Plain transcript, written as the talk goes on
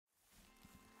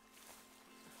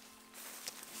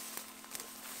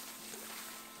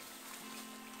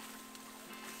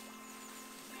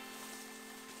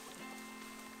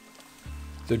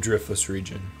The Driftless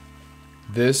Region.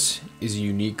 This is a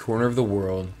unique corner of the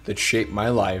world that shaped my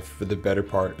life for the better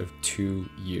part of 2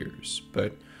 years.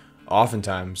 But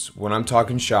oftentimes, when I'm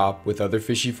talking shop with other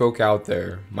fishy folk out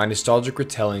there, my nostalgic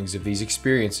retellings of these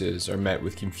experiences are met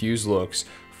with confused looks,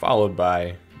 followed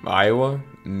by Iowa,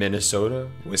 Minnesota,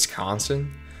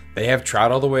 Wisconsin. They have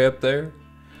trout all the way up there?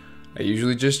 I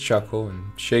usually just chuckle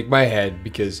and shake my head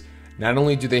because not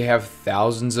only do they have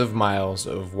thousands of miles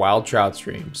of wild trout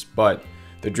streams, but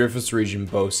the Driftless region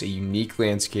boasts a unique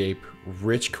landscape,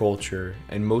 rich culture,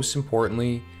 and most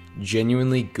importantly,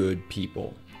 genuinely good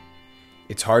people.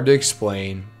 It's hard to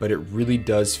explain, but it really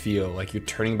does feel like you're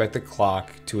turning back the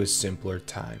clock to a simpler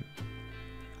time.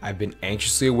 I've been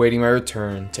anxiously awaiting my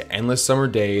return to endless summer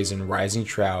days and rising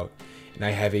trout, and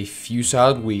I have a few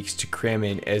solid weeks to cram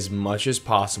in as much as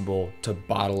possible to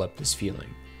bottle up this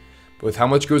feeling. But with how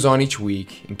much goes on each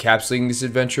week, encapsulating this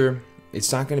adventure,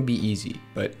 it's not going to be easy,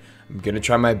 but I'm going to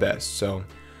try my best, so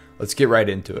let's get right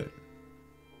into it.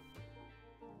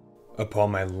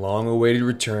 Upon my long-awaited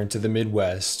return to the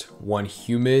Midwest, one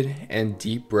humid and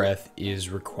deep breath is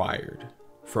required.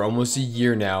 For almost a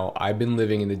year now, I've been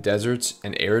living in the deserts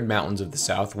and arid mountains of the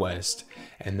Southwest,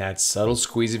 and that subtle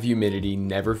squeeze of humidity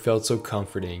never felt so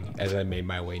comforting as I made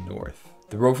my way north.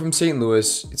 The road from St.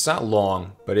 Louis, it's not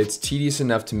long, but it's tedious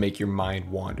enough to make your mind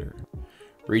wander.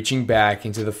 Reaching back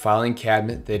into the filing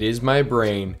cabinet that is my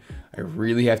brain, I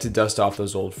really have to dust off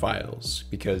those old files,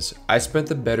 because I spent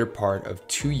the better part of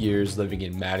 2 years living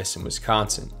in Madison,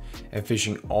 Wisconsin, and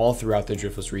fishing all throughout the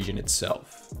Driftless region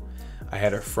itself. I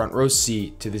had a front row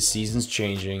seat to the seasons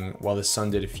changing while the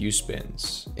sun did a few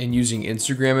spins. And using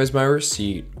Instagram as my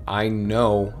receipt, I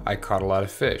know I caught a lot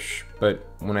of fish, but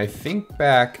when I think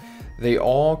back, they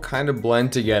all kind of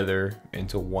blend together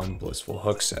into one blissful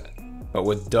hook set. But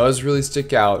what does really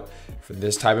stick out for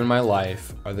this time in my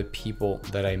life are the people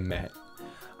that I met.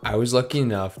 I was lucky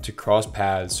enough to cross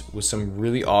paths with some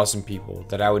really awesome people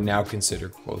that I would now consider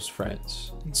close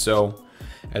friends. And so,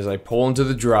 as I pull into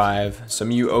the drive, some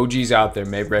of you OGs out there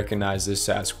may recognize this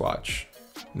Sasquatch.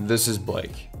 This is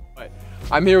Blake.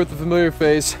 I'm here with a familiar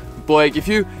face, Blake.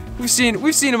 We've seen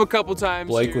him a couple times.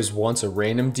 Blake was once a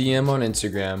random DM on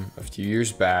Instagram a few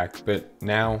years back, but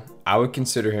now I would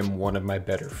consider him one of my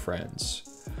better friends.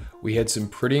 We had some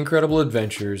pretty incredible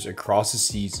adventures across the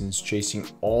seasons, chasing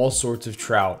all sorts of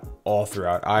trout all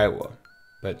throughout Iowa.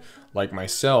 But like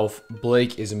myself,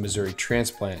 Blake is a Missouri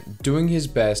transplant, doing his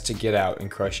best to get out and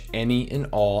crush any and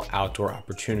all outdoor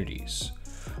opportunities.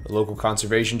 A local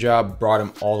conservation job brought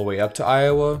him all the way up to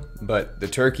Iowa, but the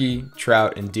turkey,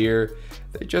 trout, and deer,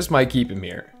 they just might keep him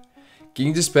here.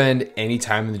 Getting to spend any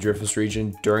time in the Driftless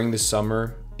region during the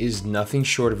summer is nothing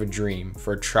short of a dream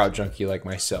for a trout junkie like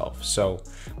myself, so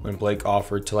when Blake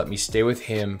offered to let me stay with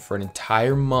him for an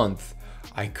entire month,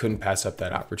 I couldn't pass up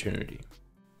that opportunity.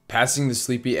 Passing the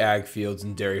sleepy ag fields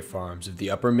and dairy farms of the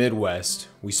upper Midwest,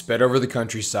 we sped over the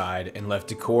countryside and left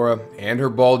Decorah and her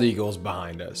bald eagles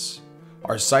behind us.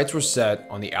 Our sights were set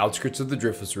on the outskirts of the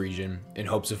Driftless region in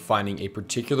hopes of finding a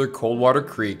particular cold water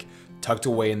creek tucked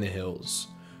away in the hills.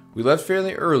 We left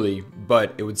fairly early,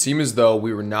 but it would seem as though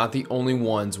we were not the only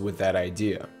ones with that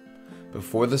idea.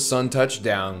 Before the sun touched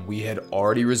down, we had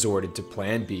already resorted to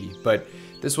Plan B, but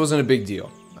this wasn't a big deal.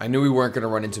 I knew we weren't going to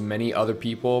run into many other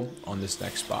people on this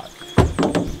next spot.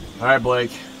 Alright,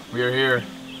 Blake, we are here.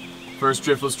 First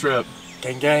Driftless trip.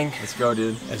 Gang, gang. Let's go,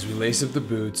 dude. As we laced up the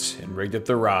boots and rigged up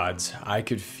the rods, I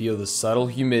could feel the subtle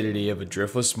humidity of a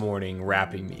driftless morning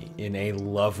wrapping me in a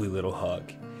lovely little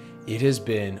hug. It has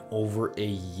been over a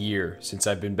year since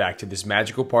I've been back to this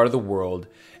magical part of the world,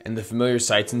 and the familiar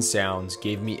sights and sounds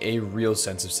gave me a real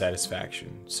sense of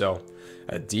satisfaction. So,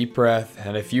 a deep breath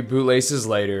and a few bootlaces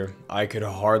later, I could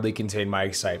hardly contain my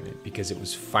excitement because it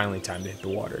was finally time to hit the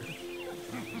water.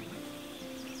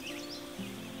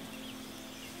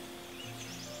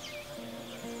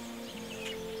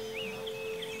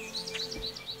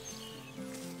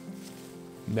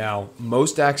 Now,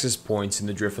 most access points in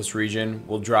the Driftless region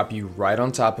will drop you right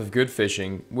on top of good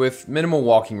fishing with minimal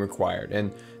walking required,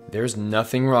 and there's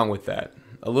nothing wrong with that.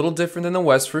 A little different than the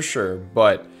West for sure,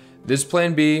 but this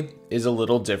Plan B is a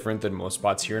little different than most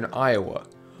spots here in Iowa.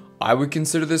 I would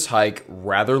consider this hike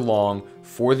rather long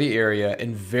for the area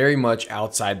and very much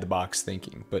outside the box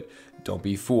thinking, but don't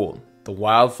be fooled. The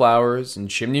wildflowers and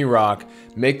Chimney Rock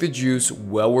make the juice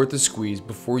well worth the squeeze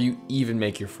before you even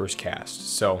make your first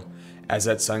cast. So, as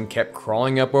that sun kept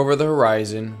crawling up over the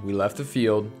horizon, we left the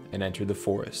field and entered the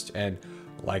forest. And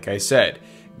like I said,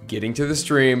 getting to the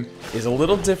stream is a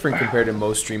little different compared to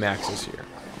most stream access here.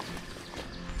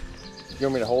 You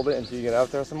want me to hold it until you get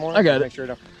out there some more? I got it. Make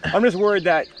sure I'm just worried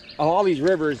that all these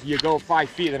rivers, you go 5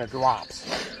 feet and it drops.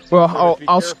 Well, So be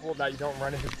careful that you don't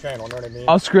run into the channel, know what I mean?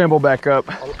 I'll scramble back up.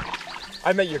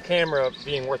 I meant your camera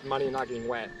being worth money and not getting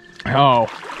wet. Oh,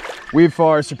 we've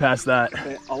far surpassed that.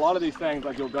 A lot of these things,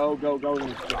 like you'll go,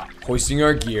 and it's drop. Hoisting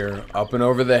our gear up and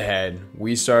over the head,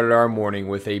 we started our morning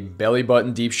with a belly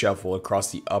button deep shuffle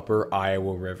across the upper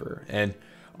Iowa River. And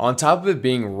on top of it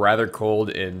being rather cold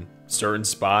in certain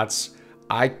spots,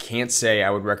 I can't say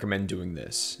I would recommend doing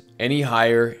this any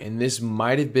higher, and this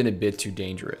might have been a bit too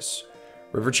dangerous.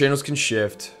 River channels can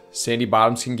shift, sandy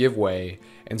bottoms can give way,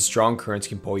 and strong currents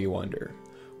can pull you under.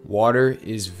 Water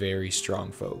is very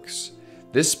strong, folks.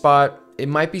 This spot, it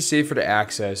might be safer to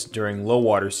access during low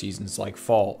water seasons like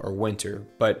fall or winter,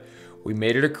 but we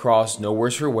made it across no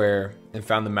worse for wear and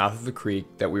found the mouth of the creek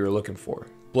that we were looking for.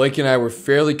 Blake and I were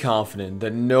fairly confident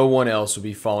that no one else would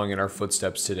be following in our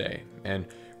footsteps today, and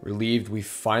relieved we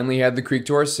finally had the creek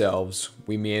to ourselves,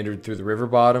 we meandered through the river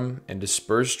bottom and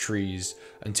dispersed trees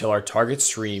until our target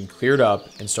stream cleared up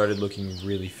and started looking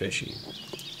really fishy.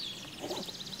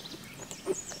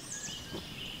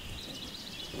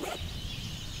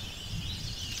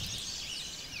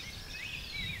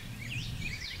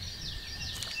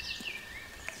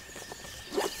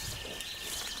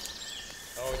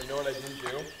 Oh, you know what I didn't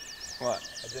do? What?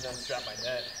 I didn't unstrap my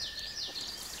net.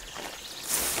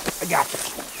 I got you.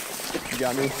 You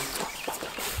got me.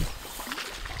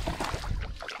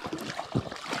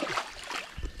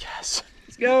 Yes.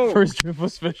 Let's go. First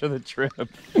driftless fish of the trip.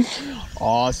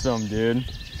 Awesome, dude.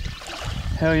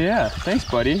 Hell yeah. Thanks,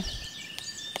 buddy.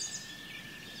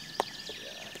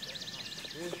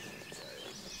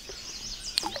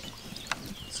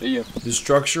 See ya. The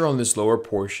structure on this lower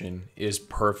portion is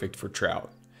perfect for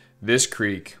trout. This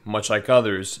creek, much like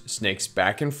others, snakes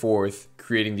back and forth,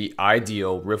 creating the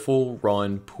ideal riffle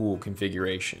run pool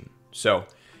configuration. So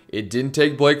it didn't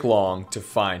take Blake long to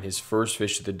find his first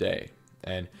fish of the day,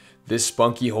 and this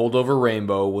spunky holdover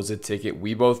rainbow was a ticket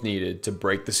we both needed to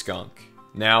break the skunk.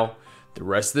 Now the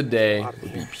rest of the day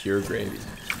would be pure gravy.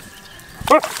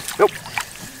 Nope.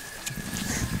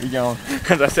 You going?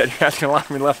 As I said, you're asking to lock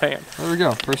me left hand. There we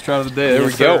go. First trout of the day. There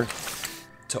Yes, we go. sir.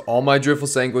 To all my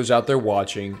driftless anglers out there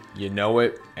watching, you know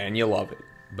it and you love it.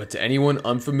 But to anyone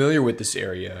unfamiliar with this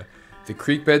area, the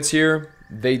creek beds here,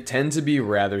 they tend to be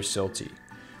rather silty.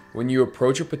 When you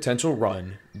approach a potential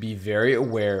run, be very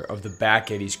aware of the back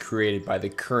eddies created by the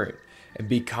current and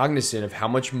be cognizant of how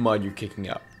much mud you're kicking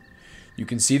up. You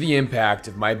can see the impact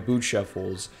of my boot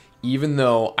shuffles even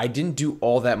though I didn't do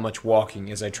all that much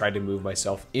walking as I tried to move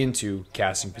myself into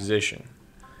casting position.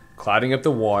 Clouding up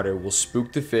the water will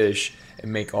spook the fish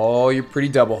and make all your pretty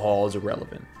double hauls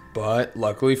irrelevant. But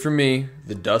luckily for me,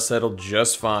 the dust settled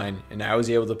just fine and I was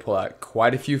able to pull out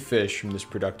quite a few fish from this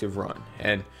productive run.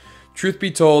 And truth be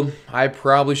told, I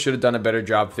probably should have done a better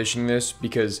job fishing this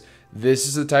because this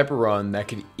is the type of run that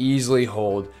could easily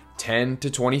hold 10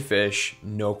 to 20 fish,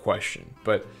 no question.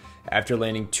 But after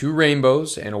landing 2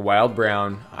 rainbows and a wild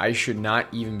brown, I should not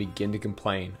even begin to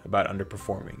complain about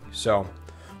underperforming. So,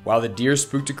 while the deer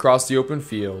spooked across the open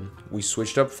field, we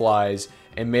switched up flies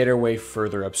and made our way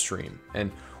further upstream.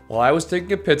 And while I was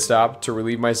taking a pit stop to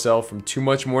relieve myself from too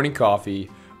much morning coffee,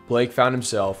 Blake found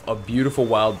himself a beautiful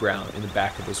wild brown in the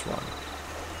back of this run.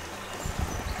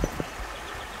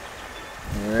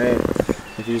 Alright,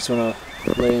 if you just want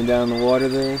to lay him down in the water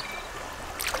there.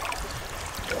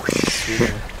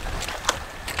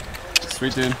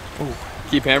 Sweet dude. Ooh.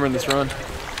 Keep hammering this run.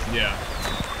 Yeah.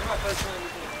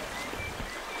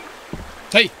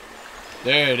 Hey!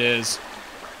 There it is.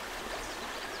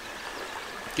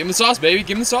 Give him the sauce, baby.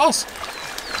 Give him the sauce.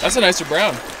 That's a nicer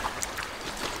brown.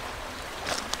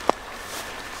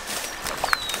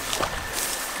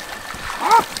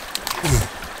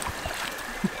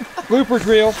 Bloopers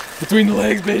reel. Between the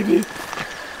legs, baby.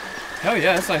 Hell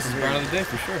yeah, that's nicest brown of the day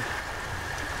for sure.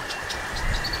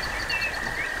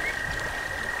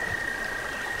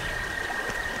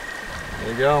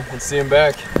 There you go. Let's see him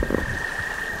back.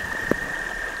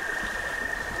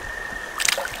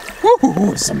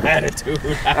 Woo, some attitude.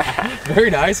 Very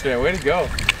nice, man. Way to go.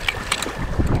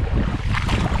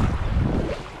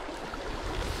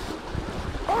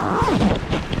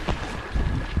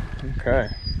 Okay.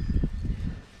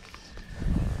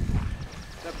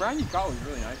 That brown you caught was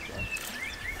really nice, bro.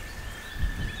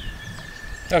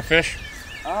 That fish.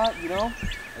 You know,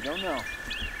 I don't know.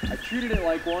 I treated it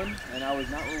like one, and I was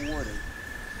not rewarded.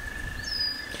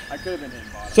 I could have been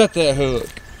hitting bottom. Set that hook.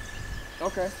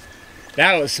 Okay.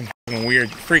 That was some weird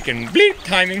freaking bleep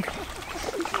timing.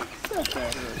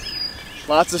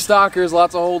 Lots of stalkers,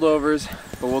 lots of holdovers,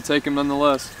 but we'll take them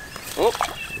nonetheless. Oh.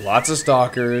 Lots of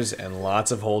stalkers and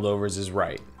lots of holdovers is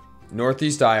right.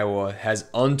 Northeast Iowa has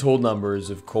untold numbers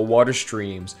of cold water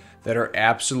streams that are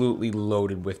absolutely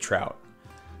loaded with trout.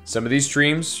 Some of these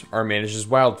streams are managed as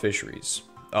wild fisheries.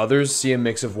 Others see a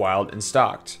mix of wild and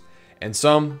stocked. And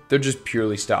some, they're just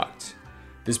purely stocked.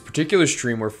 This particular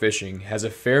stream we're fishing has a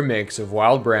fair mix of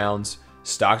wild browns,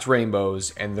 stocked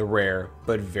rainbows, and the rare,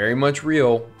 but very much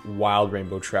real, wild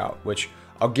rainbow trout, which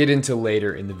I'll get into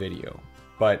later in the video.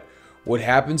 But what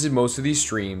happens in most of these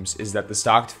streams is that the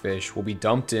stocked fish will be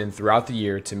dumped in throughout the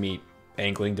year to meet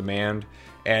angling demand,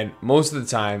 and most of the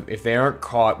time, if they aren't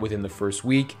caught within the first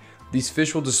week, these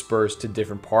fish will disperse to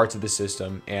different parts of the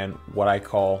system and what I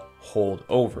call hold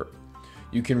over.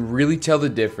 You can really tell the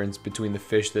difference between the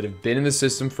fish that have been in the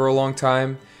system for a long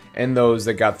time and those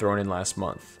that got thrown in last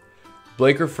month.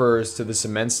 Blake refers to the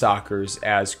cement stockers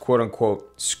as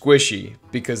quote-unquote squishy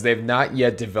because they've not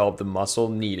yet developed the muscle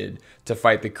needed to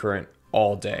fight the current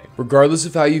all day. Regardless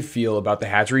of how you feel about the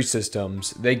hatchery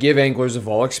systems, they give anglers of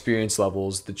all experience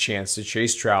levels the chance to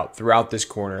chase trout throughout this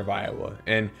corner of Iowa.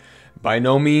 And by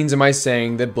no means am I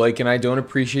saying that Blake and I don't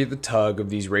appreciate the tug of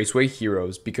these raceway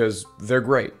heroes, because they're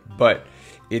great, but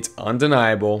it's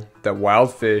undeniable that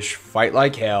wild fish fight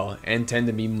like hell and tend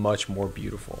to be much more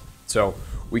beautiful. So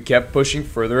we kept pushing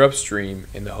further upstream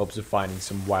in the hopes of finding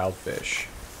some wild fish.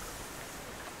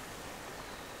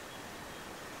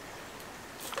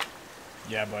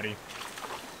 Yeah, buddy.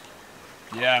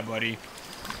 Yeah, buddy.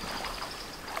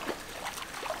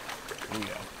 Oh, yeah.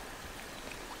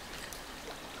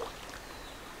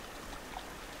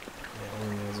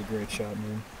 Yeah, that was a great shot,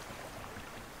 man.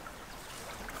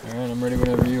 Alright, I'm ready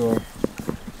whenever you are.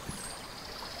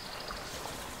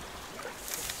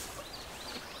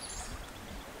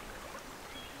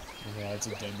 Yeah, it's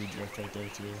a deadly drift right there,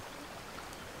 too.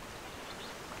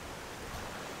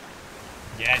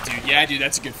 Yeah, dude,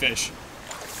 that's a good fish.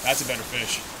 That's a better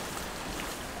fish.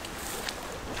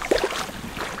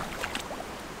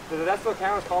 Does that still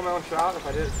count as smallmouth trout if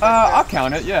I did? I'll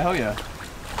count it. Yeah, hell yeah.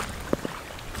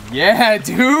 Yeah,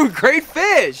 dude, great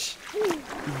fish.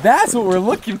 That's what we're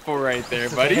looking for right there,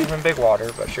 buddy. He's in big water,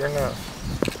 but sure enough.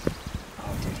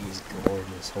 Oh, dude, he's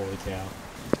gorgeous. Holy cow.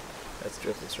 That's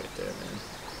driftless right there, man.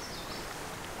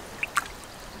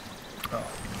 Oh,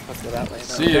 let's go that way.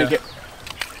 See ya.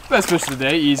 Best fish of the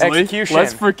day, easily. Execution.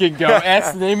 Let's freaking go.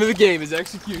 That's the name of the game, is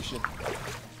execution.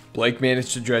 Blake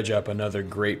managed to dredge up another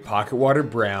great pocket water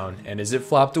brown, and as it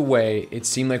flopped away, it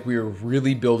seemed like we were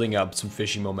really building up some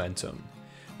fishing momentum.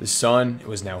 The sun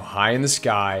was now high in the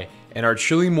sky, and our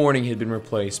chilly morning had been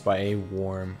replaced by a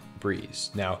warm breeze.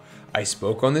 Now, I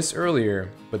spoke on this earlier,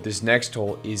 but this next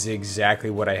hole is exactly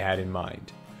what I had in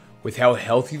mind. With how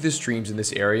healthy the streams in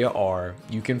this area are,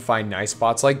 you can find nice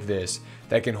spots like this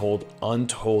that can hold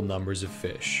untold numbers of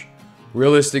fish.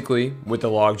 Realistically, with the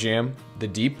logjam, the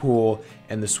deep pool,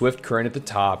 and the swift current at the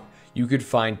top, you could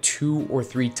find 2 or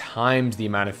 3 times the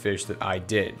amount of fish that I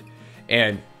did.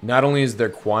 And not only is there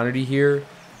quantity here,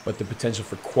 but the potential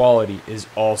for quality is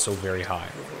also very high.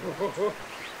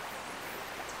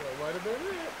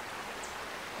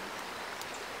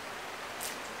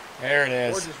 There it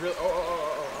is.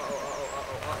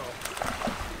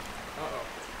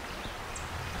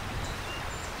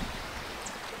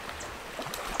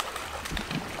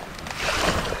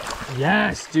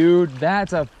 Yes, dude,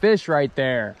 that's a fish right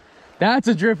there. That's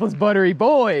a driftless buttery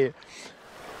boy.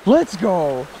 Let's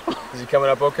go. Is he coming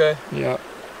up okay? Yeah.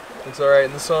 It's alright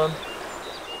in the sun?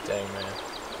 Dang, man.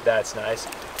 That's nice.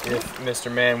 If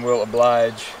Mr. Man will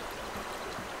oblige.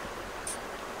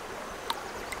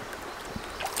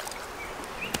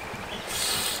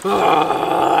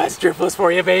 That's driftless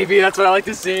for you, baby. That's what I like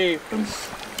to see.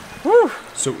 Woo.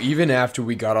 So even after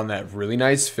we got on that really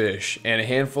nice fish and a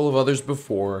handful of others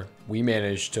before, we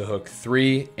managed to hook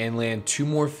 3 and land 2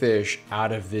 more fish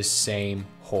out of this same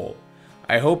hole.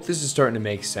 I hope this is starting to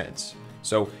make sense.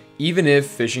 So even if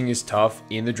fishing is tough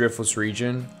in the Driftless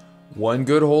region, one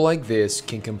good hole like this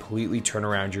can completely turn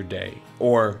around your day.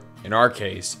 Or, in our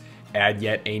case, add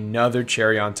yet another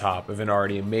cherry on top of an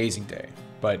already amazing day.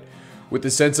 But with the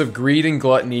sense of greed and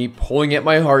gluttony pulling at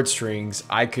my heartstrings,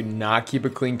 I could not keep a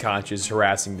clean conscience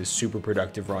harassing this super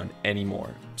productive run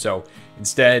anymore. So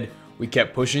instead, we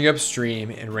kept pushing upstream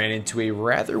and ran into a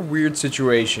rather weird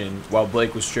situation while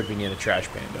Blake was stripping in a trash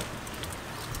panda.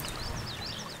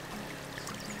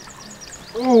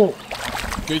 Ooh.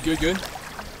 Good.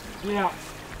 Yeah.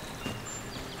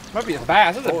 Might be a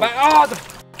bass. It's a bass. Oh, it's a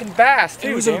fucking bass, too.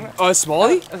 It was a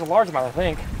smallie? That's a large amount, I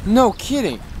think. No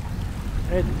kidding.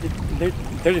 There's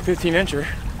a 15-incher.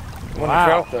 Wow.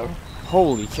 Trout, though.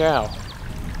 Holy cow.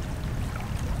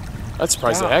 That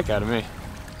surprised the heck out of me.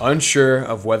 Unsure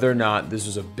of whether or not this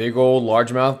was a big old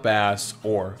largemouth bass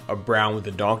or a brown with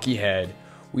a donkey head,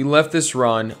 we left this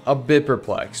run a bit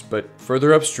perplexed, but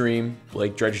further upstream,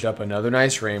 Blake dredged up another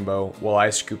nice rainbow while I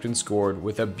scooped and scored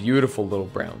with a beautiful little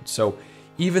brown. So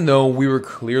even though we were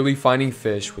clearly finding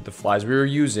fish with the flies we were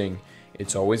using,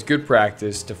 it's always good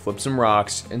practice to flip some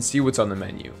rocks and see what's on the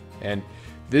menu. And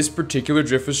this particular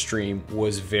driftless stream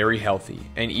was very healthy,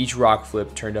 and each rock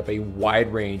flip turned up a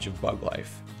wide range of bug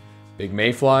life. Big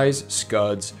mayflies,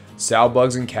 scuds, sow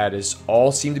bugs, and caddis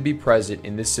all seem to be present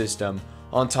in this system,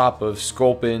 on top of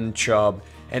sculpin, chub,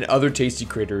 and other tasty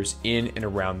critters in and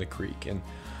around the creek. And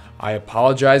I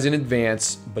apologize in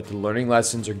advance, but the learning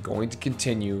lessons are going to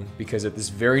continue because at this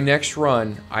very next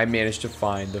run, I managed to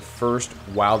find the first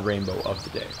wild rainbow of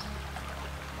the day.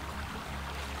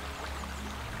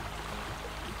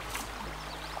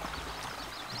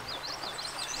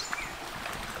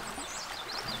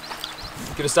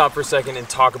 Gonna stop for a second and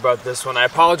talk about this one. I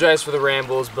apologize for the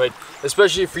rambles, but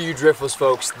especially for you driftless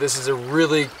folks, this is a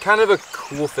really kind of a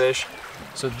cool fish.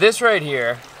 So this right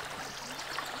here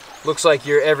looks like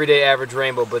your everyday average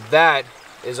rainbow, but that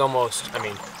is almost, I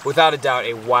mean, without a doubt,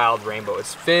 a wild rainbow.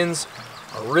 Its fins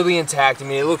are really intact. I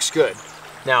mean, it looks good.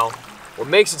 Now, what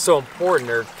makes it so important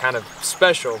or kind of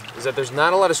special is that there's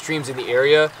not a lot of streams in the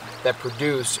area that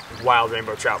produce wild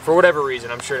rainbow trout for whatever reason.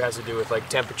 I'm sure it has to do with like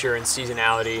temperature and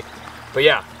seasonality. But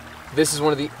yeah, this is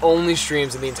one of the only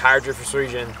streams in the entire Driftless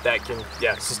region that can,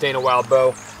 yeah, sustain a wild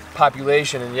bow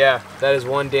population. And yeah, that is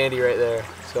one dandy right there.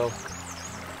 So,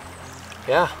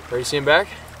 yeah, ready to see him back?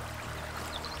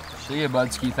 See ya,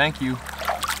 Budski. Thank you.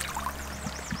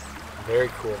 Very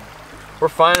cool. We're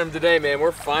finding them today, man.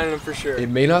 We're finding them for sure. It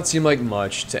may not seem like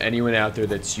much to anyone out there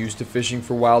that's used to fishing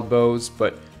for wild bows,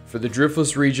 but for the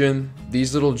Driftless region,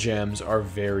 these little gems are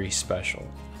very special.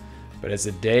 But as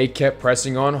the day kept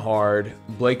pressing on hard,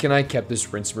 Blake and I kept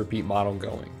this rinse and repeat model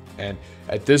going. And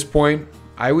at this point,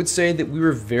 I would say that we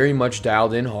were very much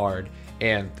dialed in hard,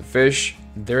 and the fish,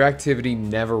 their activity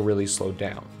never really slowed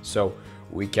down. So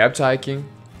we kept hiking,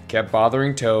 kept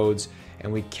bothering toads,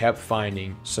 and we kept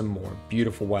finding some more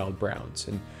beautiful wild browns.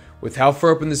 And with how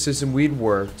far up in the system we'd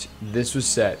worked, this was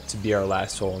set to be our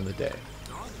last hole in the day.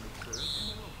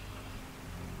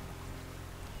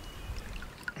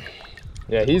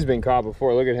 Yeah, he's been caught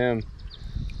before. Look at him.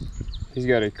 He's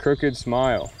got a crooked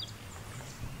smile.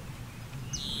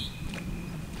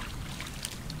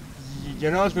 You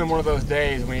know, it's been one of those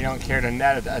days when you don't care to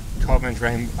net a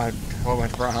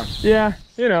 12-inch brown. Yeah,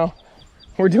 you know,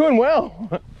 we're doing well.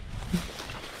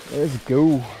 Let's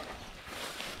go.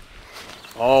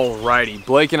 Alrighty,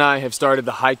 Blake and I have started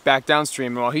the hike back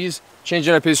downstream, and while he's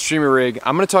changing up his streamer rig,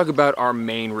 I'm going to talk about our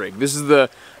main rig. This is the,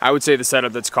 I would say, the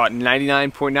setup that's caught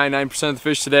 99.99% of the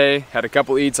fish today. Had a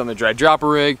couple eats on the dry dropper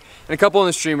rig and a couple on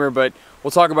the streamer, but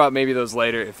we'll talk about maybe those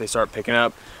later if they start picking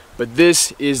up. But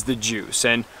this is the juice,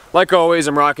 and like always,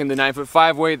 I'm rocking the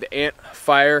 9'5" weight, the Ant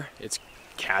Fire. It's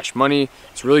cash money.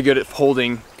 It's really good at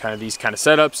holding kind of these kind of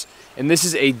setups, and this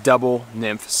is a double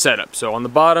nymph setup. So on the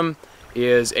bottom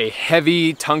is a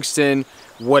heavy tungsten,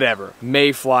 whatever,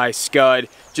 mayfly, scud,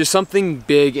 just something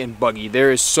big and buggy.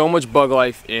 There is so much bug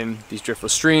life in these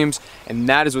driftless streams, and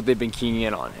that is what they've been keying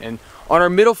in on. And on our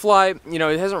middle fly, you know,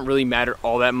 it hasn't really mattered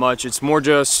all that much. It's more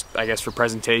just, I guess, for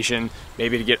presentation,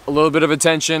 maybe to get a little bit of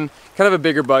attention, kind of a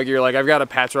bigger bug here. Like I've got a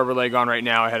patch rubber leg on right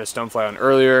now. I had a stonefly on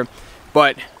earlier,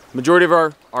 but majority of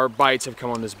our bites have come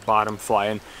on this bottom fly,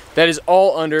 and that is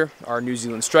all under our New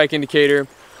Zealand strike indicator.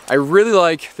 I really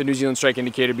like the New Zealand strike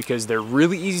indicator because they're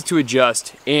really easy to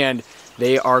adjust, and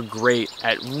they are great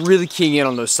at really keying in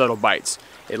on those subtle bites.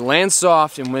 It lands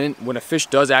soft, and when a fish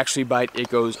does actually bite, it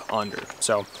goes under.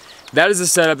 So that is the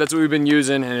setup. That's what we've been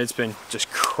using, and it's been just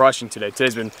crushing today.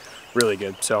 Today's been really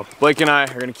good. So Blake and I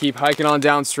are gonna keep hiking on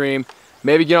downstream,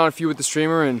 maybe get on a few with the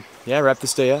streamer, and yeah, wrap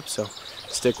this day up. So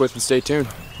stick with and stay tuned.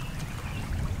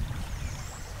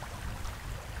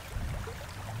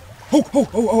 Oh, oh,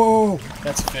 oh, oh, oh.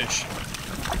 That's a fish.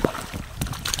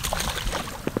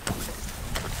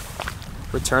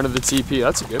 Return of the TP.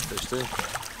 That's a good fish too.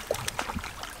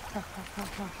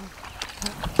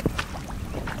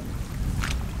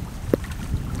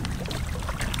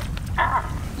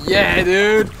 Yeah,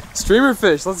 dude. Streamer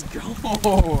fish. Let's go.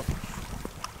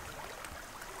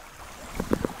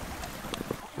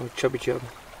 Oh, chubby chub.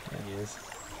 There he is.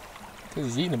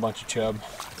 He's eating a bunch of chub.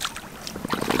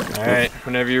 Alright,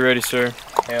 whenever you're ready, sir.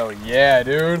 Hell yeah,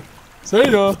 dude. See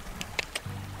ya.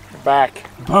 We're back.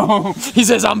 Boom. He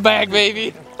says, I'm back,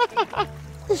 baby.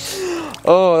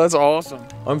 Oh, that's awesome.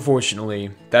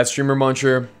 Unfortunately, that streamer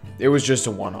muncher, it was just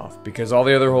a one-off because all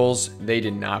the other holes, they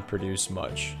did not produce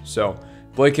much. So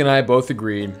Blake and I both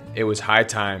agreed it was high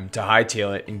time to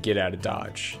hightail it and get out of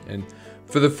Dodge. And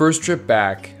for the first trip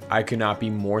back, I could not be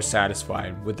more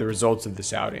satisfied with the results of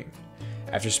this outing.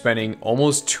 After spending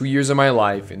almost 2 years of my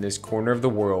life in this corner of the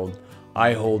world,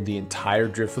 I hold the entire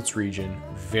Driftless region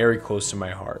very close to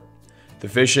my heart. The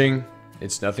fishing,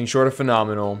 it's nothing short of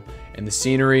phenomenal, and the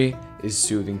scenery is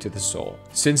soothing to the soul.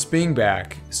 Since being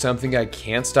back, something I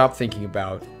can't stop thinking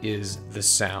about is the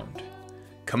sound.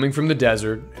 Coming from the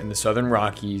desert and the southern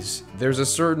Rockies, there's a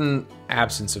certain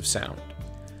absence of sound.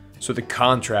 So the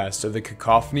contrast of the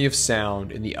cacophony of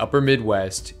sound in the upper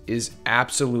Midwest is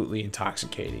absolutely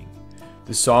intoxicating.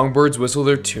 The songbirds whistle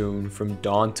their tune from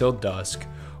dawn till dusk,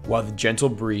 while the gentle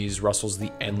breeze rustles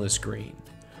the endless green.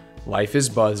 Life is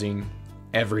buzzing,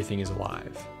 everything is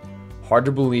alive. Hard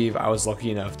to believe I was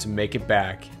lucky enough to make it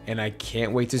back, and I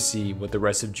can't wait to see what the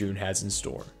rest of June has in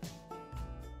store.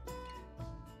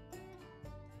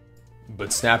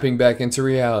 But snapping back into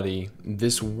reality,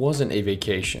 this wasn't a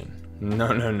vacation.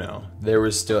 No. There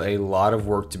was still a lot of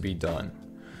work to be done.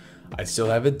 I still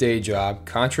have a day job,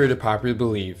 contrary to popular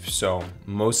belief, so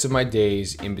most of my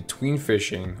days in between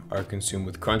fishing are consumed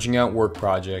with crunching out work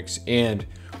projects and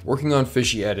working on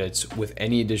fishy edits with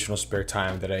any additional spare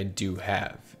time that I do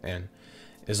have. And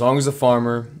as long as the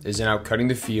farmer isn't out cutting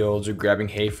the fields or grabbing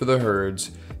hay for the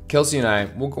herds, Kelsey and I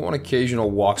will go on occasional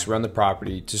walks around the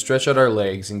property to stretch out our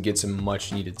legs and get some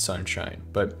much needed sunshine.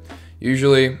 But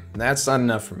usually that's not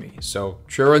enough for me, so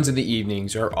trail runs in the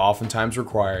evenings are oftentimes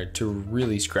required to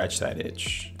really scratch that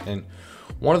itch. And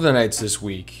one of the nights this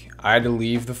week, I had to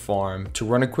leave the farm to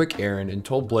run a quick errand and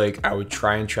told Blake I would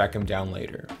try and track him down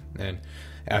later. And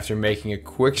after making a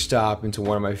quick stop into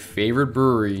one of my favorite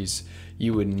breweries,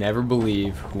 you would never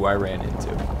believe who I ran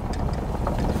into.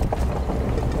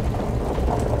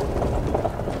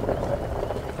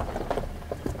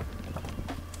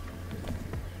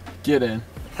 Get in.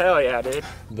 Hell yeah, dude.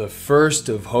 The first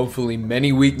of hopefully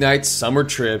many weeknight summer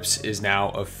trips is now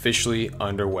officially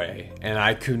underway, and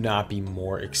I could not be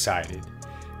more excited.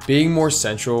 Being more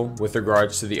central with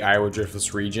regards to the Iowa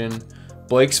Driftless region,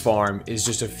 Blake's farm is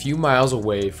just a few miles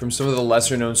away from some of the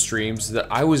lesser known streams that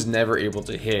I was never able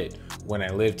to hit when I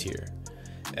lived here.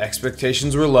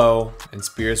 Expectations were low and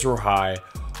spirits were high.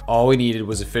 All we needed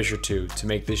was a fish or two to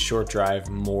make this short drive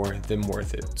more than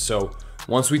worth it. So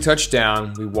once we touched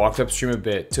down, we walked upstream a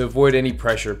bit to avoid any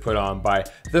pressure put on by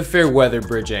the fair weather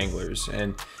bridge anglers,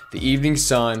 and the evening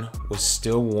sun was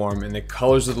still warm and the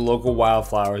colors of the local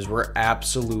wildflowers were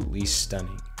absolutely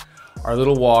stunning. Our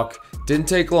little walk didn't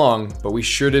take long, but we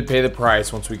sure did pay the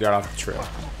price once we got off the trail.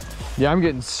 Yeah, I'm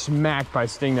getting smacked by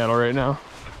sting nettle right now.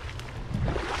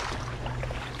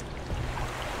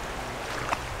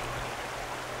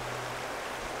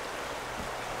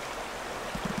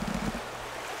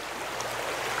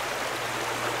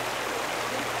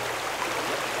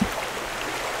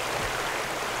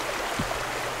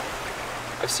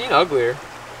 I've seen uglier.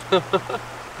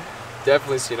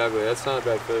 Definitely seen uglier. That's not a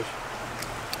bad fish.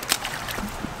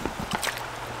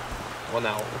 Well,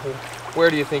 now, where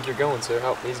do you think you're going, sir?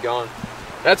 Oh, he's gone.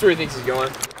 That's where he thinks he's going.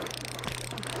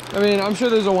 I mean, I'm sure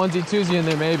there's a onesie twosie in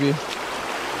there, maybe.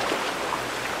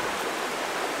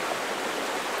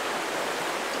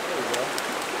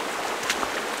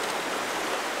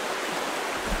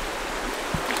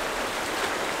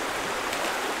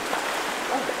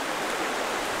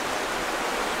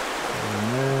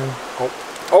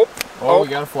 Oh, we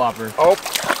got a flopper. Oh,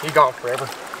 he gone forever.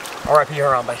 R.I.P.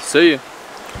 Harambe. See ya.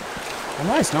 Oh,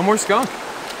 nice. No more skunk.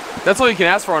 That's all you can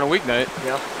ask for on a weeknight.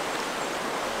 Yeah.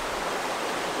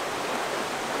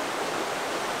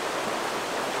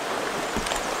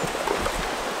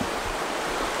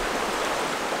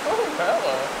 Oh,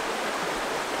 hello.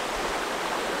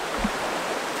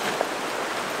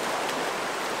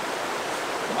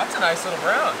 That's a nice little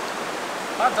brown.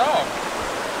 Hot dog.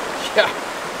 Yeah,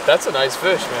 that's a nice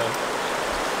fish, man.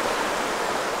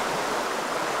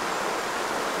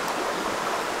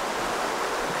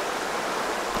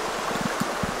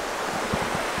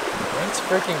 Let's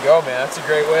freaking go, man. That's a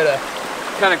great way to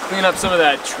kind of clean up some of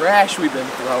that trash we've been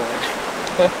throwing.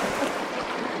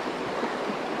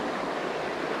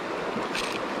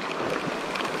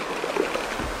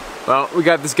 Well, we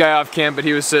got this guy off camp, but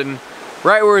he was sitting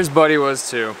right where his buddy was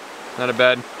too. Not a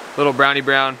bad little brownie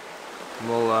brown.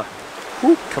 We'll,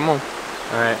 come on.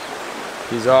 All right,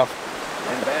 he's off.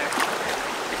 And back.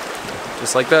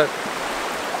 Just like that.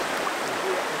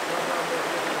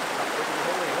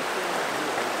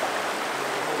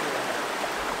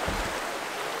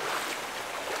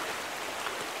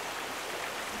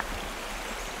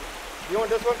 You want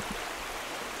this one?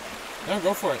 No,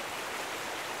 go for it.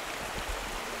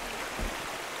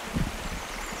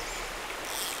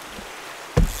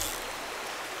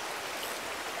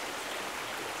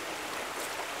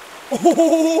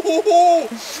 Oh,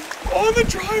 on the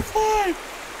dry fly.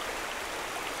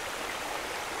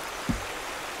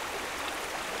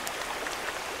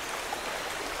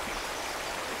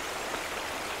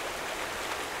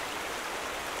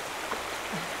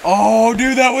 Oh,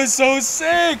 dude, that was so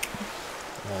sick.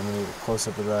 Yeah, I'm gonna get a close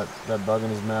up of that bug in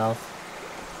his mouth.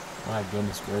 My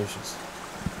goodness gracious.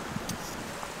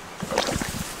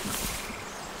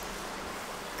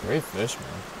 Great fish, man.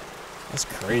 That's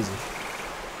crazy.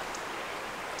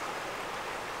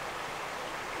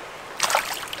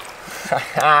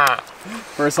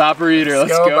 First hopper eater,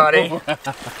 let's go buddy.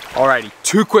 Alrighty,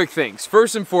 two quick things.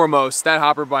 First and foremost, that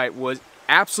hopper bite was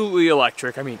absolutely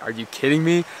electric. I mean, are you kidding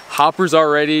me? Hoppers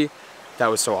already. That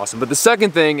was so awesome. But the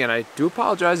second thing, and I do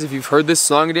apologize if you've heard this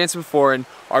song and dance before and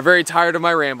are very tired of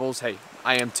my rambles. Hey,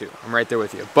 I am too. I'm right there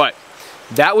with you. But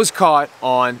that was caught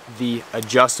on the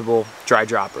adjustable dry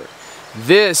dropper.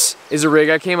 This is a rig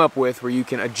I came up with where you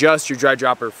can adjust your dry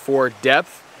dropper for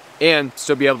depth and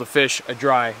still be able to fish a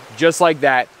dry just like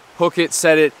that. Hook it,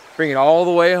 set it, bring it all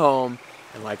the way home.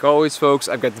 And like always, folks,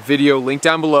 I've got the video linked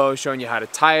down below showing you how to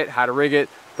tie it, how to rig it,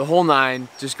 the whole nine.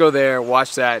 Just go there,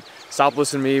 watch that, stop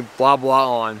listening to me, blah,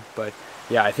 blah on. But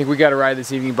yeah, I think we got to ride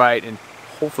this evening bite and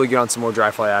hopefully get on some more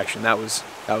dry fly action. That was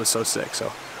so sick.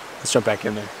 So let's jump back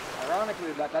in there.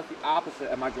 Ironically, that's the opposite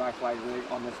of my dry fly rig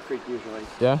on this creek usually.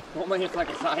 Yeah? Normally it's like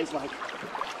a size like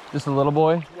Just a little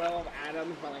boy? 12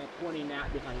 Adams, but like a 20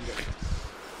 gnat behind it.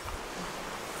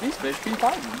 These fish keep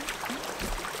fighting.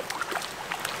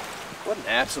 What an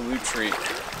absolute treat.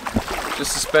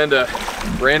 Just to spend a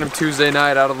random Tuesday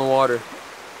night out on the water.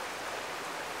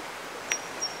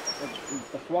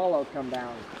 The swallows come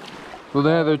down.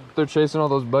 Well, they're chasing all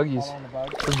those buggies.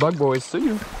 Those bug boys, see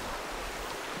you.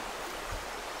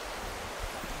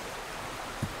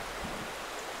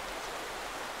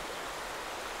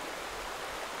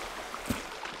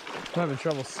 I'm having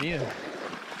trouble seeing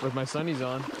with my sunnies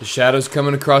on. The shadows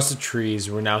coming across the trees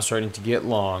were now starting to get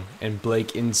long, and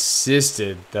Blake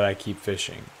insisted that I keep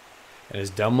fishing. And as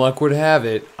dumb luck would have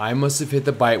it, I must have hit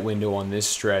the bite window on this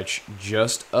stretch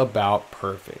just about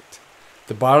perfect.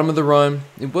 The bottom of the run,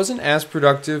 it wasn't as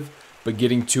productive, but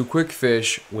getting 2 quick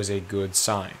fish was a good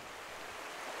sign.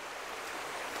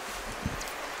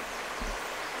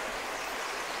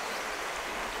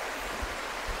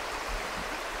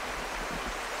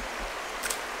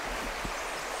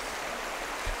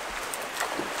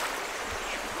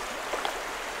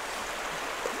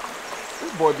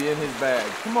 Boy be in his bag.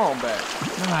 Come on back.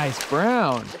 Nice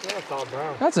brown.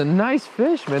 That's a nice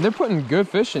fish, man. They're putting good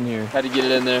fish in here. Had to get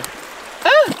it in there.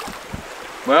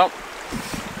 Ah! Well,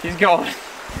 he's going.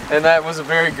 And that was a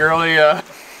very girly,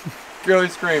 girly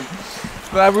scream.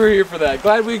 Glad we were here for that.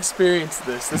 Glad we experienced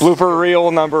this. Blooper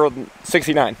reel number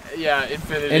 69. Yeah,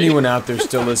 infinity. Anyone out there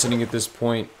still listening at this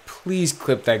point, please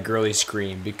clip that girly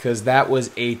scream, because that was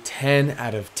a 10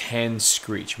 out of 10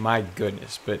 screech. My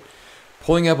goodness. But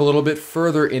pulling up a little bit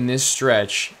further in this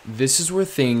stretch, this is where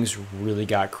things really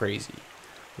got crazy.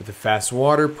 With the fast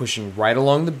water pushing right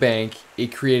along the bank, it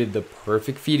created the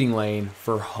perfect feeding lane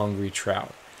for hungry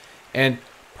trout. And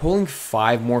pulling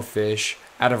 5 more fish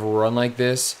out of a run like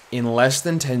this in less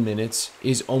than 10 minutes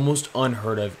is almost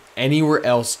unheard of anywhere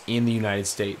else in the United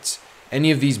States.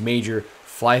 Any of these major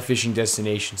fly fishing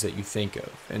destinations that you think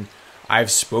of. And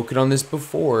I've spoken on this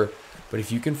before, but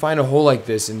if you can find a hole like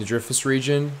this in the Driftless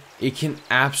region, it can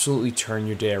absolutely turn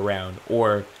your day around,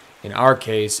 or in our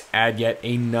case, add yet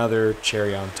another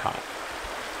cherry on top.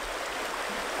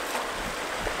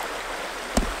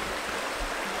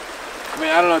 I mean,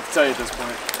 I don't know what to tell you at this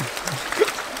point.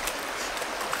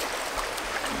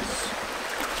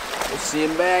 We'll see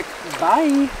him back.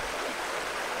 Bye.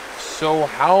 So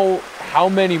how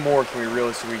many more can we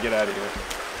realistically get out of here?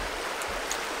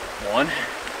 1.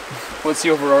 What's the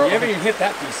overall? You haven't even hit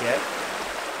that piece yet.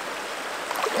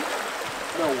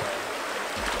 No way.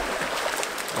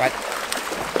 What?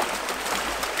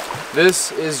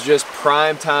 This is just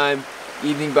prime time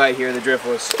evening bite here in the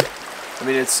Driftless. I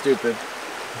mean, it's stupid.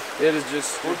 It is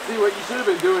just. Well, see, what you should have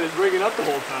been doing is rigging up the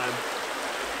whole time.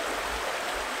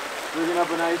 Rigging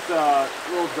up a nice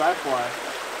little dry fly.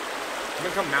 I'm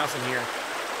gonna come mouse in here.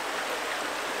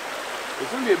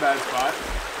 This wouldn't be a bad spot.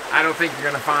 I don't think you're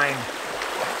gonna find.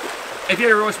 If you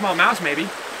had a really small mouse, maybe.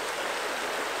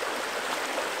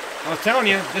 I was telling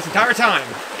you this entire time.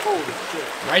 Holy shit.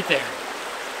 Right there.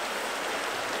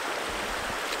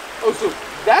 Oh, so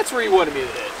that's where you wanted me to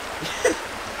hit.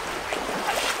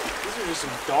 These are just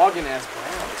some dogging ass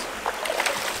browns.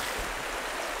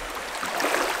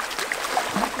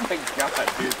 Oh my god,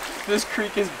 dude. This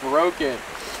creek is broken.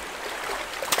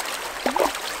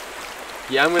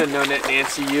 Yeah, I'm gonna no net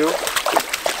Nancy you.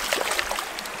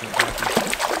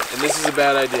 And this is a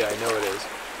bad idea, I know it is.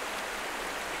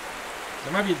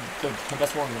 That might be the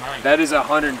best one of the night. That is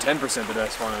 110% the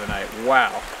best one of the night.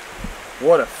 Wow.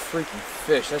 What a freaking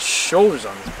fish. That's shoulders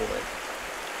on this boy.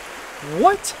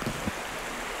 What?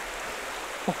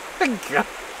 Oh my god.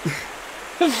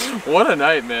 What a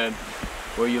night, man.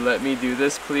 Will you let me do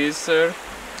this, please, sir?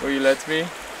 Will you let me?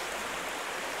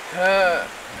 Come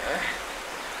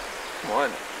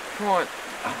on. Come on.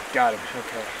 Oh, got him.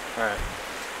 Okay. Alright.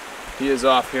 He is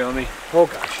off here. Let me. Oh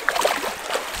gosh.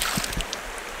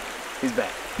 He's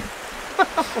back.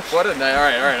 What a night.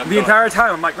 Alright. The entire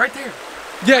time, I'm like, right there.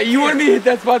 Yeah, you wanted me to hit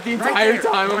that spot the entire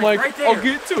time. I'm like, right there. I'll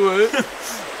get to it.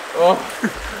 Oh.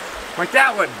 Like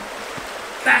that one.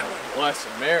 That one. Bless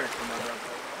America, mother.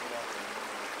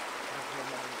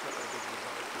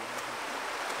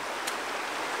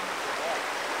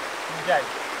 Okay.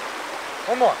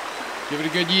 One more. Give it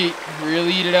a good yeet.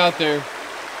 Really eat it out there.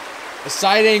 A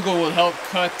side angle will help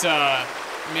cut,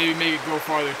 maybe make it go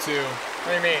farther too.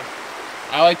 What do you mean?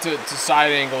 I like to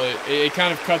side angle it. It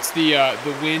kind of cuts the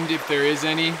wind if there is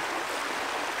any.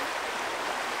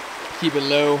 Keep it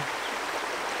low.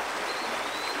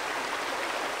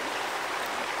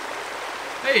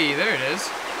 Hey, there it is.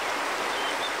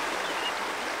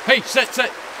 Hey, set. Yes.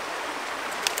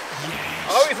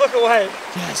 Always look away.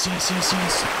 Yes.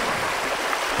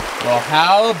 Well,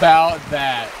 how about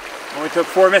that? Only took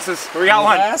 4 misses. We got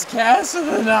one. Last cast of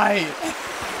the night.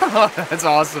 That's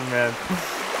awesome, man.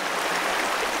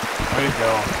 Way to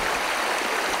go.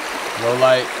 Low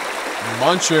light.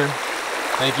 Muncher.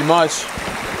 Thank you much.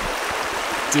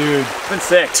 Dude. It's been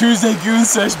sick. Tuesday Goon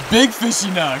Sesh, big fishy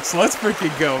nugs. Let's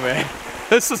freaking go, man.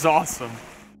 This is awesome.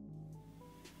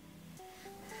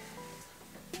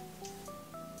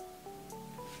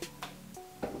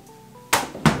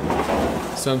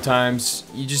 Sometimes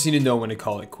you just need to know when to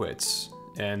call it quits.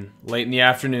 And late in the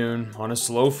afternoon on a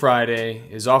slow Friday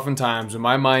is oftentimes when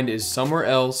my mind is somewhere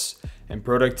else and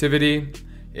productivity,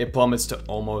 it plummets to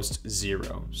almost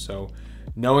zero. So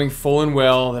knowing full and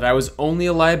well that I was only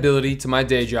a liability to my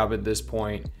day job at this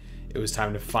point, it was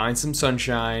time to find some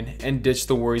sunshine and ditch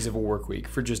the worries of a work week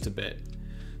for just a bit.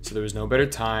 So there was no better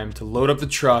time to load up the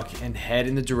truck and head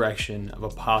in the direction of a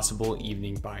possible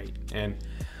evening bite. And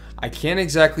I can't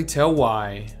exactly tell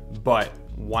why, but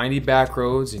windy back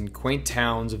roads and quaint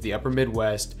towns of the upper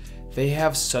Midwest, they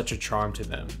have such a charm to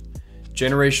them.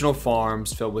 Generational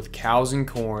farms filled with cows and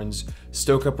corns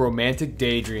stoke up romantic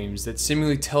daydreams that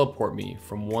seemingly teleport me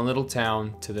from one little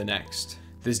town to the next.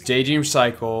 This daydream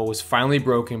cycle was finally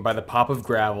broken by the pop of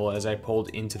gravel as I pulled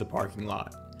into the parking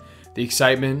lot. The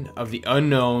excitement of the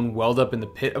unknown welled up in the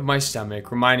pit of my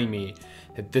stomach, reminding me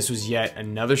that this was yet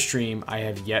another stream I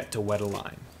have yet to wet a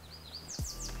line.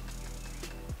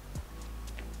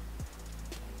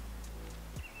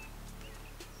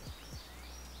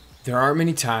 There aren't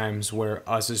many times where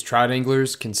us as trout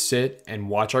anglers can sit and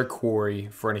watch our quarry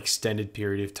for an extended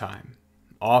period of time.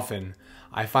 Often,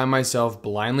 I find myself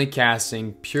blindly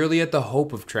casting purely at the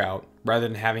hope of trout rather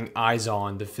than having eyes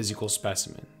on the physical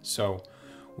specimen. So,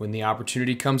 when the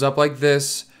opportunity comes up like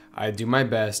this, I do my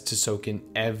best to soak in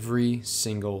every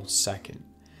single second.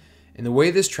 In the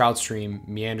way this trout stream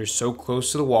meanders so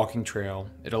close to the walking trail,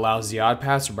 it allows the odd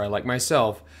passerby like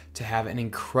myself to have an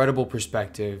incredible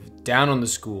perspective down on the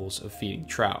schools of feeding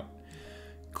trout.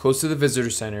 Close to the visitor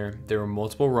center, there were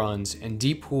multiple runs and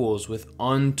deep pools with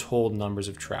untold numbers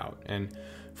of trout, and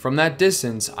from that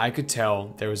distance, I could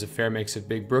tell there was a fair mix of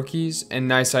big brookies and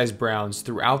nice-sized browns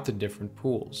throughout the different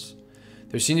pools.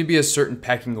 There seemed to be a certain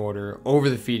pecking order over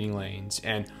the feeding lanes,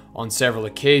 and on several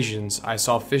occasions, I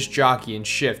saw fish jockey and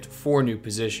shift 4 new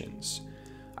positions.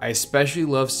 I especially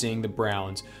love seeing the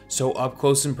browns so up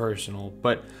close and personal,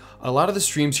 but a lot of the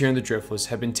streams here in the Driftless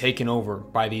have been taken over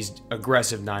by these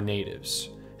aggressive non-natives.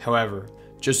 However,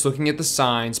 just looking at the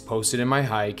signs posted in my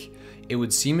hike, it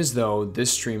would seem as though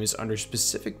this stream is under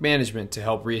specific management to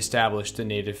help reestablish the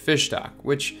native fish stock,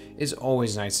 which is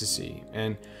always nice to see.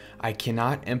 And I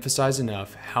cannot emphasize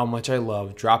enough how much I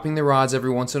love dropping the rods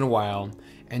every once in a while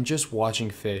and just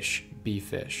watching fish be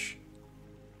fish.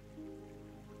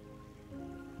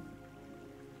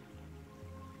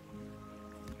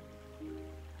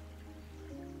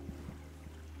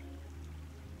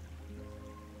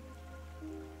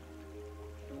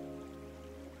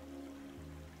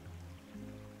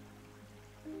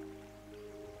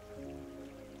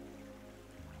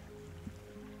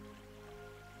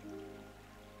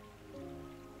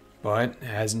 But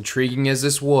as intriguing as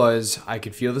this was, I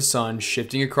could feel the sun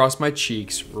shifting across my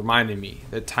cheeks, reminding me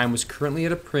that time was currently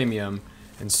at a premium,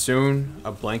 and soon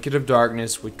a blanket of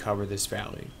darkness would cover this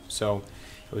valley. So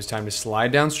It was time to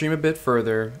slide downstream a bit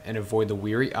further and avoid the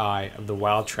weary eye of the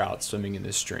wild trout swimming in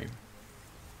this stream.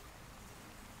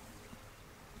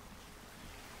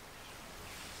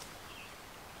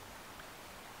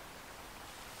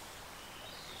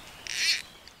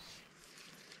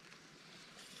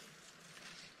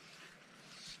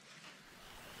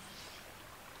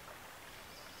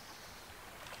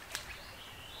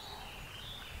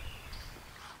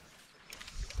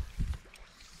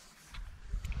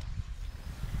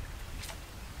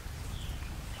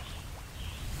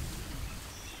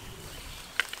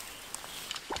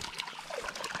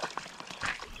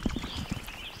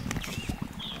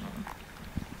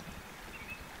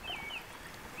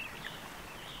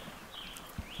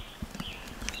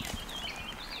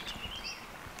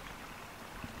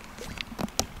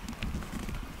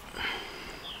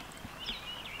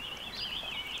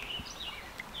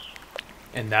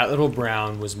 And that little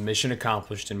brown was mission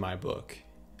accomplished in my book.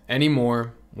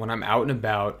 Anymore, when I'm out and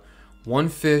about, one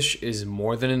fish is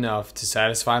more than enough to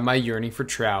satisfy my yearning for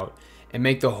trout and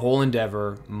make the whole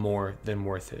endeavor more than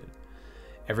worth it.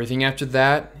 Everything after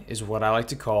that is what I like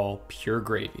to call pure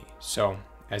gravy. So,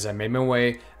 as I made my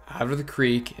way out of the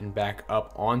creek and back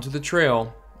up onto the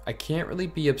trail, I can't really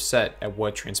be upset at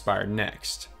what transpired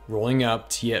next. Rolling up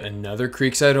to yet another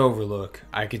creekside overlook,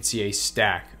 I could see a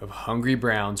stack of hungry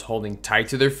browns holding tight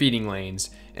to their feeding lanes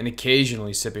and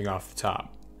occasionally sipping off the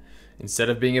top. Instead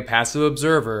of being a passive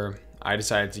observer, I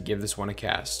decided to give this one a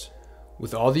cast.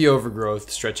 With all the overgrowth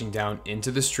stretching down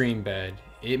into the stream bed,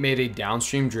 it made a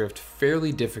downstream drift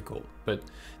fairly difficult, but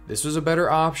this was a better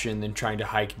option than trying to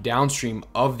hike downstream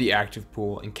of the active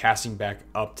pool and casting back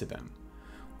up to them.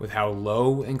 With how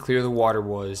low and clear the water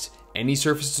was, any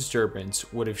surface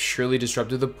disturbance would have surely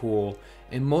disrupted the pool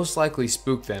and most likely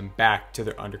spooked them back to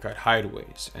their undercut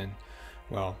hideaways. And,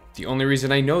 well, the only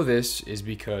reason I know this is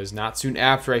because not soon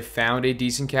after I found a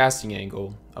decent casting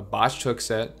angle, a botched hook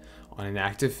set on an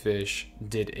active fish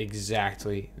did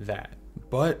exactly that.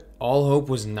 But all hope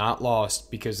was not lost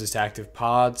because this active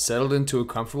pod settled into a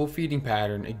comfortable feeding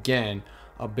pattern again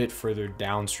a bit further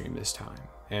downstream this time.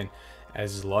 And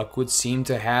as luck would seem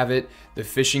to have it, the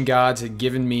fishing gods had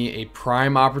given me a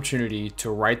prime opportunity to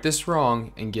right this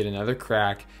wrong and get another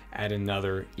crack at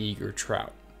another eager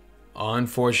trout.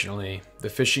 Unfortunately, the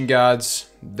fishing gods,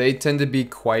 they tend to be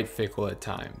quite fickle at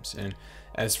times, and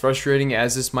as frustrating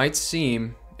as this might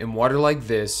seem, in water like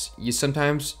this, you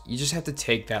just have to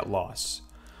take that loss.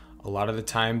 A lot of the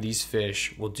time, these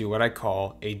fish will do what I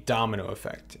call a domino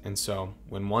effect, and so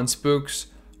when one spooks,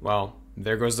 well,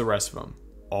 there goes the rest of them,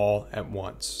 all at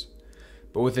once.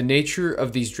 But with the nature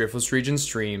of these Driftless Region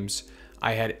streams,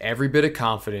 I had every bit of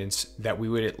confidence that we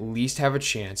would at least have a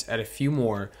chance at a few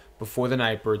more before the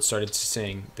nightbirds started to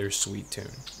sing their sweet tune.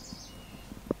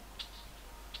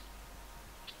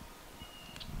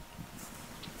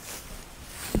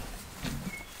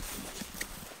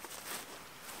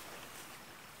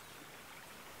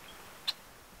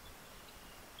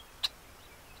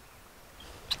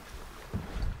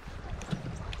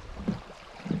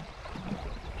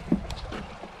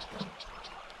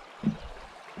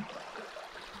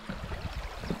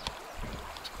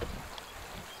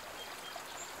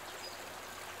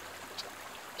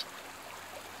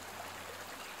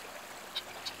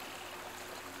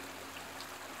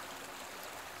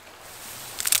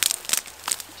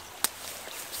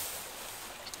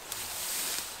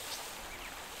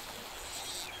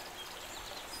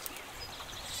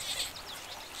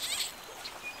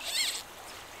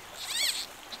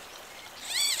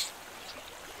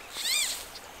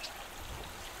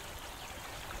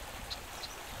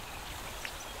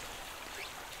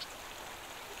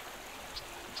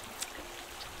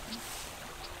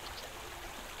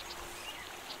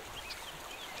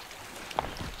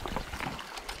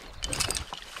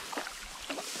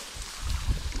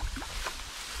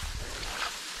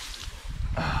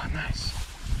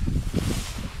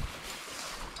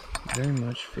 Very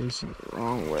much facing the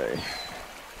wrong way.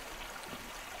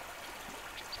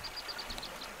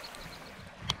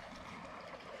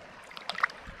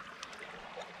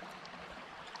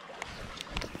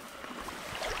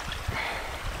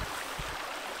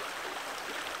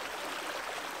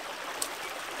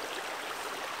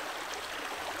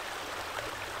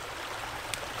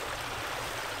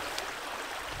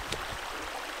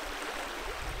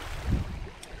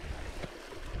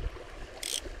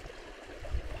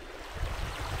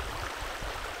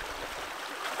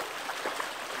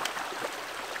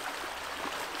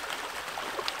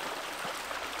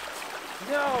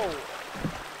 No!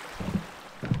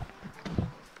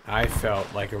 I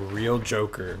felt like a real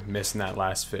joker missing that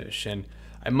last fish, and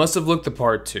I must have looked the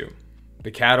part too.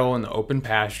 The cattle in the open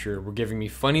pasture were giving me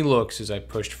funny looks as I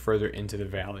pushed further into the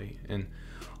valley, and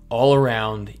all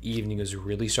around, evening was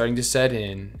really starting to set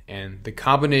in, and the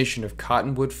combination of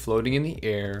cottonwood floating in the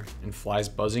air and flies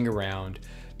buzzing around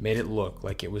made it look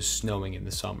like it was snowing in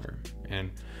the summer.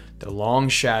 And the long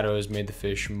shadows made the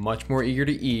fish much more eager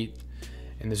to eat,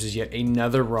 and this was yet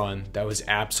another run that was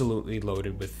absolutely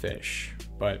loaded with fish.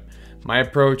 But my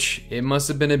approach, it must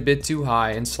have been a bit too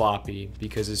high and sloppy,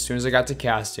 because as soon as I got to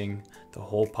casting, the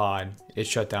whole pod, it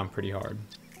shut down pretty hard.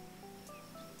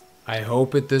 I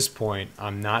hope at this point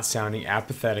I'm not sounding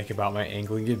apathetic about my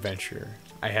angling adventure.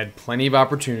 I had plenty of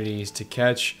opportunities to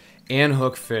catch and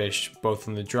hook fish both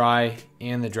on the dry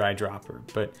and the dry dropper,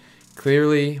 but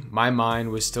clearly my mind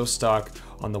was still stuck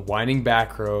on the winding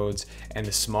back roads and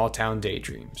the small town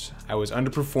daydreams. I was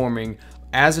underperforming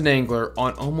as an angler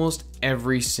on almost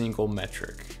every single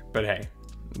metric, but hey,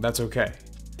 that's okay.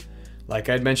 Like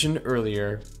I'd mentioned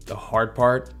earlier, the hard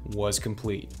part was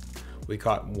complete. We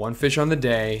caught one fish on the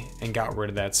day and got rid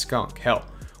of that skunk. Hell,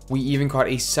 we even caught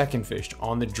a second fish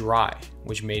on the dry,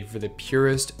 which made for the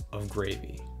purest of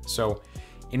gravy. So,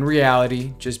 in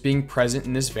reality, just being present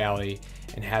in this valley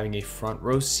and having a front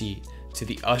row seat to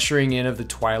the ushering in of the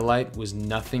twilight was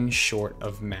nothing short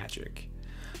of magic.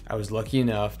 I was lucky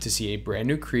enough to see a brand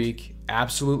new creek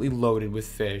absolutely loaded with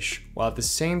fish, while at the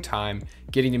same time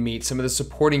getting to meet some of the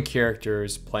supporting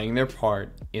characters playing their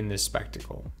part in this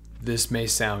spectacle. This may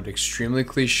sound extremely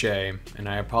cliche, and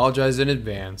I apologize in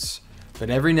advance, but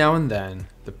every now and then,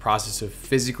 the process of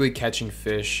physically catching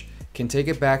fish can take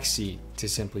a back seat to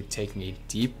simply taking a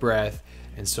deep breath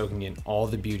and soaking in all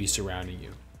the beauty surrounding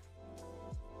you.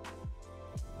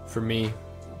 For me,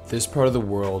 this part of the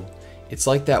world, it's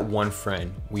like that one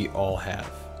friend we all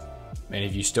have. And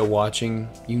if you're still watching,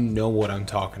 you know what I'm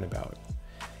talking about.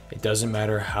 It doesn't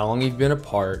matter how long you've been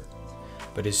apart,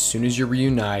 but as soon as you're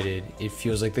reunited, it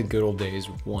feels like the good old days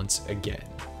once again.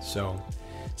 So,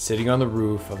 sitting on the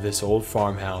roof of this old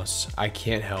farmhouse, I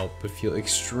can't help but feel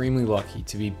extremely lucky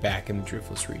to be back in the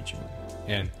Driftless region.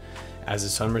 And as the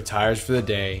sun retires for the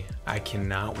day, I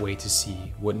cannot wait to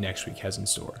see what next week has in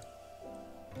store.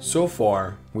 So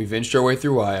far, we've inched our way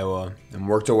through Iowa and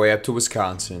worked our way up to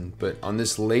Wisconsin, but on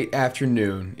this late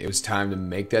afternoon, it was time to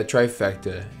make that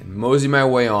trifecta and mosey my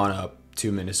way on up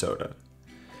to Minnesota.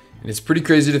 And it's pretty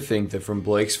crazy to think that from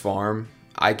Blake's farm,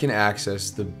 I can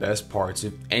access the best parts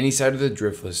of any side of the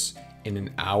Driftless in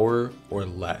an hour or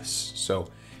less. So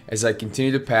as I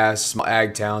continue to pass small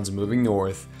ag towns and moving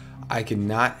north, I could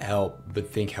not help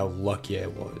but think how lucky I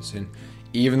was. And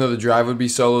even though the drive would be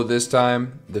solo this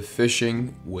time, the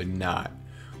fishing would not.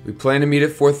 We planned to meet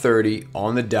at 4:30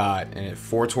 on the dot, and at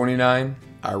 4:29,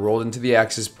 I rolled into the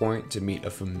access point to meet a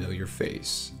familiar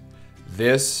face.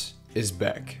 This is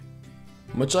Beck.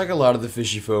 Much like a lot of the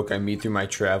fishy folk I meet through my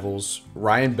travels,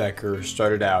 Ryan Becker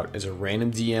started out as a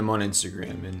random DM on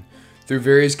Instagram, and through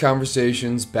various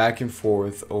conversations back and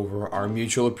forth over our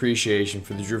mutual appreciation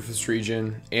for the Driftless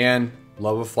region and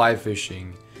love of fly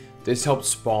fishing, this helped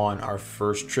spawn our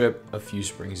first trip a few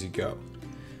springs ago.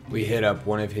 We hit up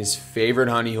one of his favorite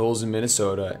honey holes in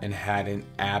Minnesota and had an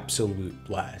absolute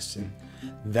blast, and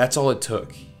that's all it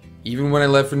took. Even when I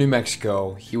left for New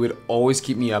Mexico, he would always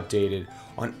keep me updated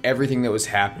on everything that was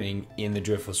happening in the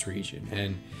Driftless region,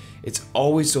 and it's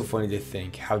always so funny to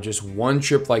think how just one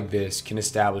trip like this can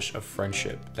establish a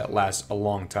friendship that lasts a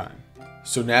long time.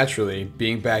 So naturally,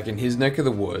 being back in his neck of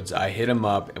the woods, I hit him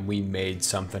up and we made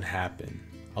something happen.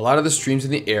 A lot of the streams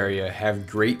in the area have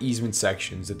great easement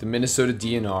sections that the Minnesota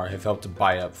DNR have helped to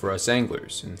buy up for us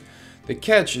anglers, and the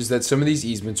catch is that some of these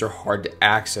easements are hard to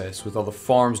access with all the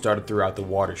farms dotted throughout the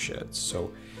watersheds,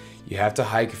 so you have to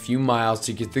hike a few miles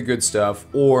to get the good stuff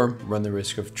or run the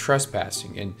risk of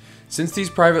trespassing. And since these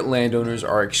private landowners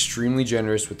are extremely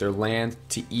generous with their land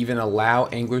to even allow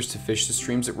anglers to fish the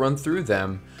streams that run through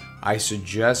them, I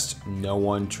suggest no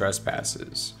one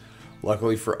trespasses.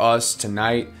 Luckily for us,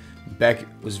 tonight, Beck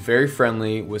was very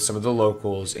friendly with some of the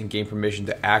locals and gained permission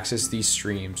to access these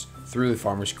streams through the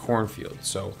farmer's cornfield.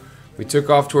 So we took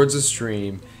off towards the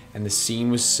stream, and the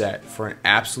scene was set for an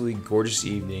absolutely gorgeous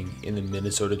evening in the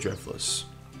Minnesota Driftless.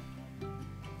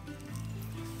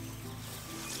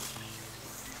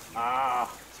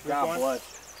 Ah, God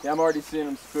bless. Yeah, I'm already seeing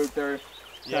them spooked there.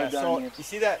 Yeah, so you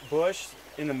see that bush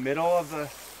in the middle of the...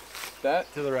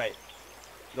 That? To the right.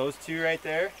 Those two right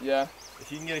there? Yeah.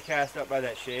 If you can get a cast up by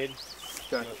that shade,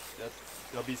 okay.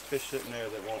 There'll be fish sitting there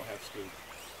that won't have spook.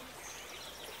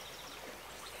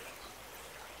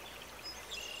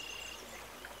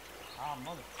 Ah,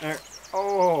 mother. There.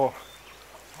 Oh!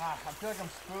 Ah, I feel like I'm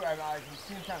spooked. I can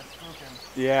see him kind of spooking.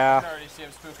 Yeah. I can already see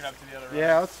him spooking up to the other right.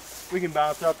 Yeah, we can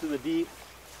bounce up to the deep.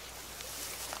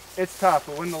 It's tough,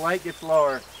 but when the light gets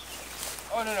lower.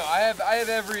 Oh no, I have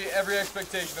every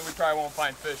expectation that we probably won't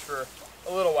find fish for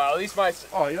a little while. At least my.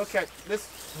 Oh, you'll catch.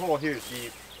 This hole here is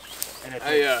deep, and it's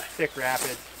like thick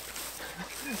rapids.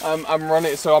 I'm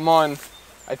running, so I'm on.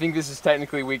 I think this is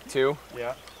technically week 2.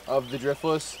 Yeah. Of the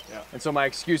Driftless. Yeah. And so my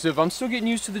excuse of I'm still getting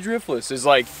used to the Driftless is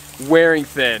like wearing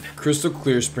thin. Crystal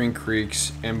clear spring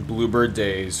creeks and bluebird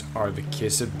days are the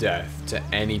kiss of death to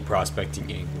any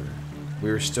prospecting angler. We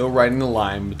were still riding the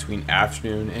line between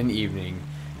afternoon and evening,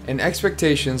 and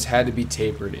expectations had to be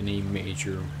tapered in a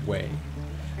major way.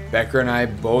 Becker and I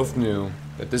both knew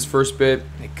that this first bit,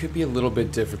 it could be a little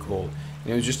bit difficult,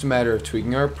 and it was just a matter of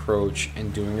tweaking our approach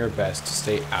and doing our best to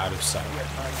stay out of sight.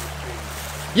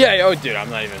 Yeah, oh dude, I'm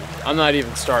not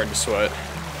even starting to sweat.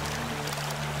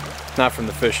 Not from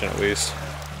the fishing, at least.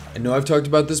 I know I've talked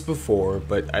about this before,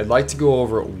 but I'd like to go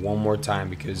over it one more time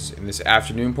because in this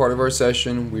afternoon part of our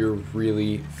session, we were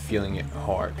really feeling it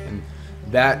hard, and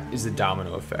that is the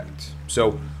domino effect.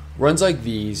 So runs like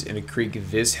these in a creek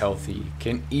this healthy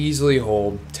can easily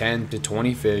hold 10 to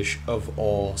 20 fish of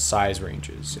all size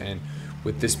ranges, and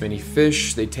with this many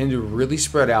fish, they tend to really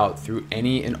spread out through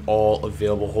any and all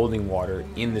available holding water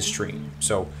in the stream.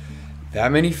 So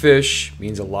that many fish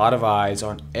means a lot of eyes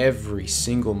on every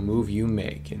single move you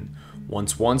make, and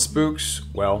once one spooks,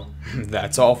 well,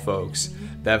 that's all folks.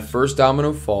 That first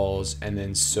domino falls, and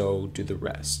then so do the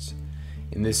rest.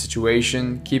 In this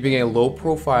situation, keeping a low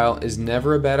profile is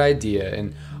never a bad idea,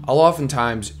 and I'll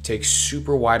oftentimes take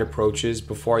super wide approaches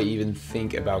before I even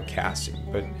think about casting,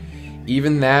 but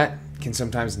even that can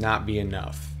sometimes not be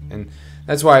enough, and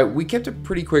that's why we kept a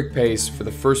pretty quick pace for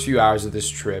the first few hours of this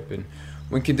trip. And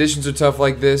when conditions are tough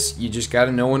like this, you just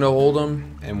gotta know when to hold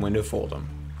them and when to fold them.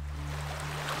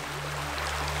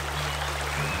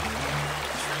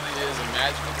 This really is a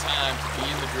magical time to be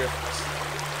in the Driftless.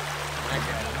 I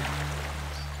got it.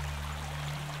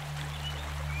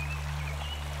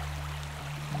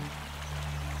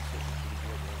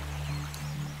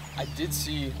 I did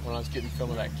see, when I was getting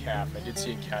film of that calf, I did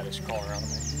see a caddis crawling around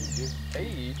the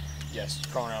hey, yes,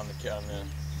 crawling around the calf, man.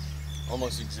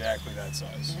 Almost exactly that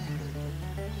size.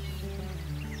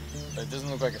 But it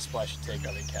doesn't look like a splashy take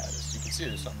out of the caddis. You can see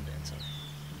there's something dancing.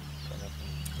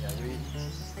 Yeah, they're eating.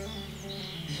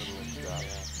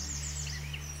 Yeah.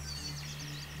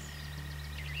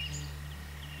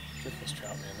 Driftless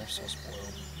trout, man, they're so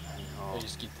spoiled. They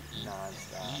just get to eat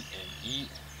and eat.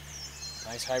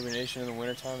 Nice hibernation in the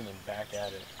wintertime and then back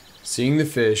at it. Seeing the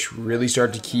fish really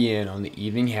start to key in on the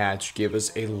evening hatch gave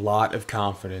us a lot of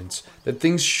confidence that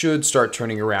things should start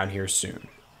turning around here soon.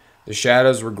 The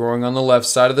shadows were growing on the left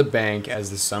side of the bank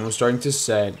as the sun was starting to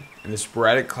set, and the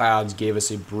sporadic clouds gave us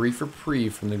a brief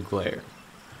reprieve from the glare.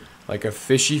 Like a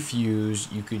fishy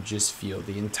fuse, you could just feel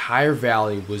the entire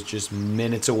valley was just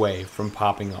minutes away from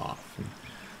popping off. And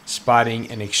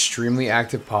spotting an extremely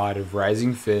active pod of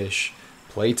rising fish,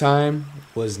 playtime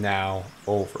was now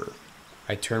over.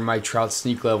 I turned my trout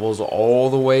sneak levels all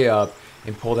the way up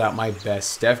and pulled out my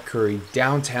best Steph Curry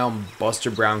downtown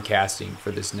Buster Brown casting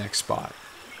for this next spot.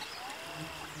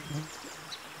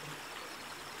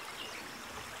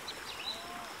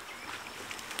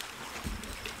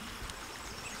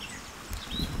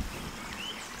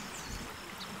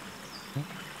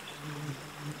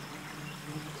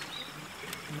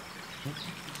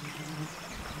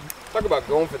 Talk about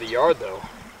going for the yard, though.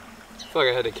 I feel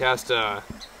like I had to cast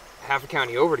half a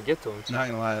county over to get to him. Not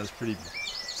gonna lie, that was pretty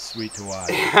sweet to watch.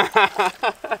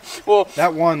 Well,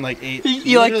 that one like ate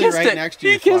he like kissed right it. next to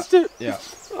you. He kissed it. Yeah.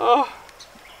 Oh.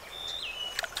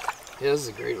 Yeah, this is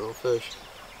a great little fish.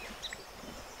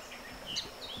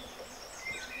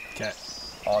 Okay.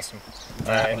 Awesome.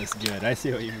 That was good. I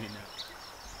see what you mean now.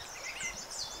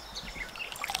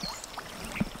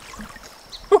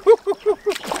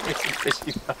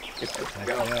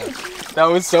 That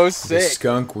was so sick. The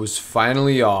skunk was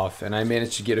finally off, and I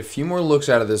managed to get a few more looks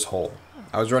out of this hole.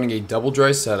 I was running a double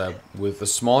dry setup with a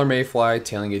smaller mayfly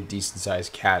tailing a decent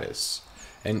sized caddis.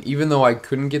 And even though I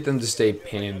couldn't get them to stay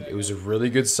pinned, it was a really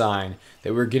good sign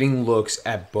that we were getting looks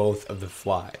at both of the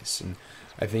flies. And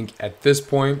I think at this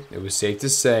point, it was safe to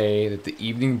say that the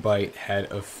evening bite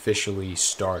had officially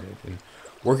started. And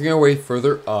working our way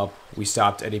further up, we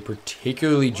stopped at a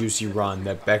particularly juicy run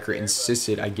that Becker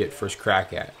insisted I get first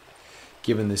crack at.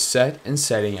 Given the set and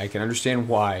setting, I can understand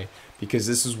why, because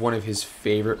this is one of his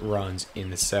favorite runs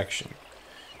in the section.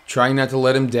 Trying not to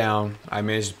let him down, I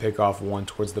managed to pick off one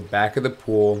towards the back of the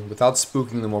pool without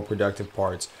spooking the more productive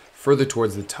parts further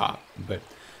towards the top. But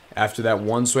after that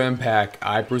one swam pack,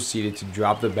 I proceeded to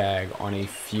drop the bag on a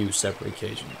few separate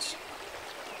occasions.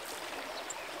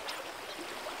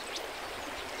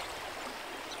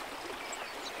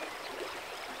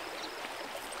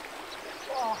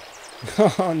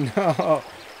 Oh no.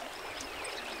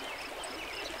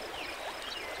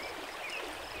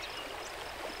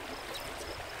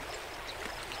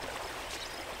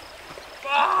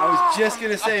 I was just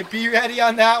gonna say, be ready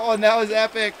on that one. That was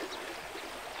epic.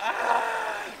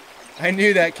 I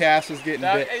knew that cast was getting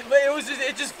bit.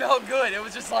 It just felt good. It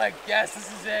was just like, yes,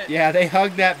 this is it. Yeah, they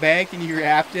hugged that bank and you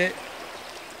wrapped it.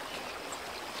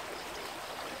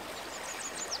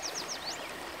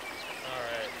 All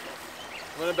right.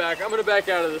 I'm gonna back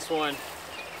out of this one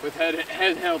with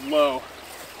head held low.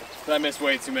 I missed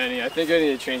way too many. I think I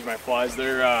need to change my flies.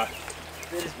 They're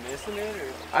just missing it,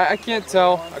 or? I can't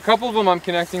tell. A couple of them I'm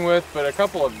connecting with, but a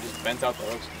couple have just bent out the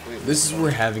hooks completely. This is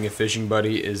where having a fishing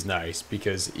buddy is nice,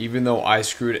 because even though I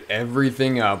screwed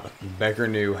everything up, Becker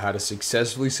knew how to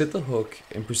successfully set the hook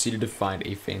and proceeded to find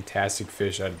a fantastic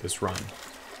fish out of this run.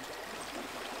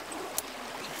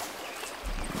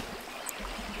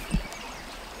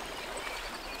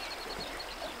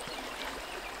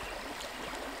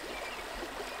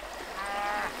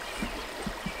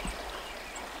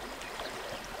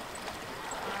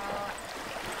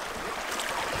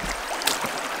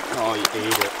 Oh, you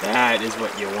ate it. That is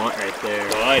what you want right there.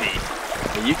 Buddy.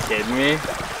 Are you kidding me?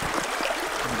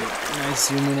 Nice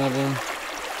zoom in of him.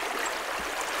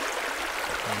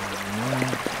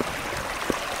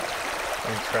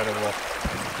 Incredible.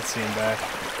 Let's see him back.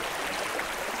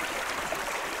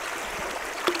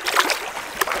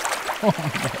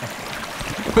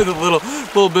 With a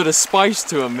little bit of spice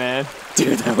to him, man.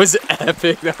 Dude, that was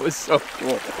epic. That was so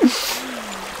cool.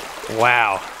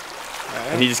 Wow.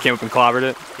 And he just came up and clobbered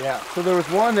it? Yeah. So there was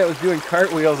one that was doing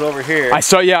cartwheels over here.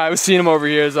 I was seeing him over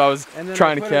here as I was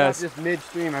trying to cast. Just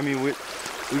midstream. I mean, we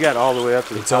got all the way up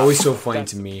to the It's top. always so funny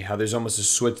to me how there's almost a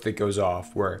switch that goes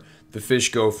off where the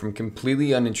fish go from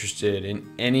completely uninterested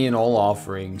in any and all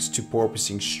offerings to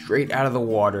porpoising straight out of the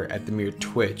water at the mere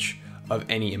twitch of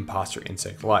any imposter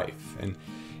insect life. And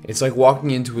it's like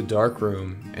walking into a dark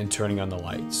room and turning on the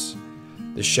lights.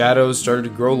 The shadows started to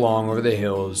grow long over the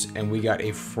hills, and we got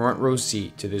a front row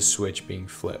seat to this switch being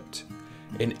flipped.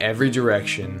 In every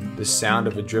direction, the sound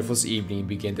of a driftless evening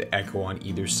began to echo on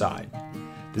either side.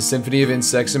 The symphony of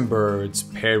insects and birds,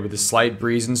 paired with a slight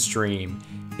breeze and stream,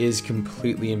 is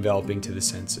completely enveloping to the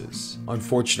senses.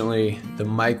 Unfortunately, the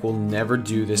mic will never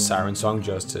do this siren song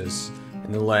justice,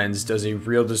 and the lens does a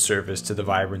real disservice to the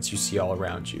vibrance you see all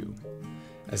around you.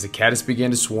 As the caddis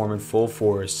began to swarm in full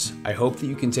force, I hope that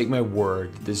you can take my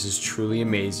word that this is truly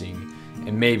amazing,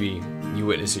 and maybe you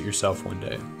witness it yourself one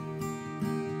day.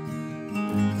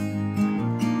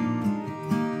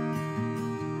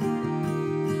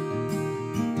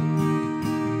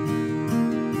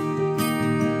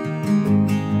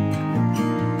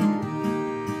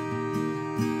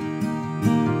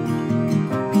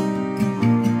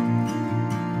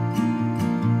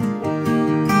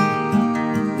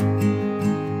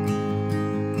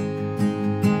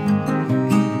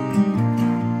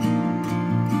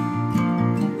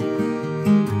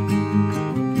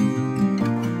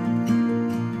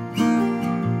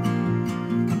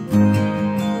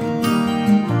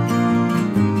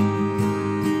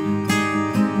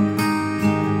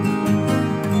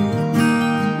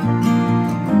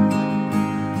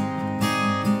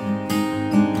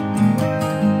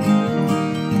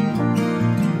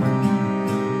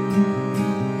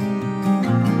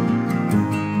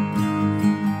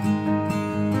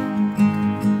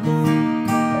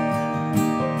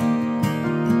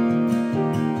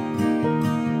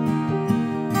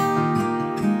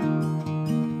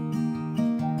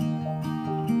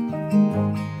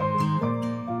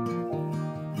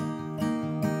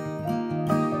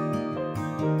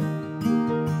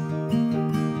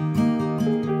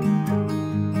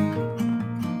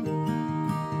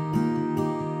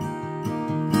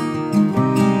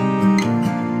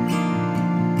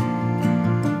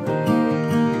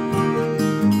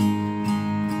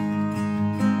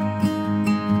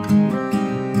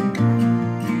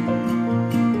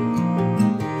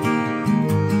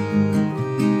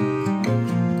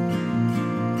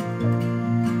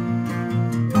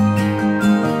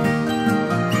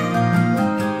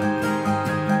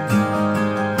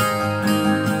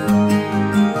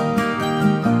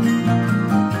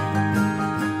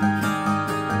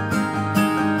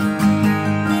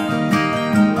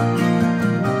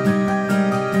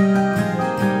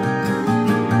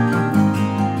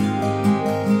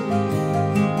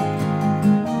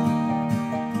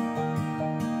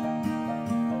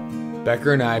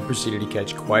 Becker and I proceeded to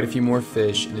catch quite a few more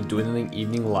fish in the dwindling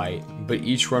evening light, but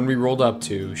each run we rolled up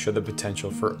to showed the potential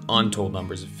for untold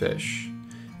numbers of fish.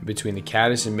 Between the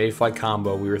caddis and mayfly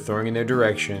combo we were throwing in their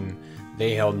direction,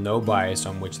 they held no bias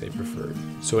on which they preferred.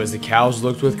 So as the cows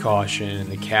looked with caution and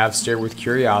the calves stared with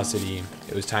curiosity,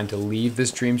 it was time to leave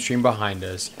this dream stream behind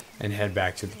us and head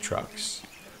back to the trucks.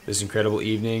 This incredible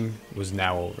evening was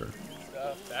now over.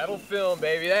 That'll film,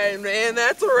 baby. Man,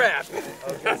 that's a wrap.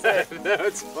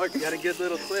 That's fucking Got a good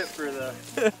little clip for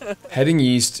the... Heading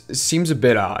east seems a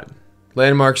bit odd.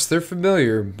 Landmarks, they're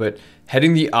familiar, but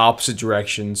heading the opposite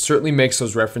direction certainly makes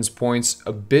those reference points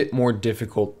a bit more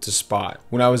difficult to spot.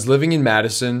 When I was living in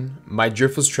Madison, my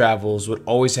driftless travels would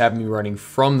always have me running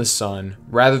from the sun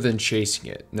rather than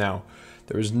chasing it. Now,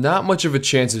 there was not much of a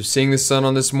chance of seeing the sun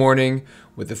on this morning,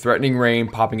 with the threatening rain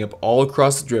popping up all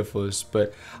across the driftless,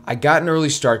 but I got an early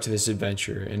start to this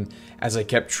adventure, and as I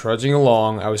kept trudging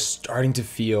along, I was starting to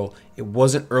feel it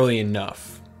wasn't early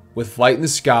enough. With light in the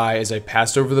sky as I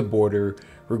passed over the border,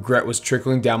 regret was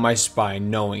trickling down my spine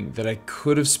knowing that I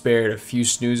could have spared a few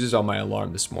snoozes on my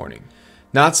alarm this morning.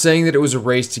 Not saying that it was a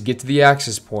race to get to the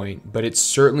access point, but it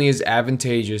certainly is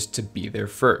advantageous to be there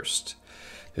first.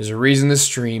 There's a reason this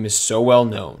stream is so well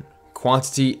known.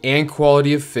 Quantity and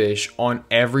quality of fish on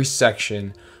every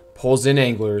section pulls in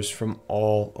anglers from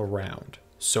all around.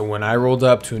 So when I rolled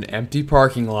up to an empty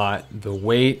parking lot, the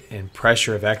weight and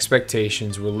pressure of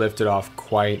expectations were lifted off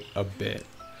quite a bit.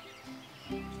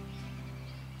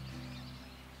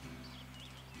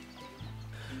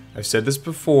 I've said this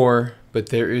before, but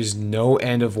there is no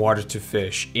end of water to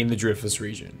fish in the Driftless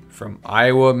region. From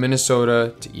Iowa,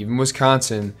 Minnesota, to even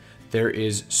Wisconsin, there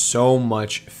is so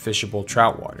much fishable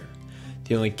trout water.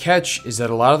 The only catch is that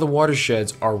a lot of the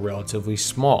watersheds are relatively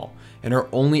small and are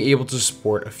only able to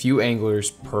support a few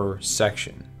anglers per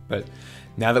section. But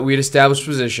now that we had established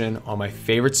position on my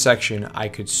favorite section, I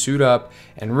could suit up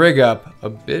and rig up a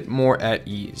bit more at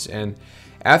ease. And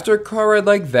after a car ride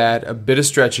like that, a bit of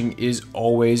stretching is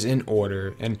always in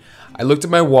order, and I looked at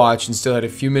my watch and still had a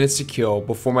few minutes to kill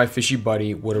before my fishy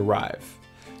buddy would arrive.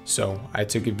 So I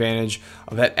took advantage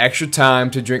of that extra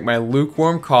time to drink my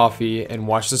lukewarm coffee and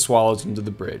watch the swallows into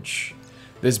the bridge.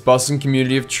 This bustling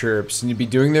community of chirps seemed to be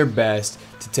doing their best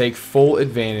to take full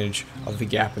advantage of the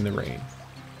gap in the rain.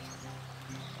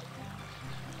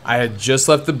 I had just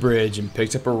left the bridge and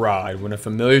picked up a ride when a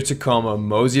familiar Tacoma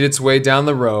moseyed its way down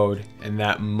the road, and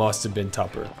that must have been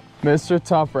Tupper. Mr.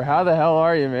 Tupper, how the hell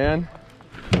are you, man?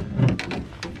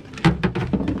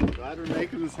 Glad we're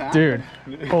making this happen.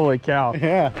 Dude, holy cow.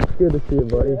 Yeah. Good to see you,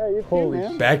 buddy. Yeah, you too,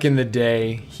 man. Back in the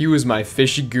day, he was my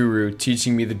fishy guru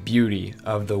teaching me the beauty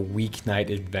of the weeknight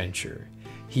adventure.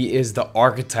 He is the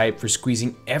archetype for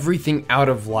squeezing everything out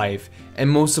of life,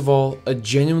 and most of all, a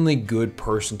genuinely good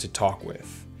person to talk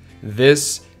with.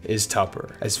 This is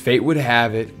Tupper. As fate would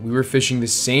have it, we were fishing the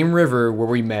same river where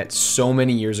we met so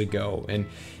many years ago, and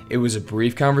it was a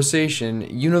brief conversation.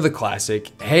 You know the classic,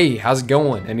 "Hey, how's it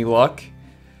going? Any luck?"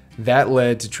 That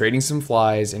led to trading some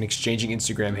flies and exchanging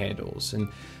Instagram handles, and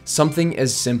something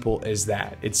as simple as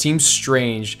that. It seems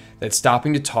strange that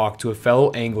stopping to talk to a fellow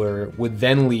angler would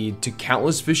then lead to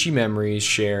countless fishy memories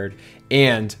shared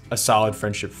and a solid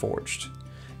friendship forged.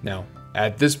 Now,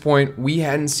 at this point, we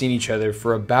hadn't seen each other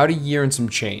for about a year and some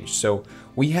change, so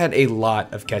we had a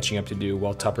lot of catching up to do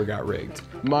while Tupper got rigged.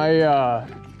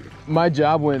 My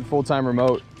job went full-time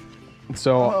remote,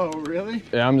 so Oh, really?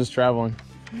 yeah, I'm just traveling.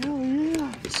 Hell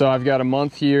yeah. So I've got a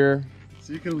month here.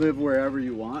 So you can live wherever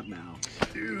you want now.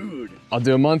 Dude. I'll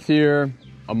do a month here,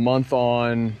 a month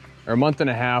and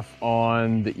a half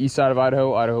on the east side of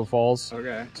Idaho, Idaho Falls.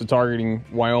 Okay. So targeting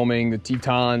Wyoming, the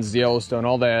Tetons, the Yellowstone,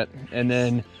 all that. And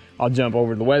then I'll jump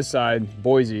over to the west side,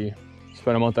 Boise,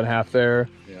 spend a month and a half there,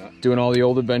 doing all the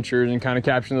old adventures and kind of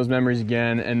capturing those memories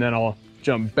again. And then I'll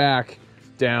jump back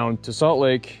down to Salt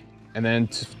Lake and then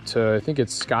to I think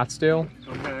it's Scottsdale.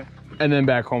 Okay. And then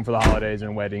back home for the holidays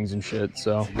and weddings and shit.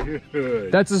 So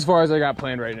Dude. that's as far as I got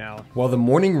planned right now. While the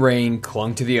morning rain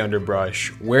clung to the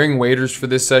underbrush, wearing waders for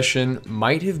this session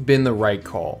might have been the right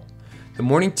call. The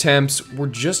morning temps were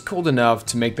just cold enough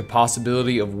to make the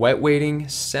possibility of wet wading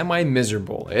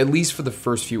semi-miserable, at least for the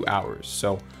first few hours.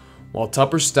 So while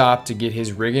Tupper stopped to get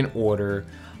his rig in order,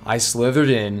 I slithered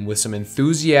in with some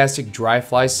enthusiastic dry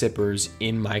fly sippers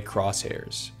in my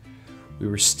crosshairs. We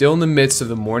were still in the midst of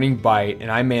the morning bite, and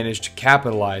I managed to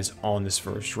capitalize on this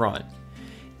first run.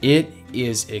 It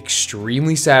is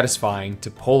extremely satisfying to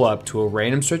pull up to a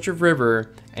random stretch of river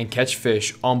and catch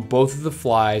fish on both of the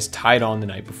flies tied on the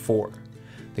night before.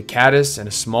 The caddis and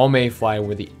a small mayfly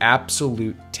were the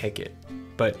absolute ticket.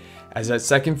 But as that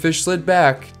second fish slid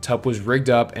back, Tup was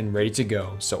rigged up and ready to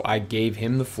go, so I gave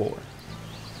him the floor.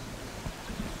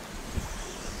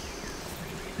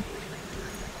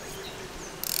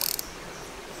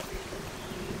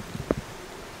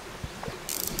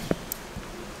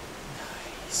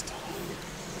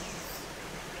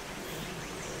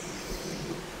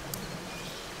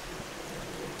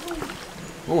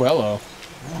 Oh, hello.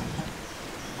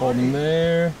 Hold him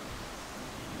there.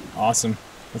 Awesome.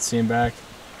 Let's see him back.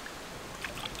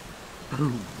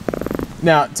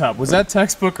 Now, Tub, was that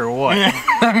textbook or what?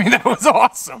 I mean, that was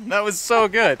awesome. That was so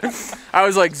good. I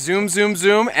was like, zoom, zoom,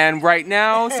 zoom, and right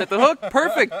now, set the hook.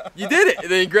 Perfect. You did it. And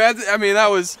then you grabbed it. I mean, that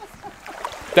was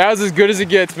as good as it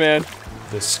gets, man.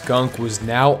 The skunk was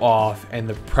now off, and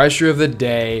the pressure of the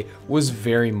day was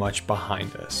very much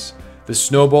behind us. The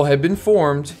snowball had been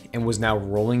formed and was now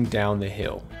rolling down the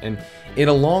hill. And in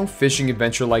a long fishing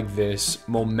adventure like this,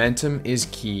 momentum is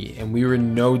key, and we were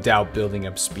no doubt building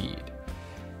up speed.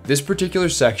 This particular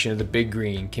section of the Big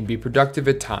Green can be productive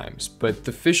at times, but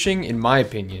the fishing, in my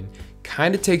opinion,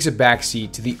 kind of takes a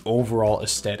backseat to the overall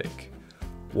aesthetic.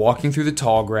 Walking through the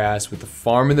tall grass with the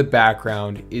farm in the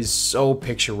background is so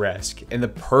picturesque and the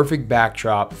perfect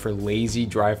backdrop for lazy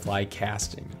dry fly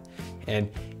casting. And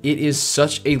it is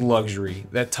such a luxury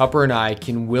that Tupper and I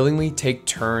can willingly take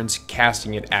turns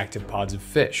casting at active pods of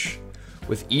fish,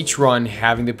 with each run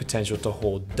having the potential to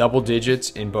hold double digits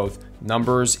in both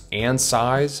numbers and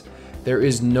size. There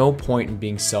is no point in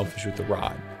being selfish with the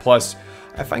rod. Plus,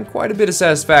 I find quite a bit of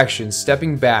satisfaction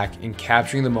stepping back and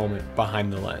capturing the moment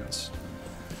behind the lens.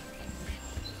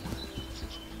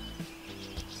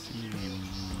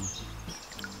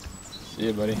 See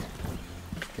ya, buddy.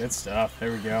 Good stuff.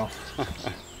 There we go.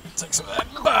 Take some of that.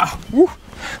 Ah, woo.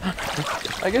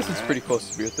 I guess it's pretty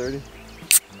close to beer 30.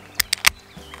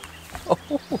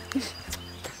 Oh.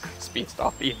 Speed's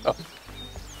off the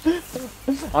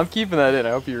I'm keeping that in. I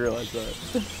hope you realize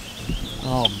that.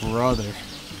 Oh, brother.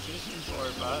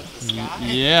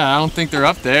 Yeah, I don't think they're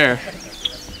up there.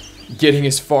 Getting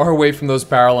as far away from those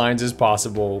power lines as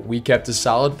possible, we kept a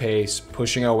solid pace,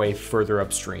 pushing our way further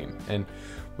upstream. And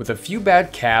with a few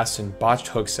bad casts and botched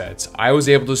hook sets, I was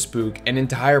able to spook an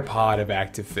entire pod of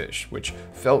active fish, which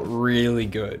felt really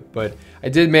good. But I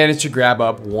did manage to grab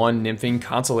up one nymphing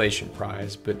consolation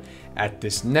prize, but at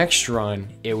this next run,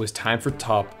 it was time for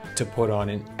Tup to put on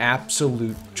an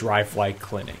absolute dry fly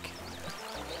clinic.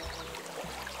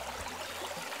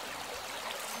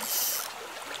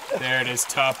 There it is,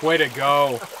 Tup. Way to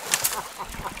go.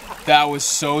 That was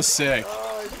so sick.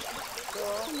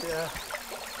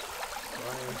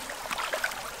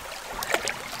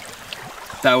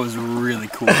 That was really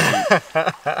cool.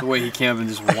 The way he came up and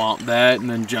just whomped that and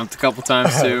then jumped a couple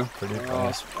times too. Pretty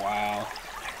cool. Wow.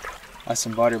 That's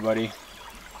some butter, buddy.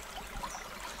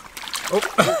 Oh.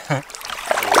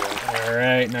 All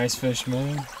right, nice fish,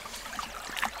 man.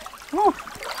 Woo.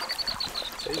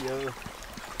 There you go.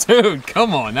 Dude,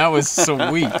 come on, that was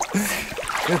sweet.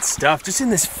 Good stuff. Just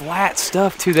in this flat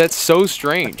stuff too. That's so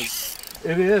strange.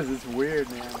 It is. It's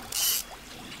weird, man.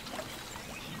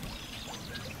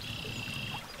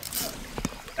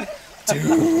 Dude,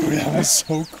 that was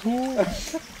so cool.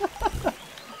 It's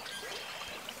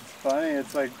funny,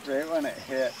 it's like right when it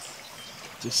hits.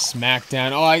 Just smack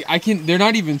down. Oh, I can, they're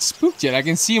not even spooked yet. I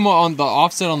can see them on the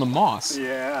offset on the moss.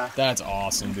 Yeah. That's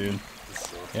awesome, dude.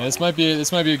 Yeah, this might be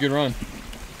a good run.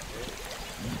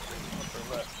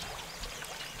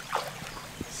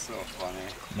 So funny.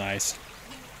 Nice.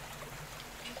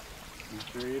 You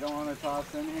sure you don't want to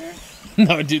toss in here?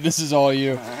 No, dude, this is all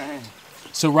you. All right.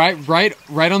 So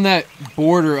right on that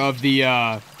border of the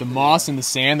moss and the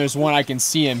sand, there's one I can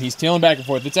see him. He's tailing back and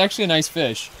forth. It's actually a nice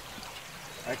fish.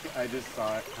 I just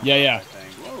saw it. Yeah.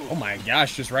 Oh my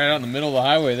gosh, just right out in the middle of the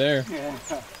highway there.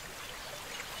 Yeah.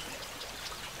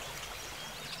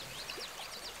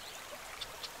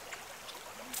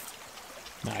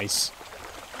 Nice.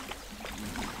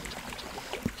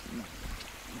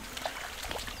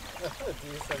 That's a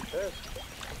decent fish.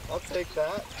 I'll take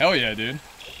that. Hell yeah, dude.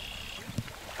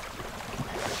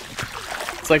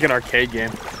 It's like an arcade game.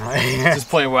 Just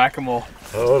playing whack-a-mole.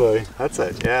 Totally. That's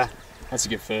it, yeah. That's a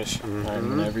good fish. All right,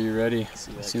 whenever you're ready,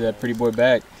 see that pretty boy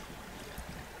back.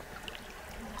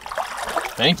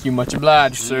 Thank you, much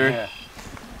obliged, sir. Yeah.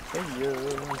 Thank you.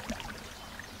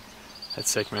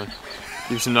 That's sick, man.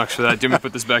 Give you some knucks for that. Do me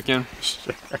put this back in?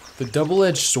 The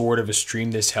double-edged sword of a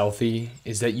stream this healthy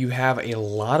is that you have a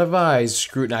lot of eyes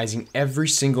scrutinizing every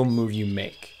single move you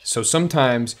make. So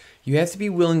sometimes you have to be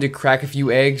willing to crack a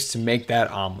few eggs to make that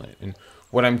omelet. And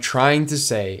what I'm trying to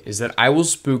say is that I will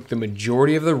spook the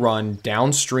majority of the run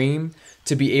downstream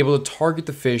to be able to target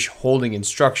the fish holding in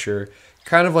structure,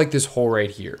 kind of like this hole right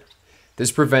here.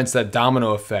 This prevents that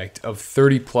domino effect of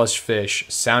 30 plus fish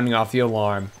sounding off the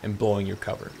alarm and blowing your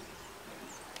cover.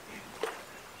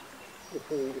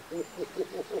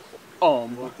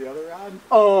 Want the other rod?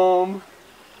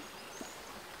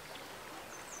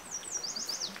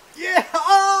 Yeah!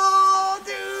 Oh,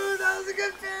 dude, that was a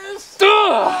good fish!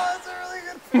 Oh, that's a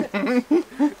really good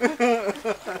fish!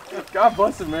 God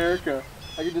bless America.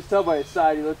 I can just tell by his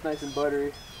side he looks nice and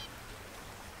buttery.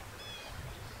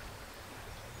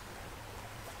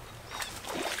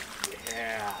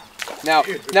 Yeah.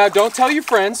 Now don't tell your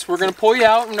friends. We're gonna pull you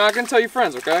out. I'm not gonna tell your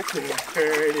friends, okay?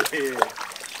 There it is.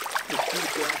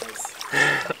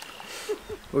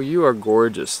 Oh, you are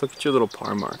gorgeous. Look at your little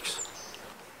paw marks.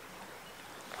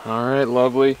 All right,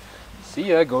 lovely. See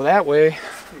ya. Go that way.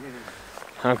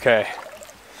 Okay.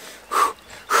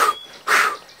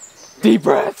 Deep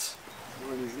breaths.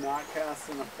 When he's not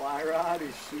casting a fly rod,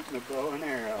 he's shooting a bow and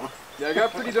arrow. Yeah, I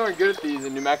got pretty darn good at these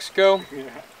in New Mexico. Yeah.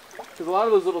 Because a lot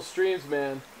of those little streams,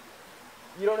 man,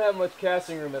 you don't have much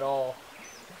casting room at all.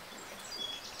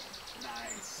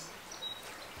 Nice.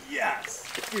 Yes.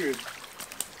 Dude.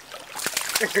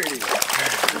 There he is.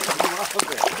 Love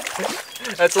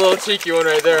it. That's a little cheeky one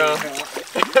right there, huh?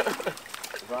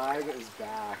 Vibe is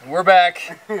back. We're back.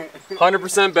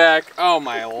 100% back. Oh,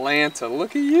 my Atlanta.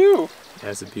 Look at you.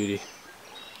 That's a beauty.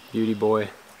 Beauty boy.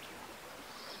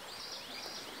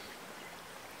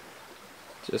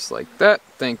 Just like that.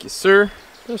 Thank you, sir.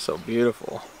 They're so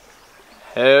beautiful.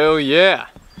 Hell yeah.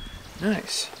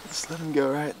 Nice. Just let him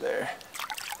go right there.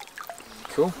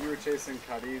 Cool. You were chasing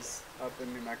cutties up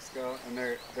in New Mexico, and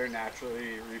they're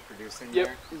naturally reproducing Yep,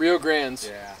 there. Rio Grandes.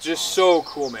 Yeah. Just so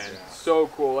cool, man. Yeah. So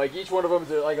cool. Like each one of them is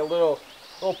like a little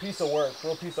piece of work,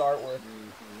 little piece of artwork.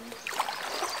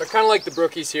 They're kind of like the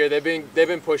brookies here. They've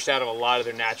been pushed out of a lot of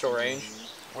their natural range,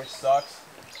 which sucks.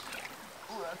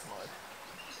 Ooh, that's mud.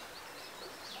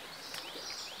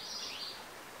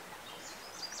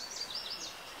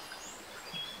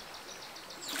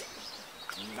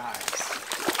 Nice.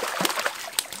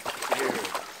 Dude.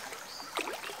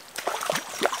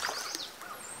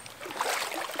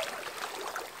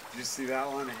 Did you see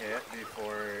that one hit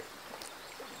before?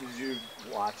 Did you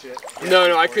watch it?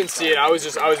 No, I couldn't see it. I was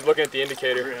looking at the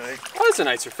indicator. Really? Oh, that's a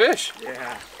nicer fish.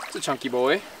 Yeah. It's a chunky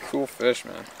boy. Cool fish,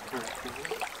 man.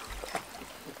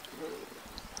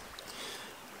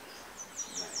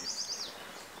 Nice.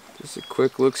 Just a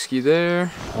quick look-ski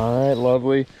there. All right,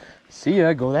 lovely. See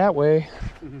ya. Go that way.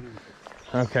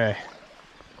 Okay.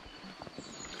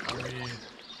 I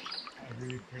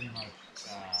read pretty much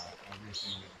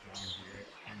everything that John here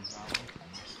comes out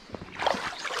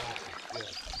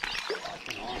with.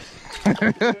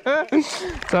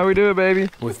 That's how we do it, baby.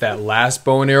 With that last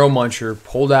bow and arrow muncher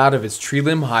pulled out of its tree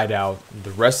limb hideout,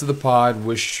 the rest of the pod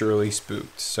was surely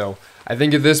spooked. So I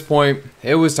think at this point,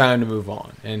 it was time to move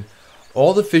on. And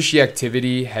all the fishy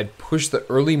activity had pushed the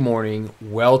early morning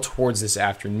well towards this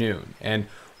afternoon. And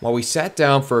while we sat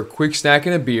down for a quick snack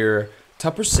and a beer,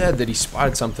 Tupper said that he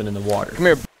spotted something in the water. Come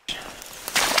here.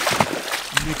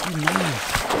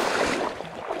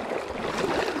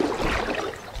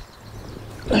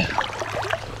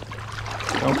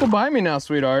 Don't go by me now,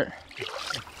 sweetheart.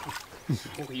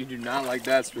 Oh, you do not like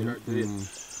that, sweetheart, do you?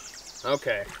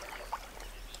 Okay.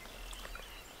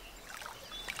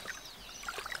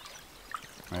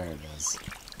 There it is.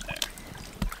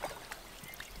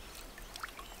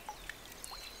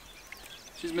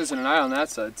 She's missing an eye on that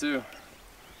side, too.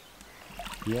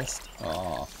 Just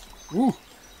off. Woo.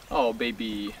 Oh,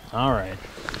 baby. All right.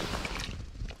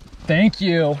 Thank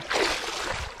you.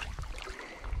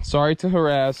 Sorry to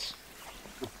harass.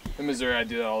 In Missouri, I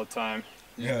do that all the time.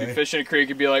 You just be fishing a creek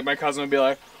and be like, my cousin would be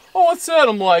like, oh, what's that?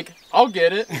 I'm like, I'll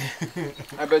get it.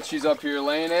 I bet she's up here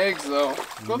laying eggs, though.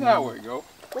 Go that way, go.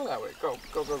 Go that way, go.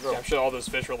 Go, go, go. Yeah, I'm sure all those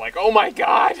fish were like, oh my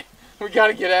God, we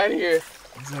gotta get out of here.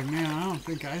 He's like, man, I don't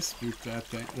think I spooked that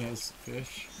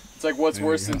fish. It's like, what's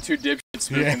worse than two dipshits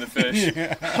spooking the fish?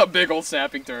 A big old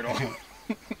snapping turtle.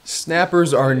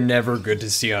 Snappers are never good to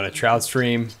see on a trout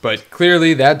stream, but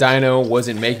clearly that dino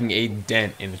wasn't making a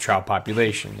dent in the trout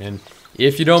population. And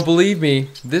if you don't believe me,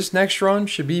 this next run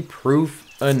should be proof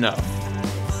enough.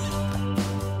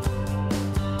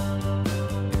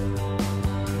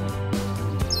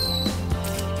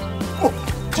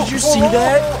 Did you see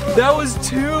that? That was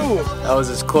two. That was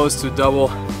as close to double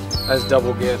as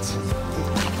double gets.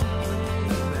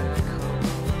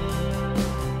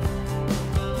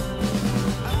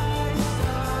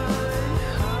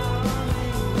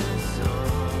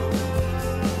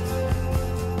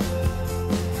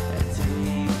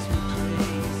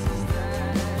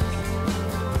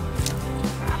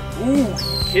 Ooh,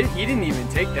 he didn't even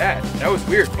take that. That was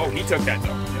weird. Oh, he took that though.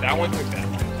 Yeah, that one took that.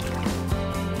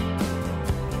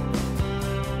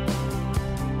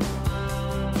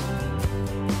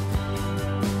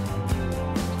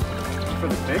 For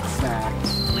the big snack.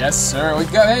 Yes, sir. We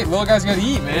got. Hey, little guys gotta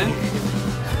eat, man.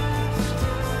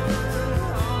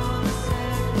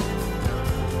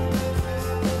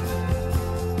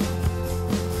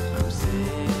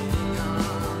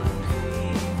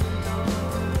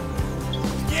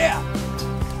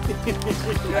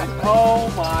 Oh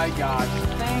my gosh,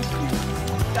 thank you.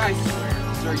 I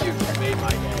swear, sir, you've made my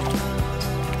day.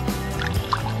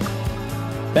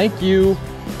 Thank you.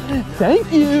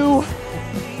 Thank you.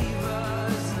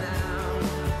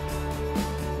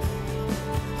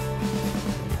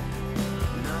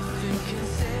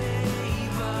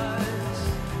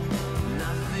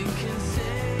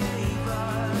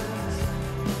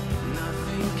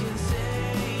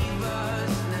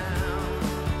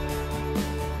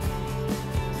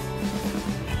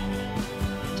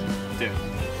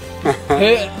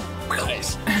 Hit.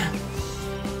 Nice.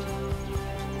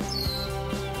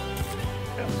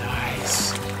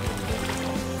 Nice.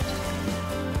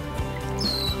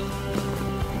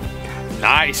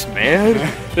 Nice, man.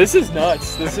 This is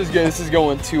nuts. This is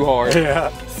going too hard. Yeah.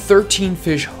 13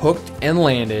 fish hooked and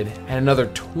landed, and another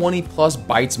 20 plus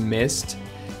bites missed.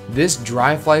 This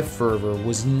dry fly fervor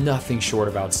was nothing short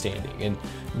of outstanding, and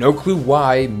no clue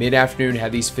why mid-afternoon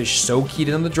had these fish so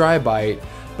keyed on the dry bite,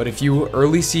 but a few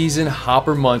early season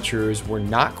hopper munchers were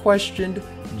not questioned,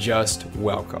 just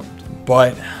welcomed.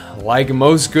 But like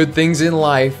most good things in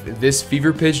life, this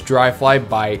fever pitch dry fly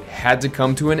bite had to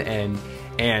come to an end,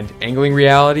 and angling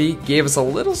reality gave us a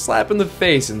little slap in the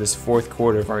face in this fourth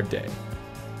quarter of our day.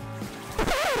 I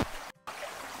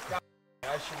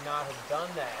should not have done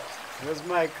that. There's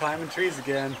Mike climbing trees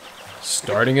again.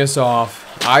 Starting us off,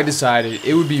 I decided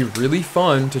it would be really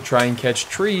fun to try and catch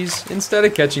trees instead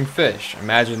of catching fish.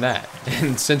 Imagine that.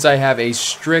 And since I have a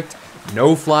strict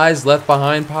no flies left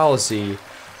behind policy,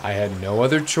 I had no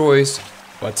other choice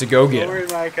but to go get Don't worry,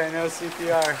 them. Mike, I know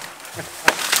CPR.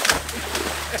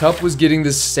 Tup was getting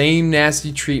the same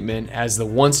nasty treatment as the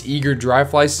once eager dry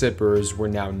fly sippers were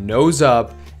now nose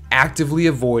up, actively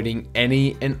avoiding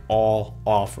any and all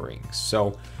offerings.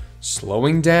 So,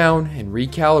 slowing down and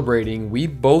recalibrating, we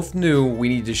both knew we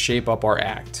needed to shape up our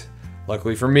act.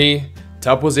 Luckily for me,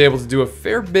 Tup was able to do a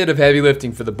fair bit of heavy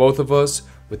lifting for the both of us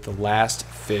with the last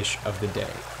fish of the day.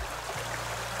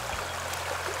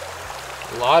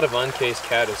 A lot of uncased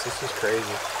caddis. This is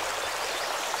crazy.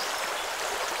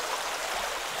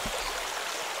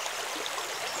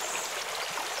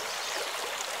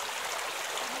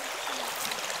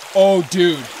 Oh,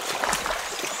 dude.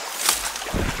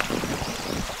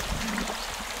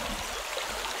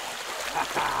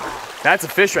 That's a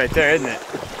fish right there, isn't it?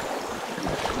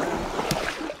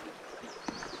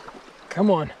 Come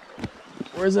on.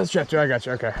 Where's that strap to? I got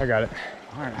you. Okay, I got it.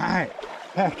 All right.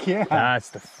 Heck yeah. That's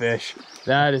the fish.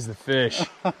 That is the fish.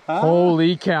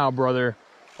 Holy cow, brother.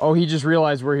 Oh, he just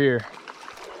realized we're here.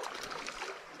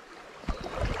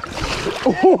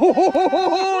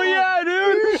 Oh, yeah,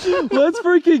 dude. Let's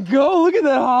freaking go. Look at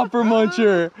that hopper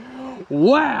muncher.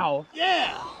 Wow. Yeah.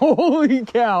 Holy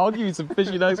cow. I'll give you some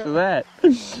fishy ducks for that.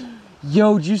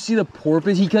 Yo, did you see the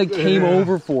porpoise? He like came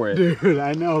over for it. Dude,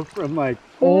 I know from like...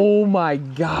 Oh my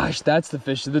gosh, that's the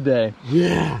fish of the day.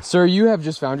 Yeah. Sir, you have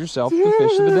just found yourself the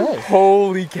fish of the day.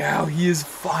 Holy cow, he is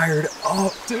fired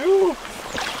up, dude.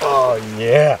 Oh,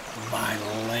 yeah.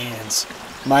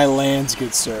 My lands,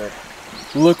 good sir.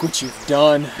 Look what you've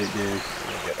done.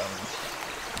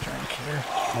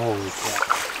 Holy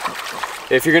cow.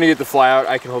 If you're gonna get the fly out,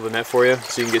 I can hold the net for you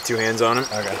so you can get two hands on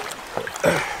it. Okay.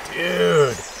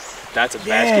 Dude. That's a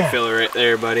basket filler right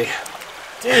there, buddy.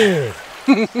 Dude.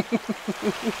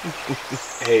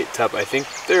 Hey, Tup, I think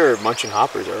they're munching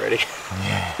hoppers already.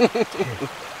 Yeah. Dude.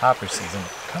 Hopper season.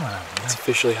 Come on, man. It's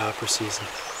officially hopper season.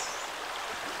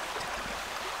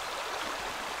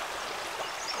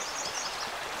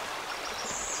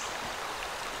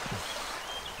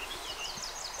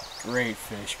 Great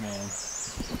fish, man.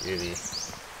 Beauty.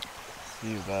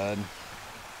 See you, bud.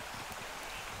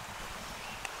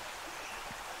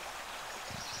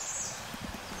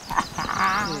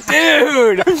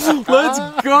 Dude,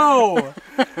 let's go.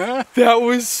 That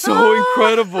was so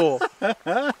incredible.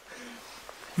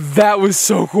 That was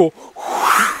so cool.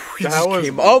 He That just was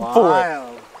came up for it.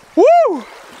 wild. Woo!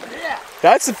 Yeah.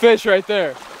 That's the fish right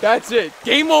there. That's it.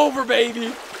 Game over,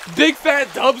 baby. Big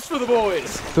fat dubs for the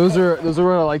boys. Those are what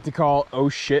I like to call oh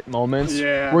shit moments.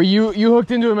 Yeah. Where you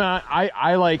hooked into him and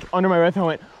I like under my breath I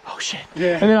went oh shit.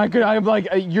 Yeah. And then I'm like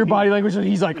your body language and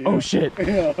he's like oh shit.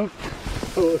 Yeah.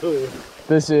 Totally.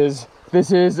 This is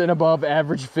an above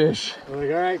average fish. I'm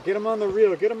like, all right, get him on the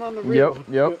reel. Get him on the reel.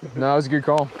 Yep. No, that was a good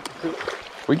call.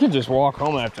 We can just walk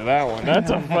home after that one.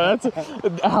 That's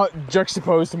how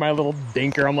juxtaposed to my little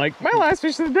dinker. I'm like, my last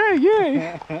fish of the day,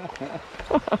 yay!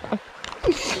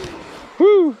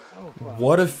 Woo!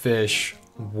 What a fish,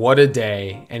 what a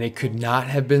day, and it could not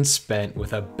have been spent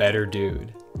with a better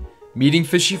dude. Meeting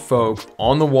fishy folk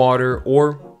on the water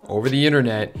or over the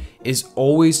internet is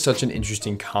always such an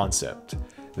interesting concept.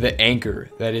 The anchor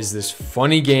that is this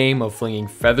funny game of flinging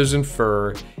feathers and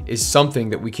fur is something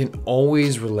that we can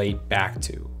always relate back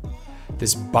to.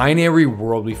 This binary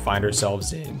world we find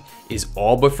ourselves in is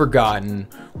all but forgotten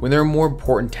when there are more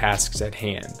important tasks at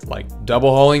hand, like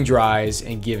double hauling dries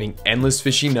and giving endless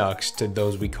fishy nucks to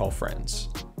those we call friends.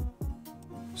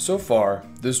 So far,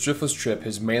 this driftless trip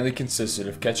has mainly consisted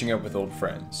of catching up with old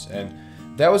friends, and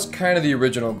that was kind of the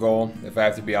original goal, if I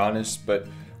have to be honest, but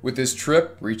with this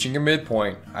trip reaching a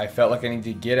midpoint, I felt like I needed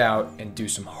to get out and do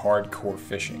some hardcore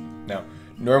fishing. Now,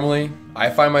 normally,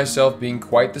 I find myself being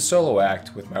quite the solo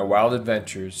act with my wild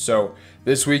adventures, so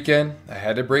this weekend, I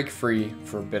had to break free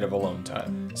for a bit of alone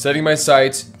time. Setting my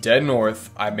sights dead north,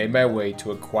 I made my way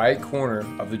to a quiet corner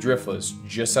of the Driftless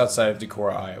just outside of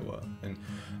Decorah, Iowa. And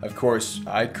of course,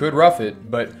 I could rough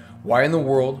it, but why in the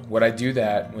world would I do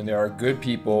that when there are good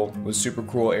people with super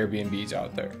cool Airbnbs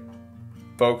out there?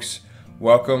 Folks,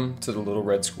 welcome to the Little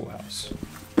Red Schoolhouse.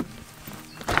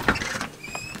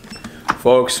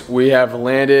 Folks, we have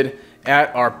landed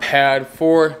at our pad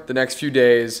for the next few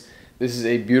days. This is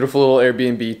a beautiful little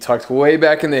Airbnb tucked way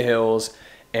back in the hills.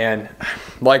 And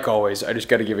like always, I just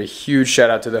got to give a huge shout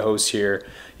out to the hosts here.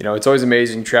 You know, it's always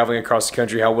amazing traveling across the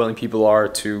country how willing people are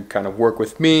to kind of work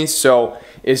with me. So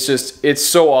it's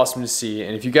so awesome to see.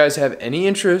 And if you guys have any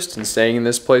interest in staying in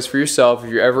this place for yourself, if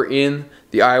you're ever in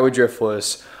the Iowa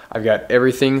Driftless, I've got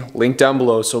everything linked down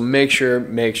below, so make sure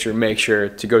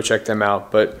to go check them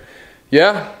out. But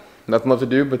yeah, nothing left to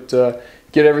do but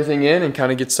get everything in and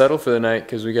kind of get settled for the night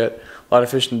because we got a lot of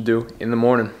fishing to do in the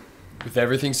morning. With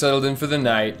everything settled in for the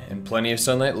night and plenty of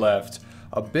sunlight left,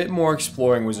 a bit more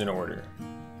exploring was in order.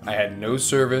 I had no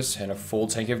service and a full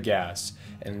tank of gas,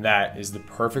 and that is the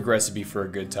perfect recipe for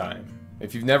a good time.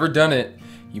 If you've never done it,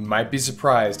 you might be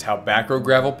surprised how back road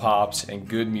gravel pops and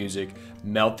good music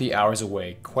melt the hours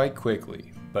away quite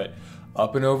quickly. But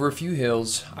up and over a few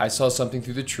hills, I saw something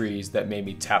through the trees that made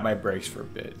me tap my brakes for a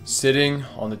bit. Sitting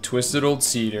on the twisted old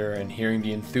cedar and hearing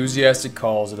the enthusiastic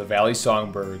calls of the valley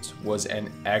songbirds was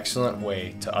an excellent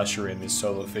way to usher in this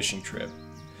solo fishing trip.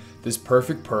 This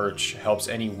perfect perch helps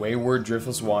any wayward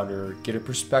driftless wanderer get a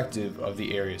perspective of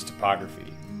the area's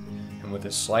topography. And with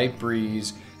a slight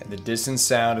breeze and the distant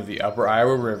sound of the upper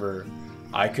Iowa River,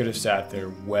 I could have sat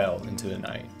there well into the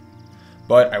night.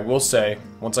 But I will say,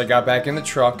 once I got back in the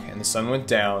truck and the sun went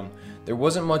down, there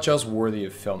wasn't much else worthy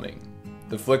of filming.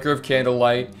 The flicker of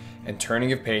candlelight and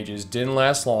turning of pages didn't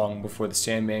last long before the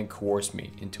Sandman coerced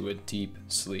me into a deep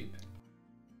sleep.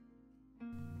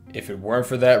 If it weren't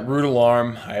for that rude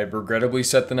alarm I had regrettably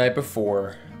set the night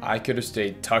before, I could have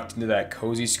stayed tucked into that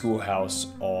cozy schoolhouse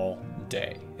all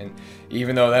day. And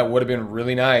even though that would have been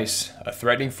really nice, a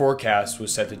threatening forecast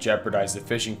was set to jeopardize the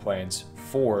fishing plans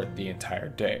for the entire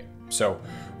day. So,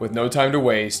 with no time to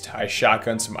waste, I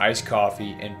shotgunned some iced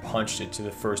coffee and punched it to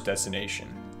the first destination.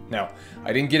 Now,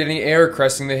 I didn't get any air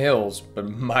cresting the hills, but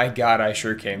my God, I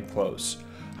sure came close.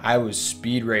 I was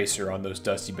speed racer on those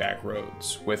dusty back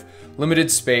roads. With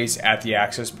limited space at the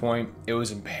access point, it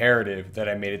was imperative that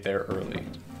I made it there early.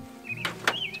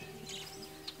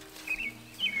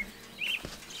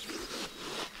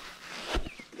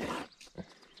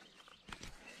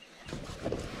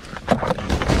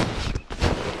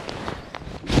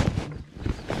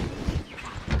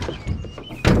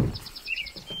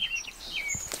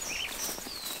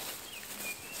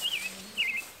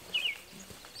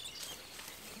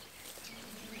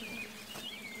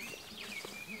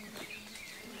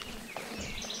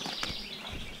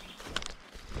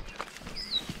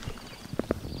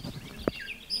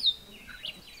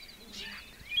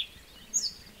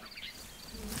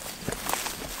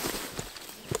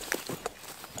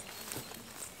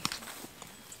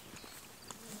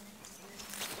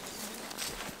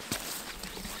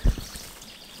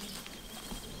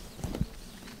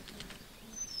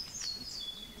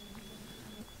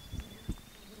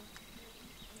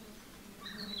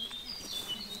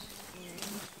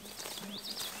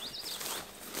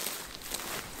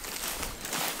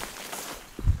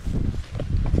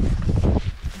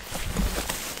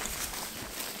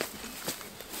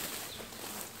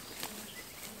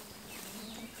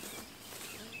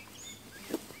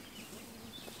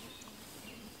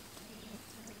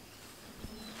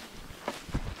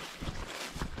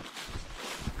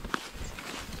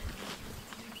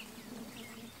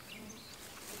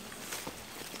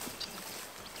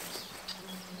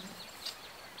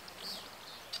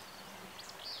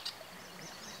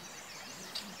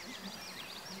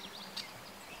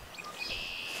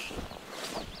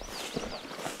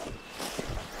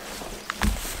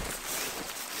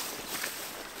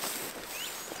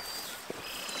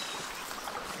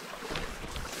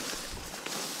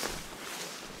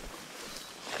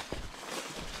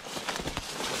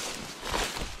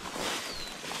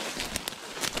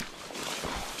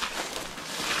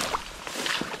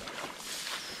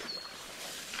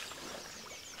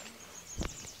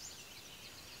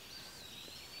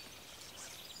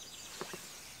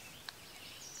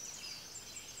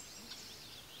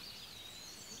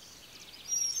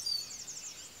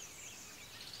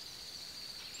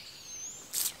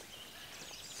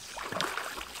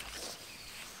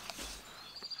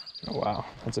 Oh wow,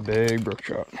 that's a big brook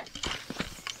trout.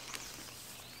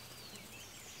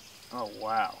 Oh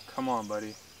wow, come on,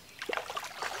 buddy.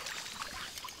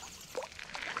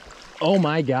 Oh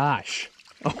my gosh.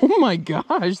 Oh my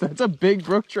gosh, that's a big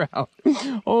brook trout.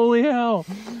 Holy hell.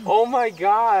 Oh my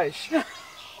gosh.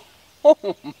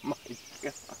 Oh my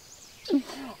gosh.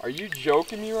 Are you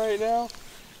joking me right now?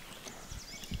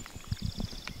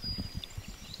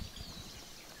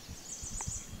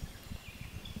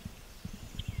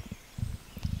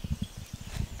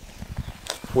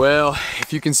 Well,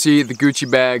 if you can see the Gucci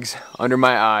bags under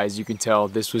my eyes, you can tell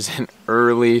this was an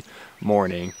early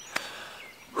morning.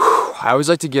 I always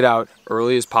like to get out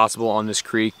early as possible on this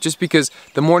creek just because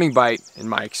the morning bite, in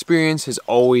my experience, has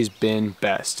always been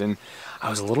best. And I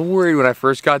was a little worried when I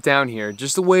first got down here,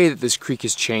 just the way that this creek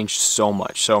has changed so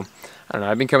much. So, I don't know,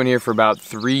 I've been coming here for about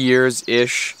 3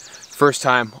 years-ish. First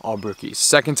time, all brookies.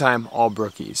 Second time, all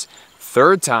brookies.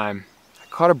 Third time, I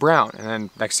caught a brown. And then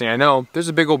next thing I know, there's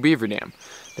a big old beaver dam.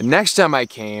 The next time I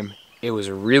came, it was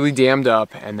really dammed up,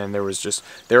 and then there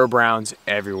were browns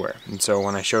everywhere. And so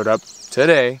when I showed up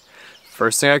today,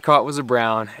 first thing I caught was a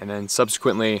brown, and then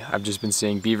subsequently I've just been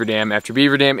seeing beaver dam after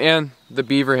beaver dam and the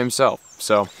beaver himself.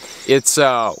 So it's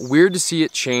weird to see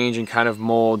it change and kind of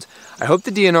mold. I hope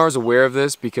the DNR is aware of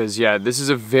this because yeah, this is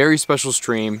a very special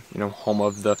stream, you know, home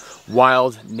of the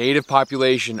wild native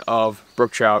population of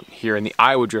brook trout here in the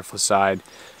Iowa driftless side.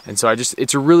 And so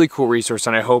it's a really cool resource,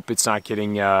 and I hope it's not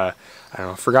getting, I don't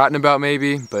know, forgotten about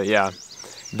maybe. But yeah,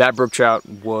 that brook trout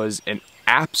was an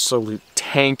absolute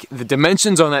tank. The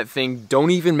dimensions on that thing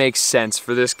don't even make sense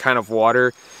for this kind of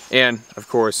water. And of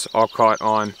course, all caught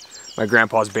on my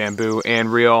grandpa's bamboo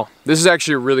and reel. This is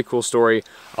actually a really cool story.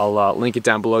 I'll link it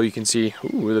down below. You can see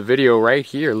the video right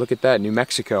here. Look at that, New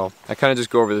Mexico. I kind of just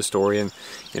go over the story and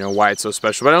you know why it's so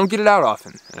special. But I don't get it out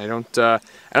often. And I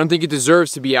don't think it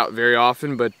deserves to be out very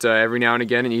often. But every now and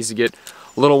again, it needs to get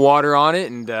a little water on it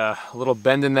and a little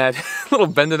bend in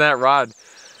that, rod.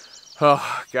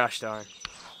 Oh gosh darn.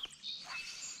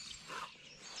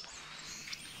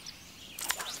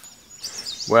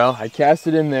 Well, I cast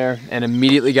it in there and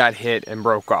immediately got hit and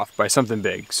broke off by something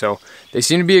big. So they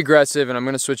seem to be aggressive, and I'm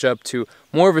going to switch up to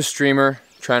more of a streamer,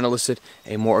 trying to elicit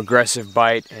a more aggressive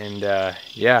bite, and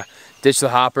yeah, ditch the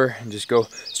hopper and just go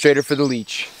straighter for the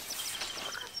leech.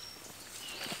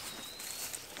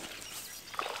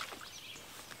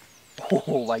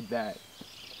 Oh, like that.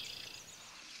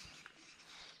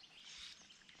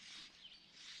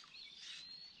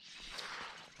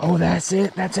 Oh, that's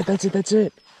it. That's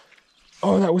it.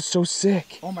 Oh, that was so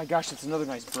sick. Oh my gosh, that's another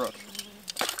nice brook.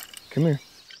 Come here.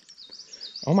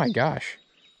 Oh my gosh.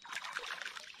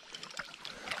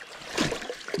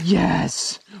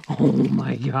 Yes! Oh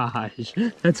my gosh.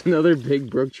 That's another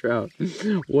big brook trout.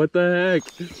 What the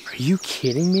heck? Are you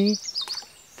kidding me?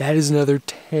 That is another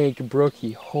tank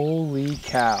brookie. Holy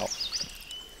cow.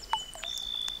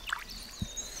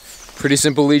 Pretty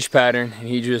simple leech pattern, and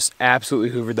he just absolutely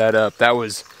hoovered that up. That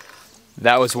was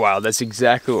wild. That's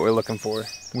exactly what we're looking for.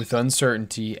 With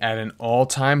uncertainty at an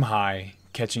all-time high,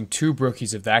 catching 2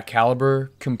 brookies of that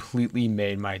caliber completely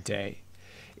made my day.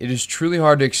 It is truly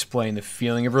hard to explain the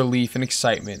feeling of relief and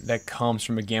excitement that comes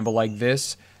from a gamble like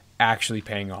this actually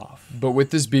paying off. But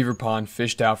with this beaver pond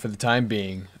fished out for the time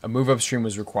being, a move upstream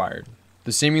was required.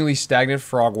 The seemingly stagnant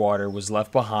frog water was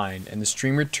left behind, and the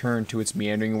stream returned to its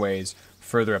meandering ways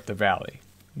further up the valley.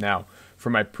 Now,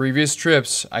 from my previous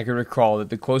trips, I could recall that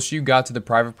the closer you got to the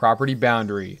private property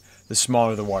boundary, the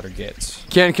smaller the water gets.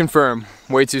 Can confirm,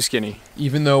 way too skinny.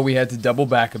 Even though we had to double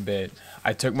back a bit,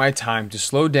 I took my time to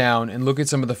slow down and look at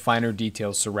some of the finer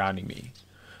details surrounding me.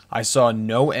 I saw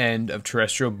no end of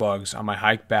terrestrial bugs on my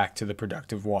hike back to the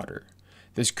productive water.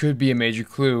 This could be a major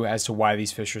clue as to why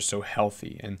these fish are so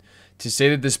healthy, and to say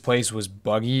that this place was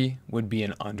buggy would be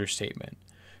an understatement.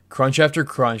 Crunch after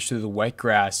crunch through the wet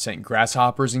grass sent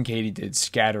grasshoppers and katydids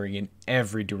scattering in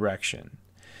every direction.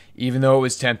 Even though it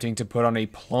was tempting to put on a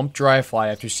plump dry fly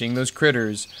after seeing those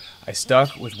critters, I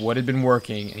stuck with what had been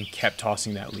working and kept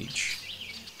tossing that leech.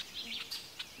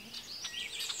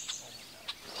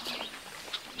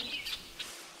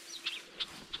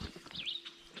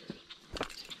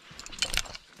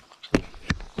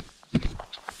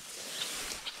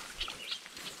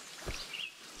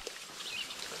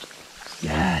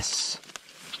 Yes!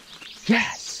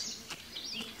 Yes!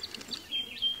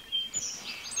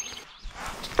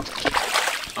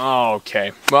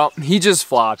 Okay, well, he just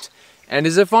flopped. And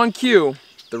as if on cue,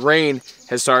 the rain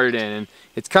has started in. And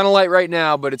it's kind of light right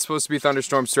now, but it's supposed to be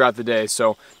thunderstorms throughout the day.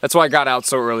 So that's why I got out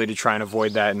so early to try and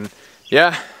avoid that. And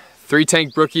yeah, 3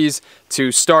 tank brookies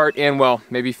to start and, well,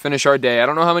 maybe finish our day. I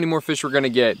don't know how many more fish we're going to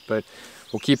get, but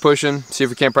We'll keep pushing, see if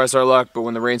we can't press our luck, but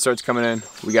when the rain starts coming in,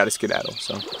 we got to skedaddle.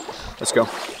 So let's go.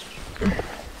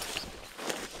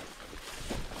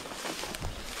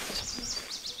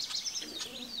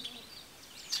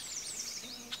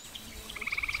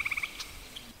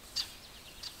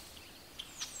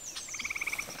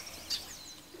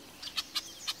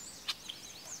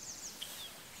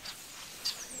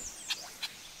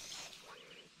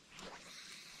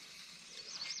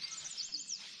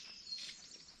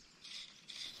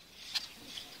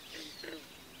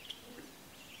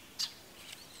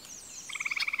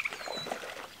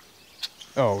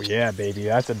 Oh yeah, baby,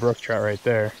 that's a brook trout right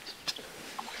there.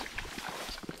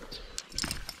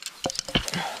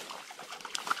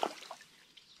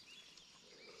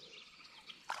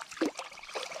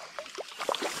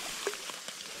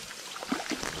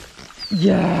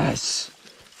 Yes,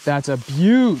 that's a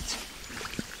beaut.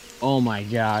 Oh my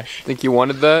gosh. Think you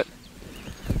wanted that?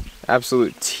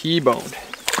 Absolute T-boned.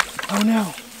 Oh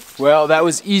no. Well, that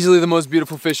was easily the most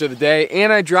beautiful fish of the day,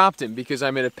 and I dropped him because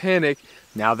I'm in a panic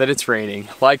now that it's raining,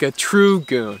 like a true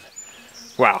goon.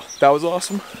 Wow, that was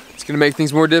awesome. It's gonna make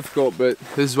things more difficult, but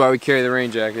this is why we carry the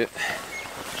rain jacket.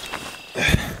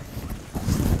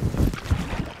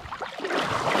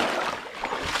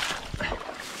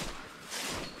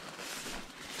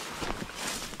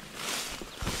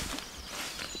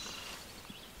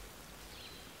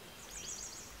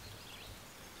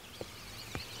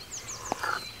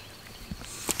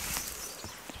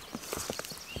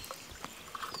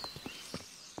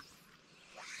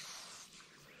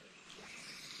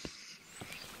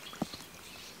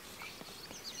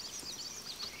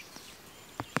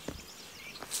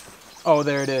 Oh,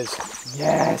 there it is.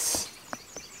 Yes.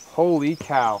 Holy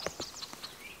cow.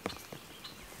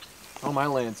 Oh my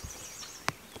lands.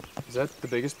 Is that the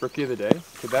biggest brookie of the day?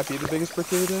 Could that be the biggest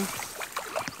brookie of the day?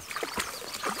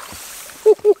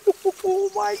 Oh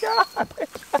my god!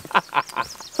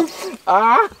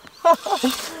 Ah!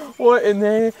 What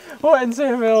in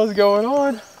San Mel is going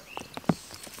on?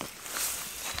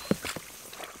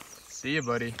 See ya,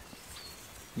 buddy.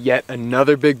 Yet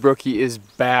another big brookie is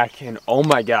back, and oh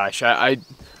my gosh, I'm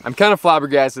kind of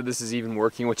flabbergasted this is even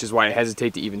working, which is why I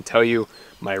hesitate to even tell you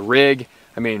my rig.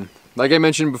 I mean, like I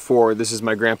mentioned before, this is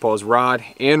my grandpa's rod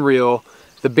and reel.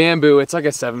 The bamboo, it's like a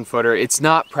 7-footer. It's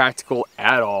not practical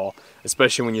at all,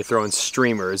 especially when you're throwing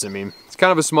streamers. I mean, it's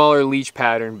kind of a smaller leech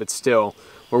pattern, but still,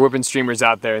 we're whipping streamers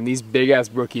out there, and these big ass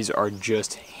brookies are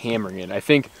just hammering it. I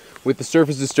think with the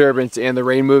surface disturbance and the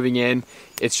rain moving in,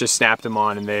 it's just snapped them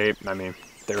on, and they're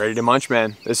ready to munch,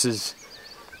 man. This is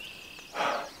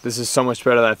so much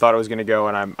better than I thought it was gonna go,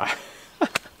 and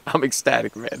I'm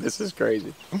ecstatic, man. This is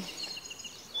crazy.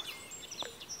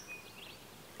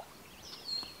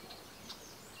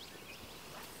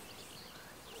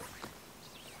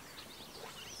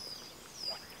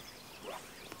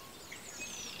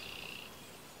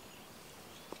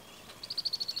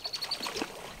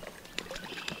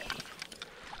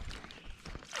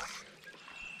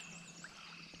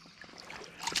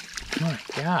 My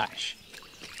gosh.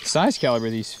 The size caliber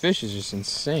of these fish is just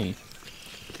insane.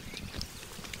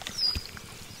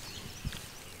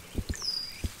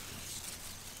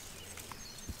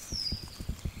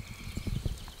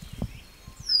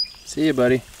 See ya,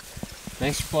 buddy.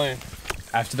 Thanks for playing.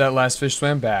 After that last fish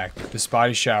swam back, the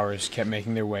spotty showers kept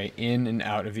making their way in and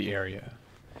out of the area.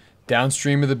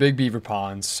 Downstream of the big beaver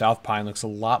ponds, South Pine looks a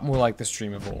lot more like the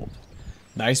stream of old.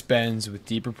 Nice bends with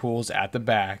deeper pools at the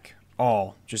back,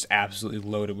 all just absolutely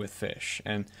loaded with fish.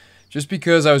 And just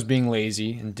because I was being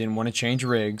lazy and didn't want to change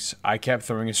rigs, I kept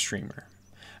throwing a streamer.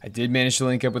 I did manage to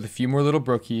link up with a few more little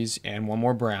brookies and one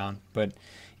more brown, but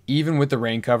even with the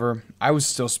rain cover, I was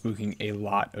still spooking a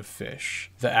lot of fish.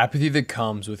 The apathy that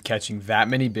comes with catching that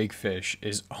many big fish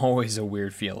is always a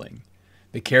weird feeling.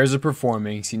 The cares of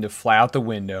performing seem to fly out the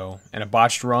window, and a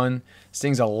botched run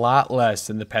stings a lot less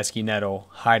than the pesky nettle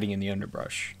hiding in the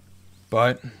underbrush.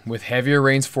 But with heavier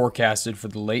rains forecasted for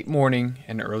the late morning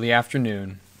and early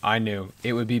afternoon, I knew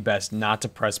it would be best not to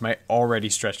press my already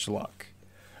stretched luck.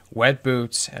 Wet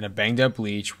boots and a banged up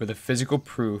leech were the physical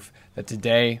proof that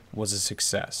today was a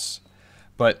success.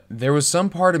 But there was some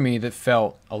part of me that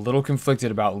felt a little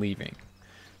conflicted about leaving.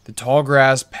 The tall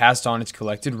grass passed on its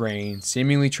collected rain,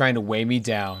 seemingly trying to weigh me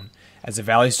down as the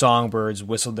valley songbirds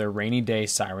whistled their rainy day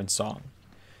siren song.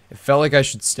 It felt like I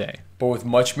should stay, but with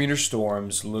much meaner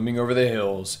storms looming over the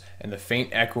hills and the faint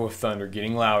echo of thunder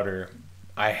getting louder,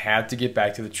 I had to get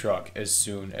back to the truck as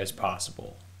soon as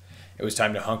possible. It was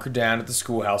time to hunker down at the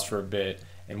schoolhouse for a bit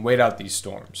and wait out these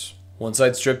storms. Once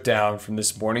I'd stripped down from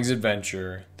this morning's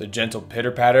adventure, the gentle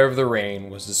pitter-patter of the rain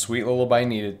was the sweet lullaby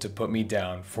needed to put me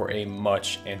down for a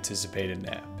much-anticipated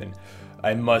nap. And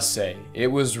I must say, it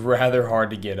was rather hard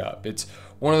to get up. It's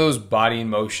one of those body in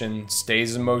motion,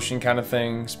 stays in motion kind of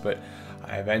things, but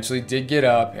I eventually did get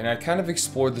up and I kind of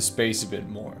explored the space a bit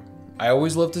more. I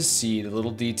always love to see the little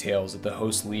details that the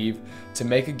hosts leave to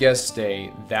make a guest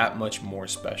stay that much more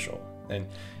special. And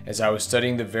as I was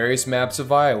studying the various maps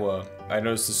of Iowa, I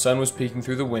noticed the sun was peeking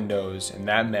through the windows, and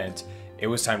that meant it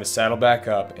was time to saddle back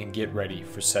up and get ready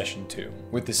for session 2.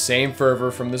 With the same fervor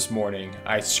from this morning,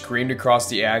 I screamed across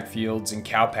the ag fields and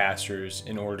cow pastures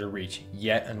in order to reach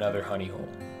yet another honey hole.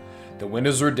 The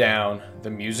windows were down, the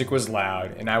music was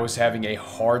loud, and I was having a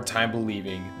hard time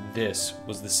believing this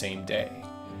was the same day.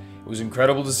 It was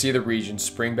incredible to see the region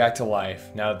spring back to life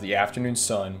now that the afternoon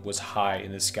sun was high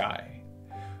in the sky.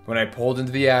 When I pulled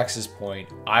into the access point,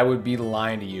 I would be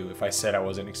lying to you if I said I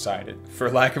wasn't excited. For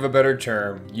lack of a better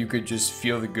term, you could just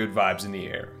feel the good vibes in the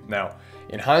air. Now,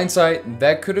 in hindsight,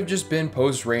 that could have just been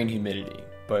post-rain humidity,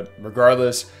 but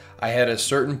regardless, I had a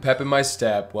certain pep in my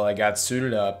step while I got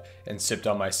suited up and sipped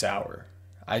on my sour.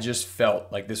 I just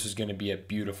felt like this was going to be a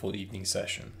beautiful evening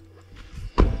session.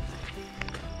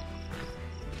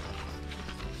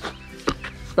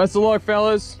 Best of luck,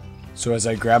 fellas. So as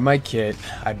I grabbed my kit,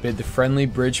 I bid the friendly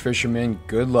bridge fisherman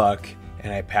good luck,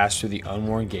 and I passed through the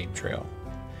unworn game trail.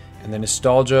 And the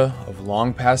nostalgia of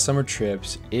long past summer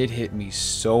trips, it hit me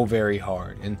so very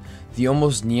hard, and the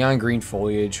almost neon green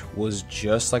foliage was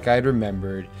just like I had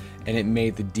remembered, and it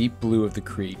made the deep blue of the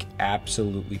creek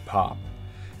absolutely pop.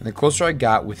 And the closer I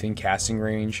got within casting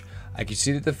range, I could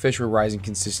see that the fish were rising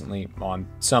consistently on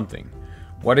something.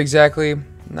 What exactly?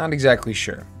 Not exactly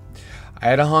sure. I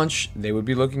had a hunch they would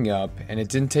be looking up, and it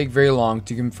didn't take very long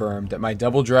to confirm that my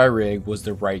double dry rig was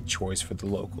the right choice for the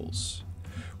locals.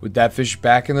 With that fish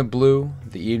back in the blue,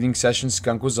 the evening session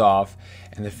skunk was off,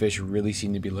 and the fish really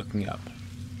seemed to be looking up.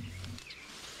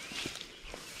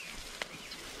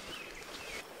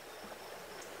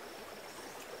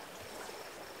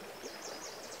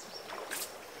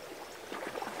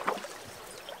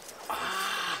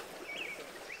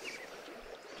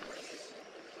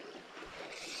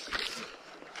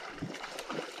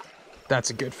 That's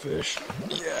a good fish.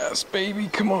 Yes, baby,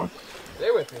 come on.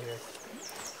 Stay with me here.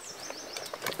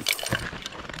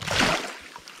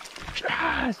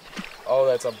 Yes. Oh,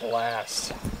 that's a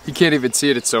blast. You can't even see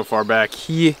it, it's so far back.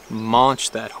 He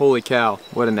launched that, holy cow.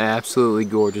 What an absolutely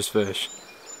gorgeous fish.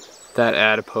 That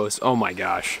adipose, oh my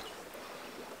gosh.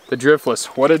 The driftless,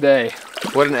 what a day.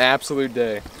 What an absolute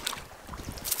day.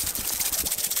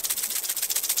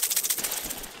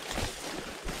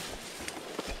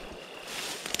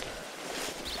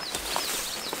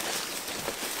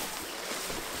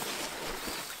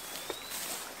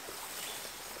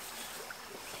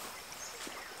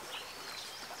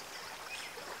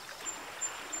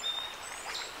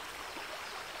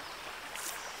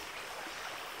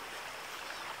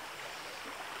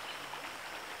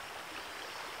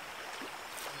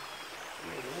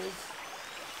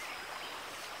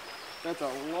 That's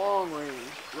a long-range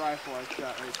rifle I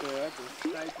shot right there. That's a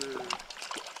sniper.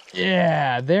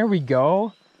 Yeah, there we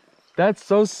go. That's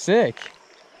so sick.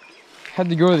 Had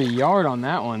to go to the yard on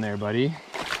that one there, buddy.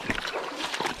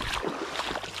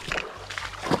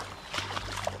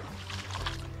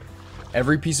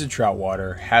 Every piece of trout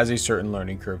water has a certain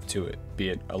learning curve to it, be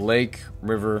it a lake,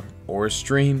 river, or a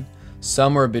stream.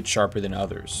 Some are a bit sharper than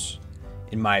others.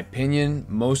 In my opinion,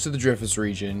 most of the Driftless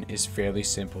region is fairly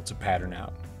simple to pattern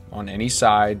out. On any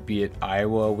side, be it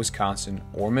Iowa, Wisconsin,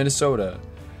 or Minnesota,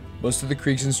 most of the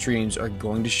creeks and streams are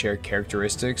going to share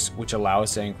characteristics which allow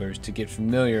us anglers to get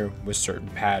familiar with certain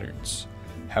patterns.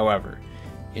 However,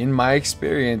 in my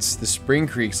experience, the spring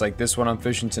creeks like this one I'm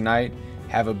fishing tonight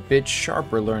have a bit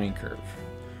sharper learning curve.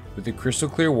 With the crystal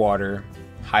clear water,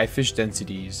 high fish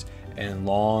densities, and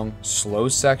long, slow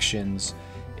sections,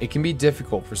 it can be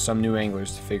difficult for some new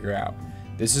anglers to figure out.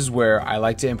 This is where I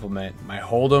like to implement my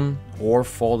hold 'em or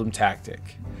fold 'em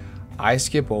tactic. I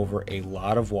skip over a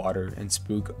lot of water and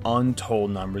spook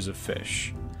untold numbers of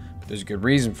fish. But there's a good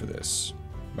reason for this.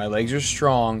 My legs are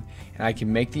strong and I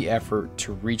can make the effort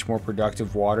to reach more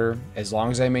productive water as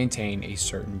long as I maintain a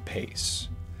certain pace.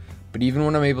 But even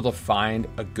when I'm able to find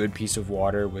a good piece of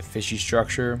water with fishy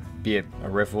structure, be it a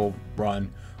riffle,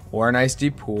 run, or a nice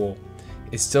deep pool,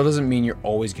 it still doesn't mean you're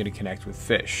always going to connect with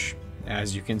fish.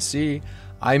 As you can see,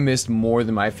 I missed more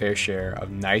than my fair share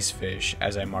of nice fish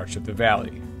as I marched up the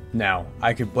valley. Now,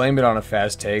 I could blame it on a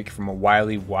fast take from a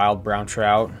wily wild brown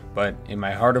trout, but in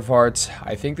my heart of hearts,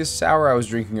 I think the sour I was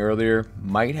drinking earlier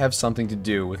might have something to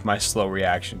do with my slow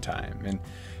reaction time. And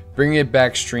bringing it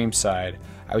back streamside,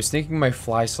 I was thinking my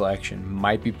fly selection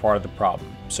might be part of the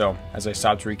problem. So as I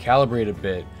stopped to recalibrate a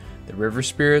bit, the river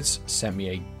spirits sent me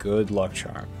a good luck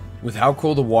charm. With how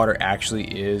cold the water actually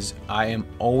is, I am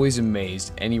always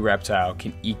amazed any reptile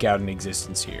can eke out an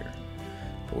existence here.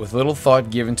 But with little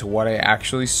thought given to what I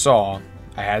actually saw,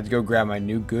 I had to go grab my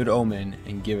new Good Omen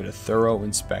and give it a thorough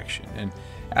inspection. And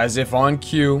as if on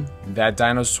cue, that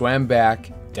dino swam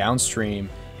back downstream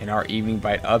and our evening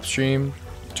bite upstream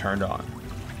turned on.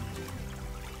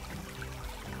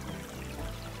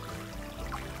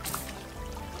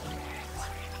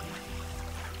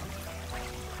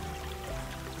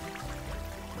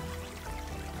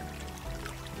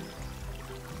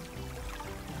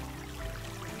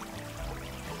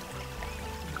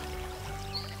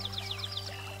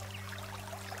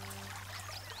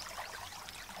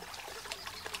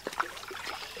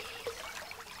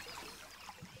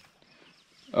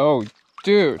 Oh,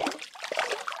 dude,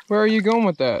 where are you going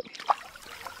with that?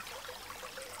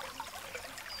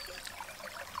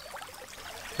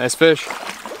 Nice fish.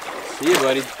 See you,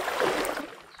 buddy.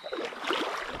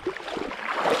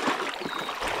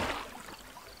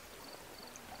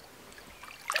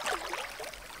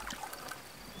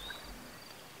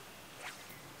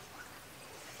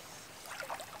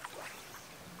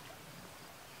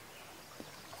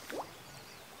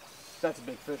 That's a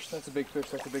big fish, that's a big fish,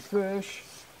 that's a big fish.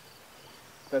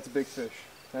 That's a big fish.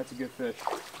 That's a good fish.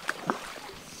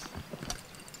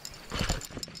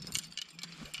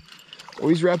 Oh,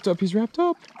 he's wrapped up, he's wrapped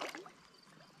up.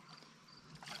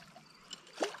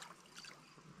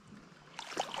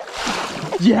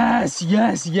 Yes,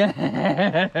 yes,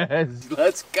 yes.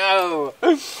 Let's go.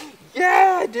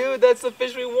 Yeah, dude, that's the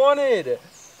fish we wanted.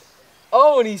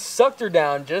 Oh, and he sucked her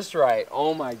down just right.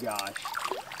 Oh my gosh.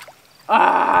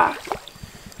 Ah!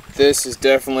 This is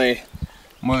definitely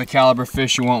more the caliber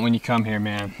fish you want when you come here,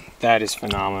 man. That is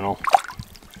phenomenal.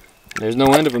 There's no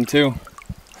end of them, too.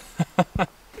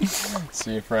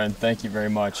 See you, friend. Thank you very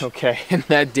much. Okay, and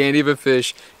that dandy of a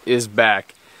fish is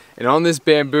back. And on this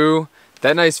bamboo,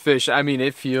 that nice fish, I mean,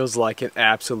 it feels like an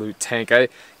absolute tank. I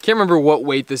can't remember what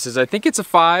weight this is. I think it's a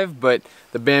 5, but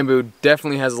the bamboo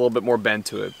definitely has a little bit more bend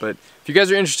to it. But if you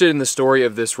guys are interested in the story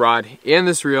of this rod and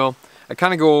this reel, I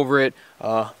kind of go over it,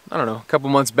 I don't know, a couple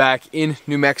months back in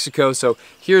New Mexico. So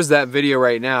here's that video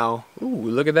right now. Ooh,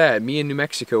 look at that, me in New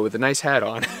Mexico with a nice hat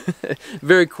on.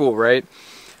 Very cool, right?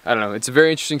 I don't know, it's a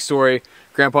very interesting story.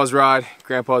 Grandpa's rod,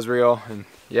 Grandpa's reel, and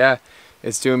yeah,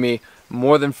 it's doing me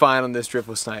more than fine on this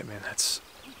driftless night, man. That's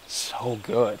so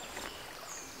good.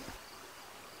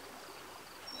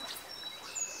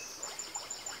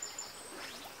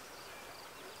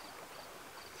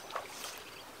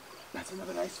 That's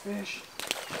another nice fish.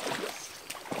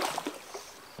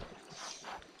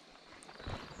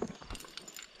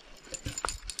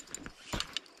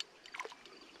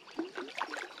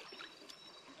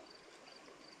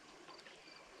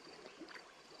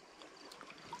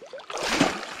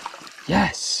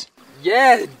 Yes.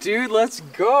 Yeah, dude, let's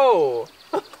go.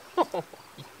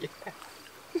 Yeah.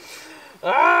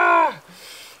 Ah!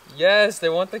 Yes, they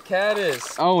want the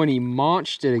caddis. Oh, and he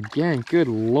launched it again. Good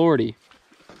lordy.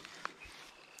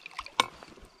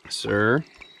 Sir.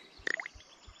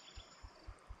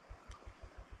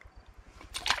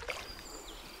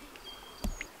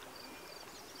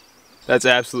 That's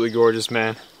absolutely gorgeous,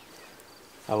 man.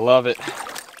 I love it.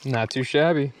 Not too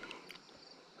shabby.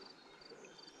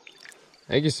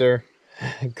 Thank you, sir.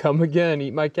 Come again,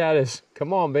 eat my caddis.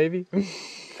 Come on, baby.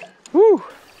 Woo!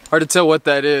 Hard to tell what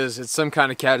that is. It's some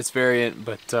kind of caddis variant,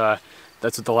 but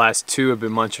that's what the last two have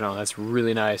been munching on. That's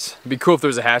really nice. It'd be cool if there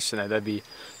was a hatch tonight. That'd be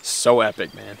so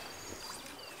epic, man.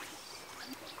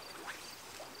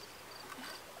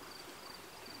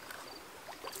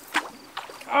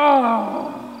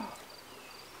 Oh!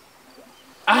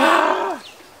 Ah!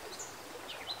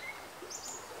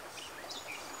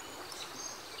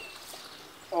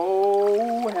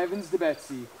 Oh, heavens to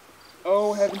Betsy.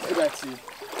 Oh, heavens to Betsy.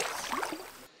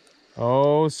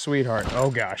 Oh, sweetheart. Oh,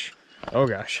 gosh. Oh,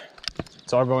 gosh.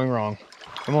 It's all going wrong.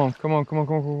 Come on, come on, come on,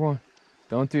 come on, come on.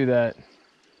 Don't do that.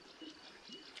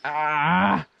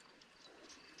 Ah!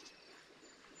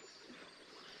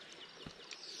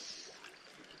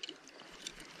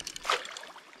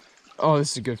 Oh,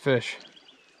 this is a good fish.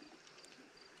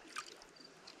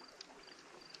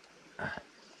 Oh,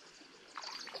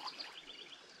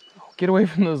 get away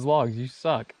from those logs, you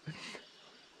suck.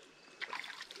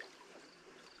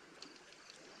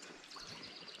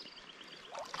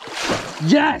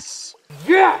 Yes!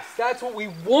 Yes! That's what we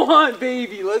want,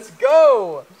 baby! Let's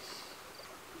go!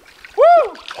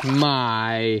 Woo!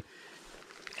 My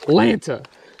Lanta.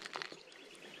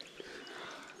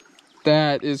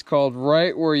 That is called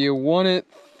right where you want it.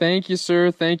 Thank you,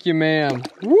 sir. Thank you, ma'am.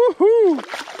 Woohoo!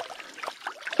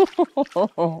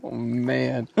 Oh,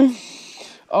 man.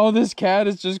 Oh, this cat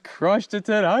has just crushed it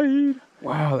tonight.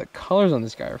 Wow, the colors on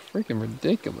this guy are freaking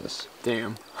ridiculous.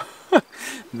 Damn.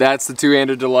 That's the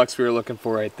two-hander deluxe we were looking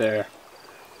for right there.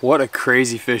 What a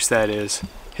crazy fish that is.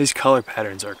 His color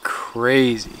patterns are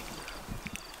crazy.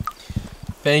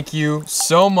 Thank you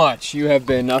so much. You have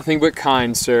been nothing but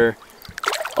kind, sir.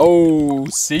 Oh,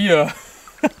 see ya.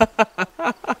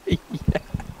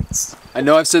 Yes. I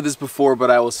know I've said this before, but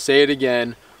I will say it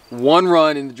again. One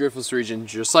run in the Driftless region,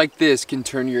 just like this, can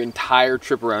turn your entire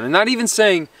trip around. And not even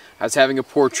saying I was having a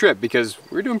poor trip, because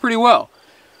we're doing pretty well.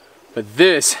 But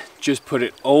this just put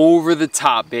it over the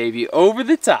top, baby. Over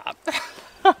the top.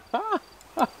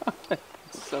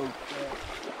 So good.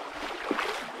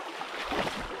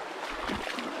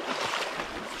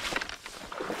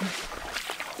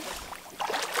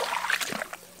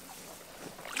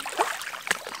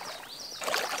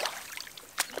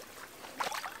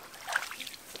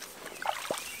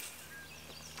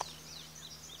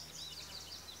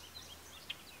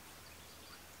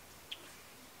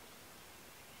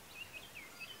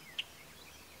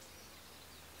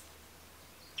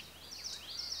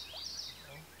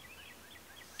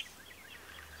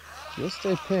 You'll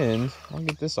stay pinned. I'll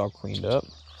get this all cleaned up.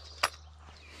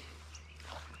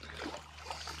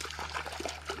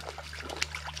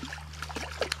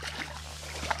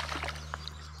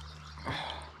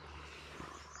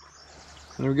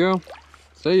 There we go.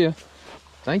 See ya.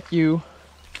 Thank you.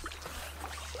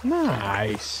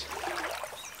 Nice.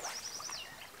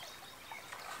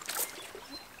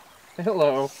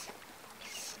 Hello.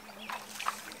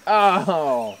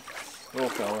 Oh, little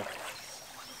fella.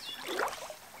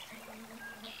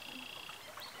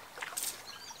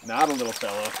 Not a little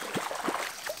fella.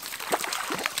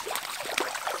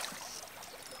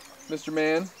 Mr.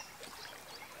 Man,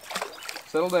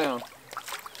 settle down.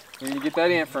 We need to get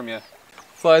that ant from you.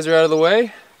 Flies are out of the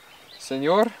way.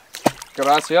 Senor,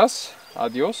 gracias,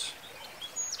 adios.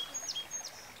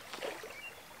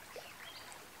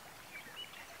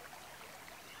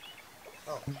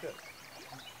 Oh, shit.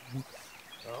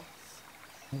 Well,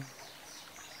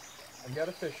 I've got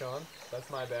a fish on. That's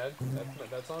my bad.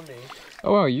 That's on me.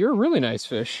 Oh wow, you're a really nice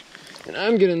fish. And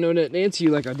I'm gonna know that answer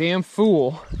you like a damn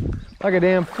fool. Like a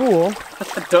damn fool.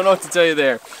 Don't know what to tell you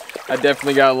there. I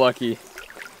definitely got lucky.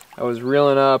 I was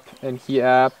reeling up and he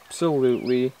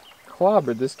absolutely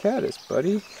clobbered this caddis,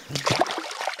 buddy.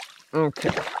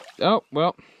 Okay. Oh,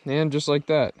 well, and just like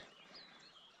that.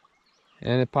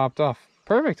 And it popped off.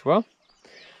 Perfect, well,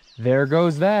 there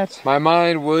goes that. My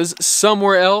mind was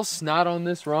somewhere else, not on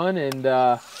this run, and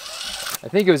I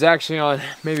think it was actually on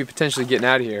maybe potentially getting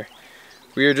out of here.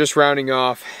 We are just rounding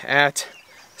off at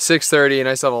 6:30 and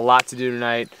I still have a lot to do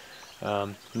tonight,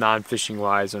 non-fishing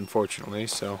wise, unfortunately.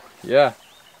 So yeah,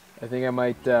 I think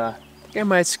I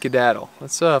might skedaddle.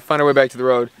 Let's find our way back to the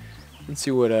road and see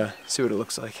what it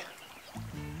looks like.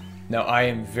 Now, I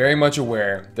am very much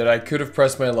aware that I could have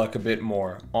pressed my luck a bit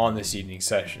more on this evening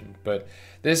session, but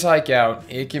this hike out,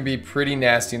 it can be pretty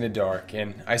nasty in the dark,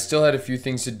 and I still had a few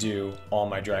things to do on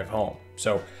my drive home.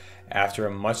 So after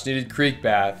a much needed creek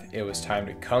bath, it was time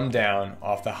to come down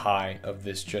off the high of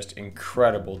this just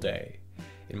incredible day.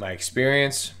 In my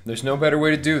experience, there's no better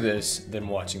way to do this than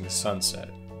watching the sunset.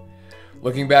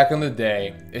 Looking back on the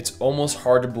day, it's almost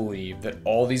hard to believe that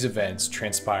all these events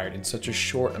transpired in such a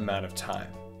short amount of time.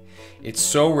 It's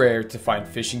so rare to find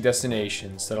fishing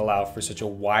destinations that allow for such a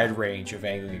wide range of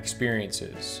angling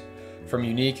experiences. From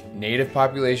unique native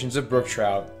populations of brook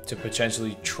trout to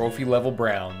potentially trophy-level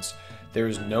browns, there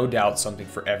is no doubt something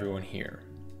for everyone here.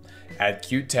 Add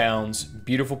cute towns,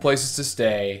 beautiful places to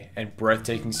stay, and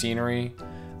breathtaking scenery,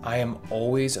 I am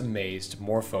always amazed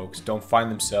more folks don't find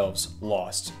themselves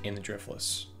lost in the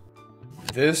Driftless.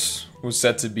 This was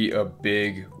set to be a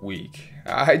big week.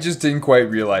 I just didn't quite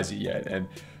realize it yet, and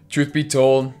truth be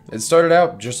told, it started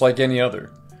out just like any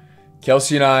other.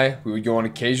 Kelsey and I, we would go on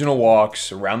occasional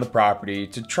walks around the property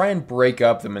to try and break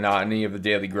up the monotony of the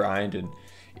daily grind, and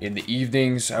in the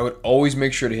evenings, I would always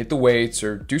make sure to hit the weights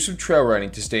or do some trail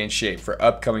running to stay in shape for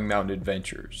upcoming mountain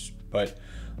adventures. But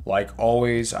like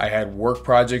always, I had work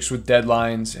projects with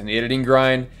deadlines and the editing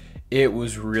grind. It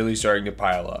was really starting to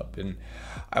pile up, and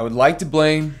I would like to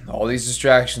blame all these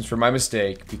distractions for my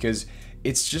mistake because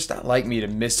it's just not like me to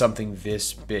miss something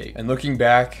this big. And looking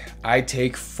back, I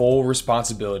take full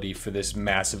responsibility for this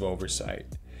massive oversight.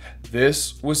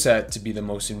 This was set to be the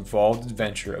most involved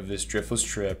adventure of this Driftless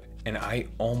trip, and I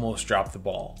almost dropped the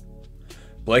ball.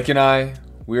 Blake and I,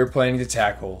 we were planning to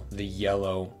tackle the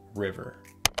Yellow River.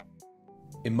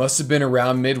 It must have been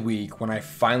around midweek when I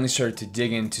finally started to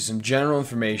dig into some general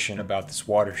information about this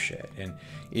watershed, and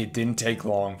it didn't take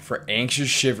long for anxious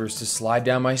shivers to slide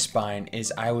down my spine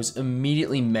as I was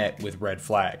immediately met with red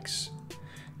flags.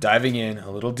 Diving in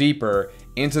a little deeper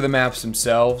into the maps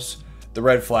themselves, the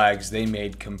red flags, they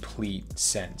made complete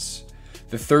sense.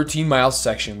 The 13-mile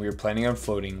section we were planning on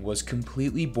floating was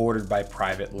completely bordered by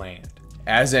private land.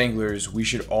 As anglers, we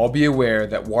should all be aware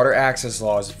that water access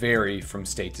laws vary from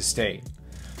state to state.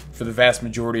 For the vast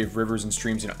majority of rivers and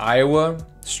streams in Iowa,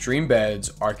 stream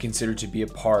beds are considered to be a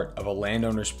part of a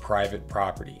landowner's private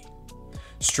property.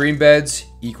 Stream beds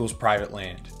equals private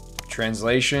land.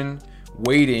 Translation,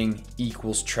 wading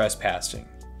equals trespassing.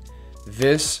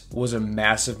 This was a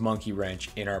massive monkey wrench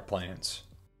in our plans.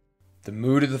 The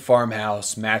mood of the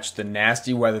farmhouse matched the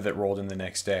nasty weather that rolled in the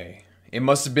next day. It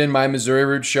must have been my Missouri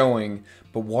route showing,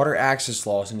 but water access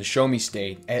laws in the Show Me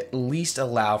State at least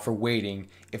allow for wading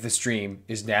if the stream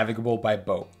is navigable by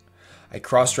boat. I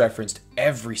cross-referenced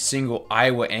every single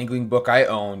Iowa angling book I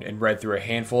owned and read through a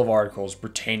handful of articles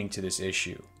pertaining to this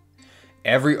issue.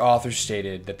 Every author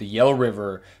stated that the Yellow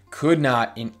River could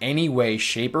not in any way,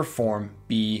 shape, or form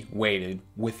be waded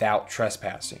without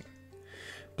trespassing.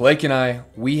 Blake and I,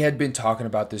 we had been talking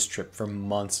about this trip for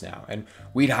months now, and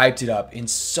we'd hyped it up in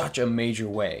such a major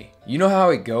way. You know how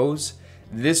it goes?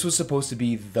 This was supposed to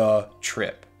be the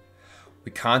trip.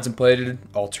 We contemplated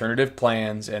alternative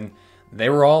plans, and they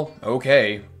were all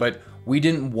okay, but we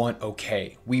didn't want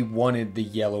okay. We wanted the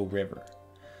Yellow River.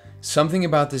 Something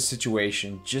about this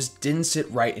situation just didn't sit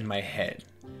right in my head.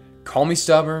 Call me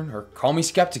stubborn or call me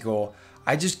skeptical,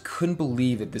 I just couldn't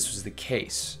believe that this was the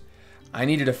case. I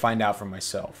needed to find out for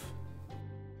myself.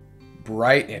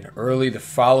 Bright and early the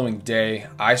following day,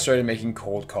 I started making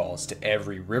cold calls to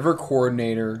every river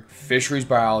coordinator, fisheries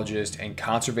biologist, and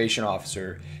conservation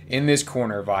officer in this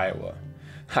corner of Iowa.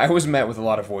 I was met with a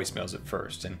lot of voicemails at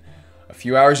first, and a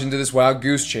few hours into this wild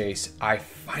goose chase, I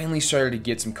finally started to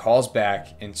get some calls back,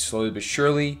 and slowly but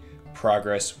surely,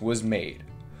 progress was made.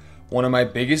 One of my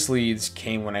biggest leads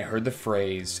came when I heard the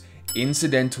phrase,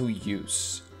 incidental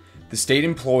use. The state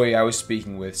employee I was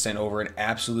speaking with sent over an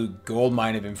absolute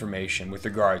goldmine of information with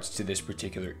regards to this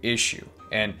particular issue,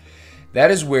 and that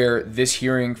is where this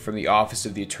hearing from the Office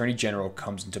of the Attorney General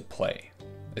comes into play.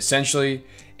 Essentially,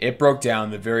 it broke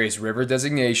down the various river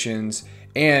designations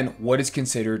and what is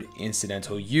considered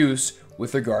incidental use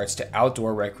with regards to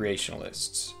outdoor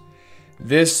recreationalists.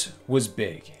 This was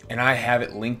big, and I have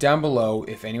it linked down below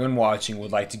if anyone watching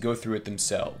would like to go through it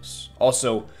themselves.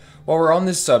 Also, while we're on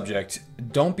this subject,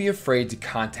 don't be afraid to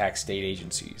contact state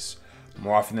agencies.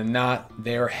 More often than not,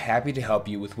 they are happy to help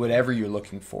you with whatever you're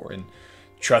looking for, and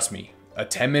trust me, a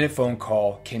 10-minute phone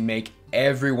call can make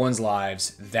everyone's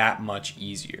lives that much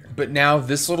easier. But now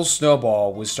this little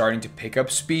snowball was starting to pick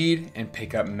up speed and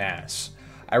pick up mass.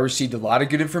 I received a lot of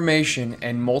good information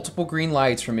and multiple green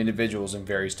lights from individuals in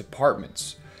various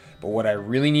departments. But what I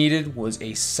really needed was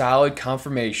a solid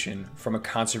confirmation from a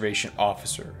conservation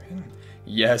officer. And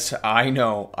yes, I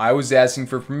know, I was asking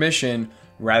for permission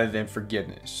rather than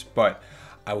forgiveness, but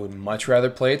I would much rather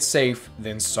play it safe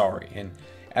than sorry. And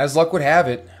as luck would have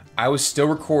it, I was still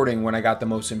recording when I got the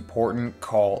most important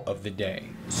call of the day.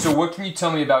 So what can you tell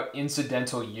me about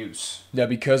incidental use? Now,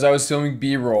 because I was filming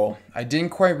B-roll, I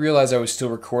didn't quite realize I was still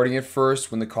recording at first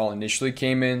when the call initially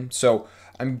came in, so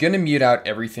I'm gonna mute out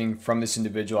everything from this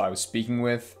individual I was speaking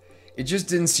with. It just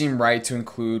didn't seem right to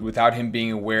include without him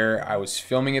being aware I was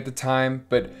filming at the time,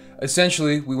 but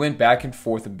essentially we went back and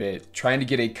forth a bit, trying to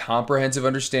get a comprehensive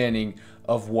understanding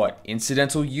of what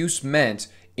incidental use meant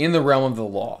in the realm of the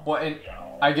law. Well, and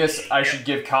I guess I should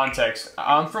give context.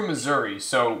 I'm from Missouri,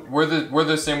 so we're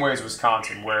the same way as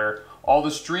Wisconsin, where all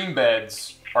the stream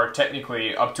beds are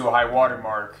technically up to a high water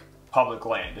mark public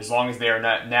land, as long as they are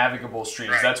not navigable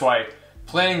streams. That's why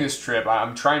planning this trip,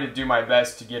 I'm trying to do my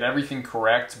best to get everything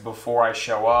correct before I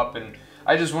show up, and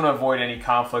I just want to avoid any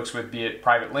conflicts with, be it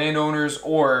private landowners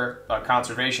or a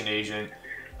conservation agent,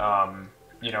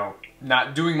 you know,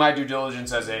 not doing my due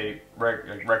diligence as a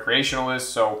recreationalist.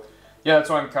 So yeah,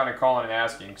 that's why I'm kind of calling and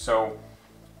asking. So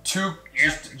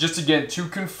just again, to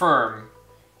confirm,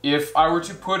 if I were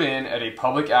to put in at a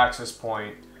public access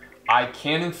point, I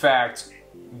can in fact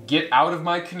get out of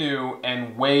my canoe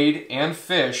and wade and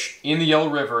fish in the Yellow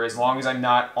River as long as I'm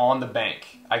not on the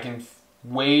bank. I can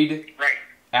wade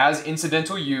as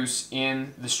incidental use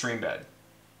in the stream bed.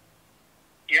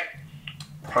 Yep.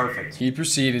 Perfect. He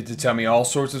proceeded to tell me all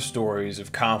sorts of stories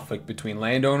of conflict between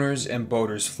landowners and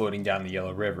boaters floating down the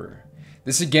Yellow River.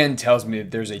 This again tells me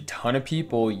that there's a ton of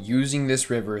people using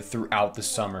this river throughout the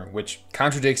summer, which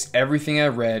contradicts everything I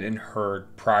read and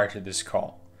heard prior to this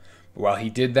call. But while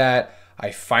he did that,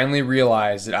 I finally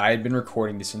realized that I had been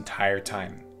recording this entire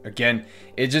time. Again,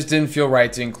 it just didn't feel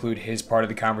right to include his part of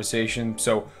the conversation,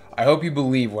 so I hope you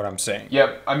believe what I'm saying.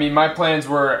 Yep, I mean, my plans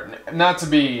were not to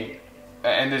be,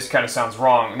 and this kind of sounds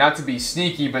wrong, not to be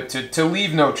sneaky, but to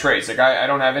leave no trace. Like, I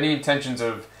don't have any intentions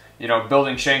of, you know,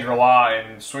 building Shangri-La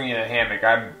and swinging a hammock.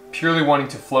 I'm purely wanting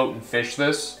to float and fish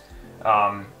this,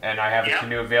 and I have a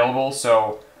canoe available,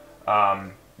 so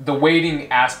the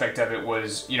waiting aspect of it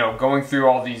was, you know, going through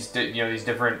all these, these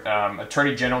different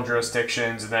attorney general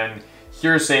jurisdictions, and then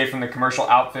hearsay from the commercial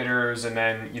outfitters, and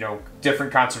then, you know,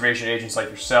 different conservation agents like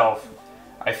yourself.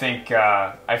 I think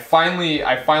I finally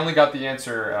got the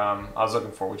answer I was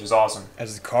looking for, which is awesome.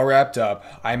 As the call wrapped up,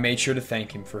 I made sure to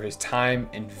thank him for his time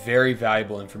and very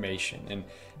valuable information. And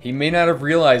he may not have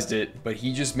realized it, but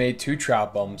he just made 2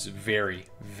 trout bums very,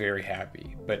 very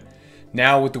happy. But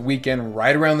now with the weekend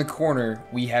right around the corner,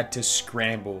 we had to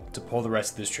scramble to pull the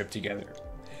rest of this trip together.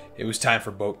 It was time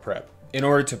for boat prep. In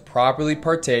order to properly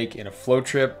partake in a float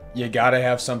trip, you gotta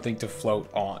have something to float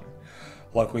on.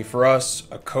 Luckily for us,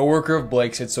 a coworker of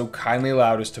Blake's had so kindly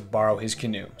allowed us to borrow his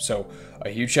canoe. So a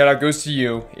huge shout out goes to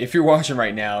you. If you're watching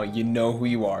right now, you know who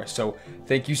you are. So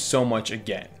thank you so much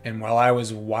again. And while I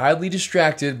was wildly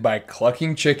distracted by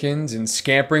clucking chickens and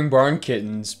scampering barn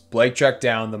kittens, Blake tracked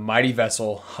down the mighty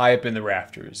vessel high up in the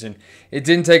rafters. And it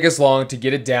didn't take us long to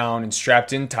get it down and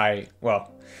strapped in tight.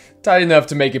 Well, tight enough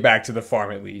to make it back to the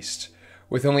farm at least.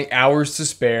 With only hours to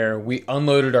spare, we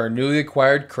unloaded our newly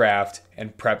acquired craft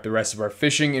and prepped the rest of our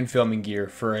fishing and filming gear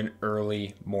for an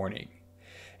early morning.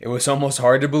 It was almost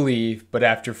hard to believe, but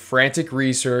after frantic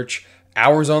research,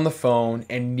 hours on the phone,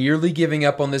 and nearly giving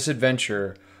up on this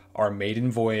adventure, our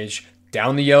maiden voyage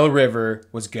down the Yellow River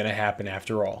was gonna happen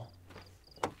after all.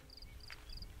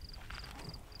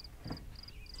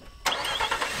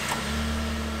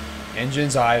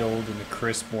 Engines idled in the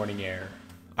crisp morning air.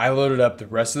 I loaded up the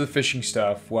rest of the fishing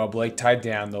stuff while Blake tied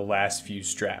down the last few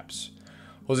straps.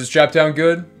 Was it strapped down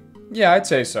good? Yeah, I'd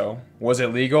say so. Was it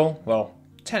legal? Well,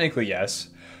 technically yes.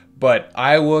 But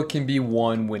Iowa can be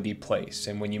one windy place,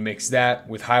 and when you mix that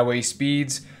with highway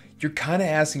speeds, you're kind of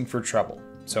asking for trouble.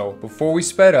 So before we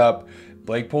sped up,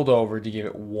 Blake pulled over to give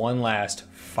it one last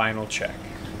final check.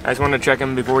 I just wanted to check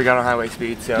him before we got on highway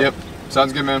speed, so. Yep,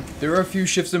 sounds good, man. There were a few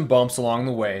shifts and bumps along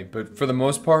the way, but for the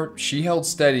most part, she held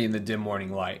steady in the dim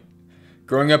morning light.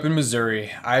 Growing up in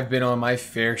Missouri, I've been on my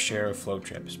fair share of float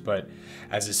trips, but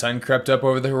as the sun crept up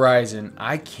over the horizon,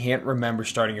 I can't remember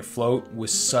starting a float with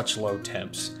such low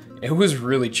temps. It was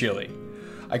really chilly.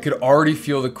 I could already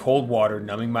feel the cold water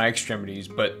numbing my extremities,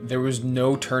 but there was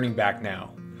no turning back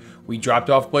now. We dropped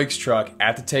off Blake's truck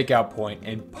at the takeout point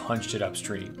and punched it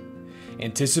upstream.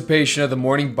 Anticipation of the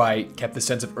morning bite kept the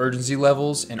sense of urgency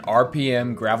levels and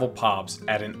RPM gravel pops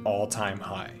at an all-time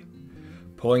high.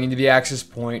 Pulling into the access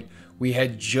point, we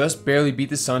had just barely beat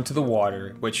the sun to the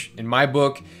water, which, in my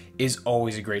book, is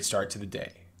always a great start to the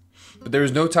day. But there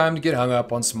was no time to get hung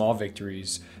up on small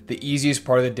victories. The easiest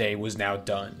part of the day was now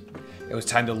done. It was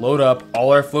time to load up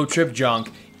all our float trip junk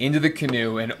into the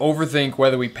canoe and overthink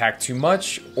whether we packed too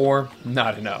much or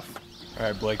not enough. All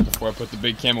right, Blake, before I put the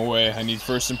big cam away, I need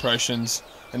first impressions,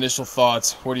 initial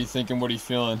thoughts. What are you thinking? What are you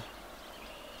feeling?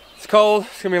 It's cold.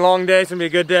 It's gonna be a long day. It's gonna be a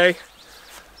good day.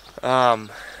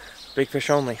 Big fish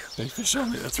only. Big fish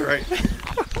only, that's right.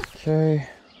 Okay,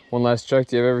 one last check.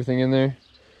 Do you have everything in there?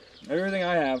 Everything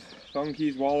I have. Phone,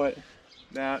 keys, wallet,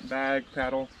 that, bag,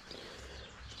 paddle.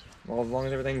 Well, as long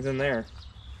as everything's in there.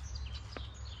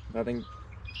 Nothing,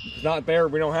 if it's not there,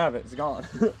 we don't have it. It's gone.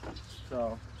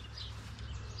 So.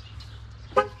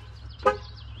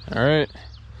 All right.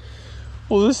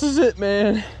 Well, this is it,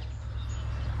 man.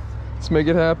 Let's make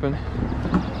it happen.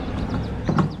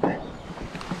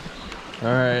 All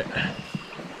right.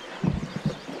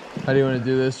 How do you want to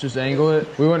do this? Just angle it?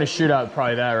 We want to shoot out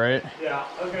probably that, right? Yeah,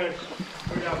 I was gonna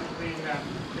shoot out between that.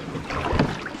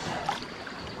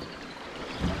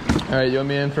 All right, you want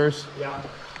me in first? Yeah.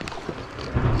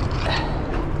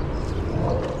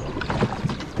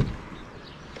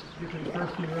 You can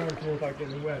first few rounds without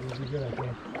getting wet. It'll be good, I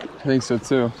think. I think so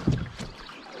too.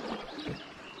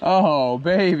 Oh,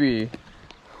 baby.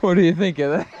 What do you think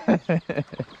of that?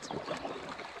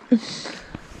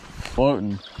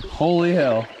 Floating. Holy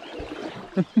hell.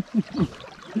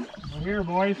 We're here,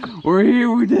 boys. We're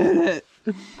here, we did it.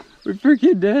 We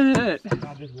freaking did it.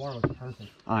 God, this water was perfect.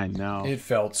 I know. It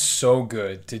felt so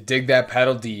good to dig that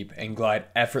paddle deep and glide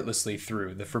effortlessly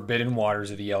through the forbidden waters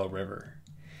of the Yellow River.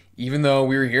 Even though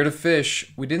we were here to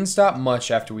fish, we didn't stop much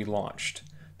after we launched.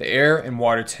 The air and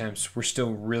water temps were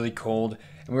still really cold,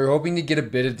 and we were hoping to get a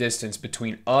bit of distance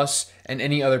between us and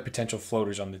any other potential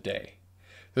floaters on the day.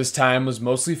 This time was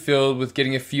mostly filled with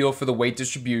getting a feel for the weight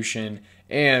distribution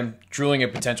and drilling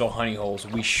at potential honey holes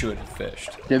we should have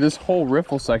fished. Yeah, this whole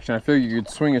riffle section, I feel like you could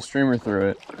swing a streamer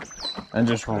through it and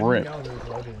just rip.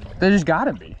 They just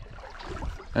gotta be.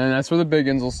 And that's where the big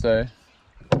ends will stay.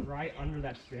 Right under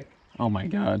that stick. Oh my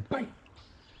God.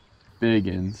 Big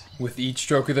ends. With each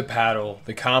stroke of the paddle,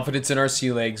 the confidence in our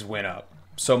sea legs went up.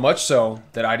 So much so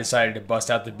that I decided to bust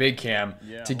out the big cam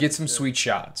to get some sweet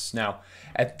shots. Now,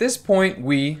 at this point,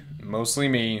 we, mostly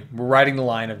me, were riding the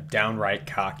line of downright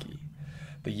cocky.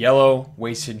 The yellow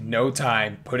wasted no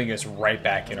time putting us right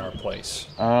back in our place.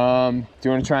 Do you want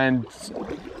to try and,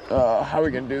 how are we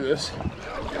gonna do this?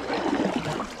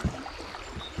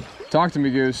 Talk to me,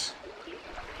 Goose.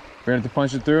 We're gonna have to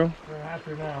punch it through? We're gonna have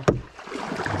to now.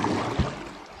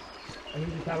 I need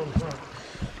to paddle in front.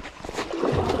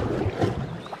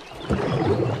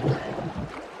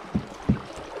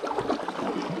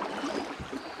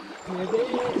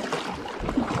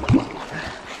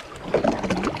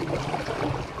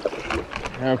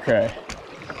 Okay.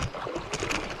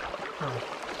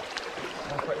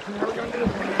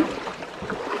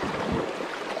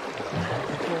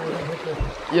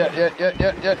 Yeah.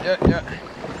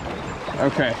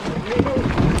 Okay.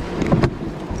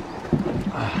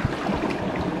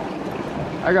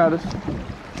 I got it.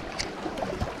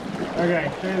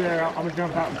 Okay, stay there. I'm gonna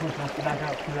jump out and push us back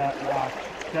out to that rock.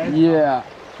 Okay? Yeah.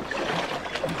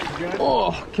 Good?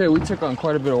 Oh, okay, we took on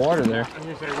quite a bit of water there. I'm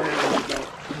gonna say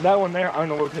that one there, I don't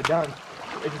know what it had done.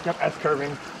 It just kept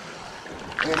S-curving.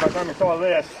 And then by the time I saw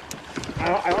this,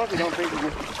 I honestly don't think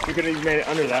we could have even made it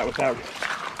under that without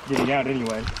getting out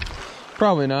anyway.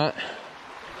 Probably not.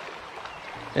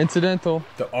 Incidental.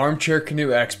 The armchair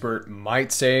canoe expert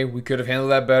might say we could have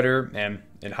handled that better, and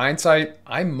in hindsight,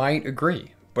 I might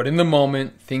agree. But in the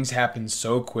moment, things happened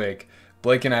so quick,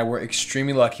 Blake and I were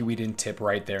extremely lucky we didn't tip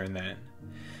right there and then.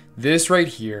 This right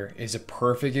here is a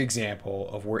perfect example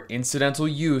of where incidental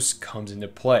use comes into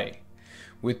play.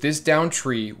 With this down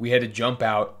tree, we had to jump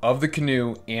out of the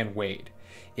canoe and wade.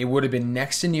 It would have been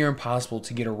next to near impossible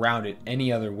to get around it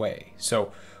any other way.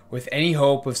 So, with any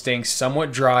hope of staying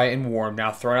somewhat dry and warm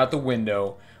now thrown out the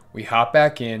window, we hopped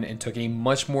back in and took a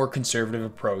much more conservative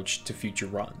approach to future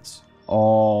runs.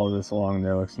 Oh, this along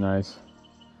there looks nice.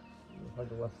 Like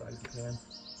the left side if you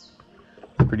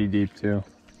can. Pretty deep too.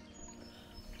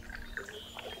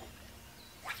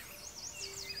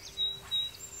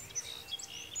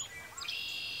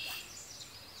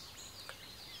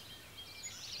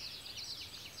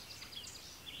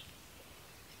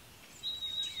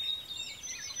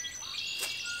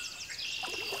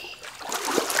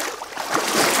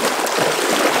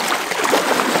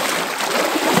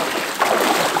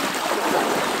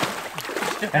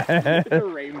 It's a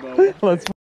rainbow. Let's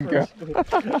go.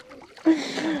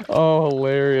 Oh,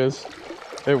 hilarious.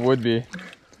 It would be.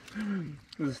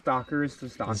 The stalkers.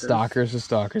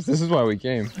 Stalkers. This is why we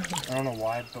came. I don't know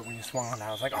why, but when you swung on that,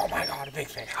 I was like, oh my God, a big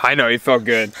fish. I know, it felt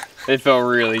good. It felt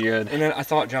really good. And then I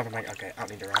saw it jump, I'm like, okay, I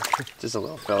don't need to run. Just a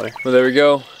little feller. Well, there we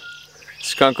go.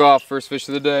 Skunk off, first fish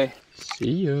of the day.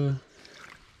 See ya.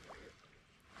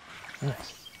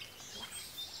 Nice.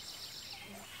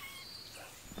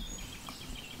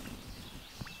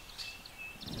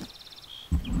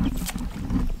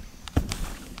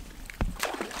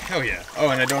 Hell yeah. Oh,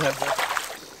 and I don't have that.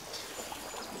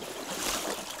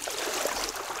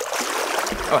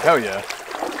 Oh, hell yeah.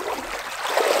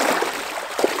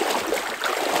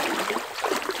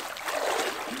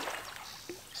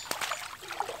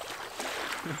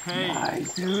 Hey,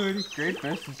 nice, dude. Great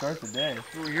fish to start the day.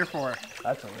 That's what we're here for.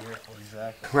 That's what we're here for,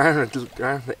 exactly. Right on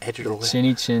the edge of the lip.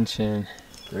 Chinny chin chin.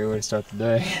 Great way to start the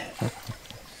day.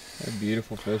 A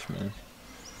beautiful fish, man.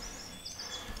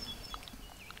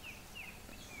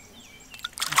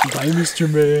 Bye, Mr.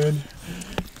 Man.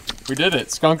 We did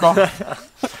it. Skunk off.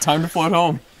 Time to float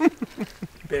home.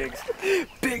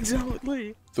 Bigs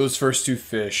only. Those first two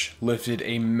fish lifted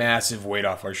a massive weight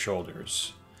off our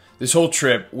shoulders. This whole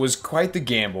trip was quite the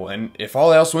gamble, and if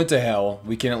all else went to hell,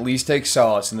 we can at least take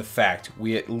solace in the fact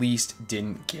we at least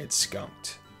didn't get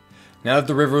skunked. Now that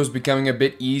the river was becoming a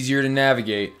bit easier to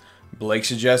navigate, Blake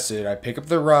suggested I pick up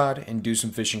the rod and do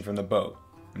some fishing from the boat.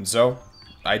 And so,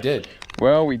 I did.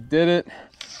 Well, we did it.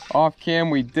 Off cam,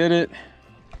 we did it.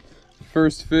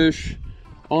 First fish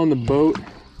on the boat.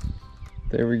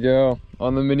 There we go.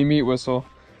 On the mini meat whistle.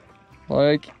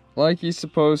 Like he's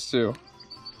supposed to.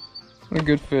 What a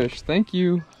good fish. Thank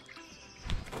you.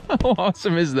 How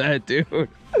awesome is that, dude?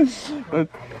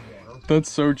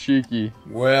 That's so cheeky.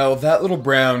 Well, that little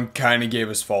brown kind of gave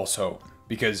us false hope,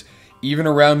 because even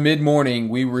around mid-morning,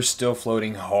 we were still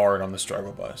floating hard on the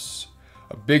struggle bus.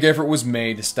 A big effort was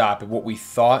made to stop at what we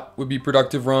thought would be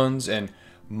productive runs, and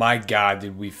my God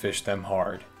did we fish them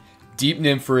hard. Deep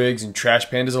nymph rigs and trash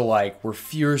pandas alike were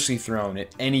furiously thrown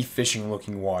at any fishing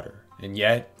looking water, and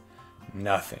yet,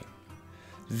 nothing.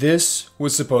 This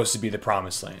was supposed to be the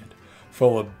promised land,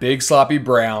 full of big sloppy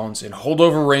browns and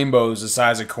holdover rainbows the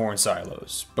size of corn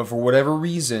silos, but for whatever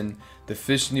reason, the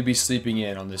fish seemed to be sleeping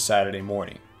in on this Saturday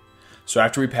morning. So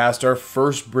after we passed our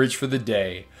first bridge for the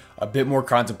day, a bit more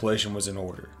contemplation was in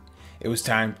order. It was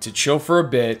time to chill for a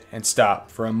bit and stop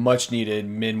for a much needed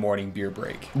mid-morning beer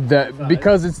break. That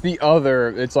because it's the other,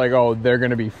 it's like, oh, they're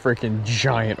gonna be freaking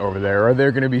giant over there, or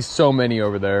they're gonna be so many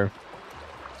over there.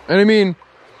 And I mean,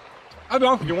 I'll be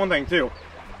honest with you one thing too.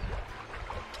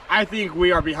 I think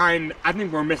we are behind. I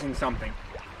think we're missing something.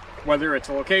 Whether it's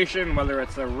a location, whether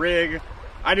it's a rig,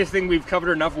 I just think we've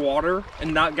covered enough water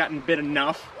and not gotten bit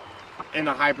enough in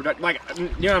a high product. Like, you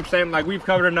know what I'm saying? Like, we've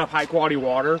covered enough high quality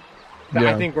water that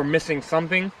I think we're missing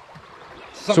something.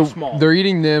 Something small. They're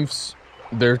eating nymphs.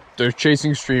 They're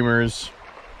chasing streamers.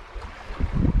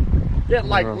 Yeah,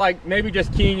 like maybe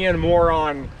just keying in more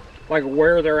on like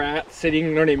where they're at sitting.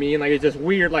 You know what I mean? Like, it's just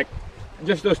weird. Like,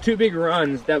 just those two big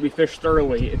runs that we fished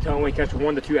thoroughly until we catch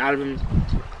 1 to 2 out of them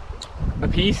a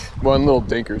piece. One little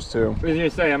dinkers too. I was gonna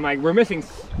say, I'm like, we're missing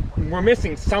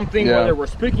something. Whether we're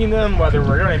spooking them, whether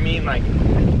we're, you know what I mean? Like,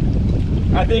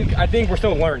 I think we're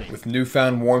still learning. With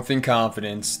newfound warmth and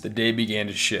confidence, the day began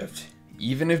to shift.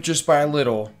 Even if just by a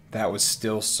little, that was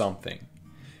still something.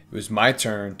 It was my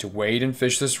turn to wade and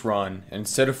fish this run, and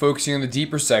instead of focusing on the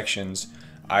deeper sections,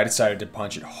 I decided to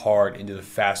punch it hard into the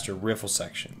faster riffle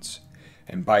sections.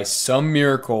 And by some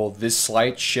miracle, this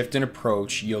slight shift in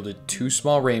approach yielded 2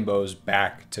 small rainbows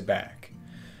back to back.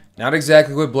 Not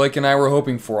exactly what Blake and I were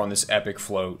hoping for on this epic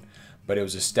float, but it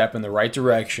was a step in the right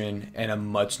direction and a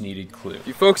much needed clue. If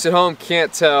you folks at home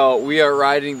can't tell, we are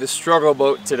riding the struggle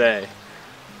boat today.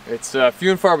 It's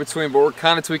few and far between, but we're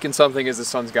kind of tweaking something as the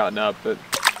sun's gotten up. But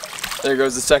there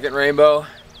goes the second rainbow.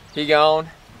 He gone.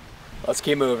 Let's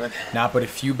keep moving. Not but a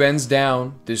few bends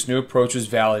down, this new approach was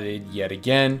validated yet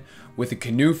again with a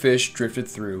canoe fish drifted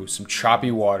through some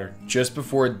choppy water just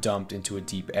before it dumped into a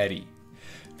deep eddy.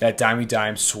 That dimey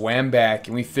dime swam back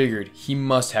and we figured he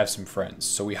must have some friends,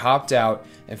 so we hopped out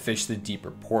and fished the deeper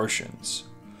portions.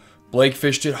 Blake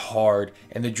fished it hard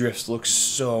and the drifts looked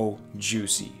so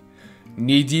juicy.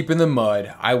 Knee deep in the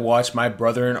mud, I watched my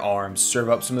brother in arms serve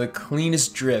up some of the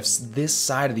cleanest drifts this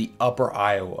side of the upper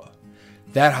Iowa.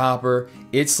 That hopper,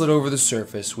 it slid over the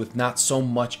surface with not so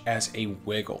much as a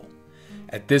wiggle.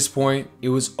 At this point, it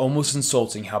was almost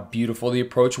insulting how beautiful the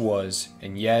approach was,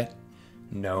 and yet,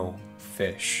 no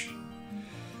fish.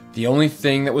 The only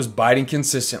thing that was biting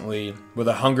consistently were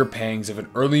the hunger pangs of an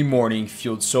early morning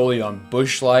fueled solely on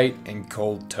bush light and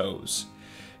cold toes.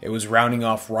 It was rounding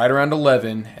off right around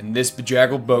 11, and this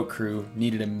bedraggled boat crew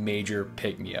needed a major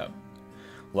pick-me-up.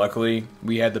 Luckily,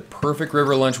 we had the perfect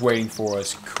river lunch waiting for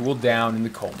us, cooled down in the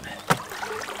Coleman.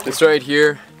 This right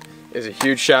here is a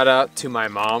huge shout out to my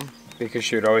mom, because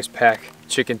she would always pack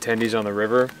chicken tendies on the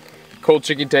river. Cold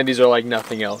chicken tendies are like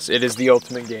nothing else. It is the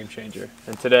ultimate game changer.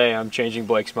 And today I'm changing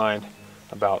Blake's mind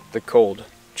about the cold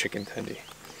chicken tendy.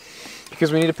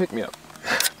 Because we need to pick me up.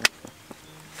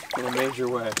 In a major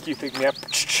way. You pick me up.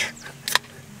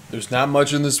 There's not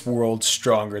much in this world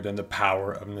stronger than the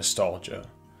power of nostalgia.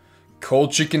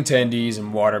 Cold chicken tendies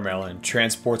and watermelon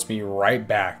transports me right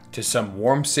back to some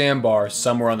warm sandbar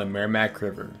somewhere on the Mack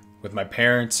River with my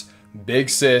parents, big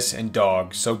sis, and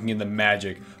dog soaking in the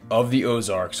magic of the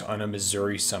Ozarks on a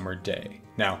Missouri summer day.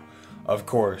 Now, of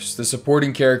course, the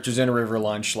supporting characters in a river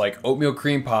lunch like oatmeal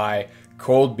cream pie,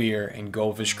 cold beer, and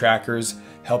goldfish crackers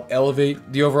help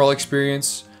elevate the overall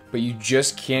experience, but you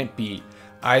just can't beat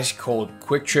ice cold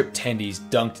quick trip tendies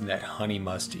dunked in that honey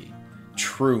musty.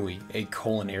 Truly a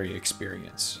culinary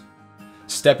experience.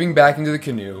 Stepping back into the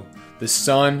canoe, the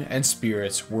sun and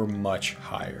spirits were much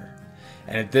higher.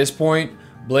 And at this point,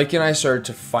 Blake and I started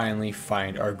to finally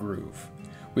find our groove.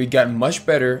 We'd gotten much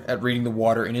better at reading the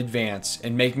water in advance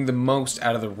and making the most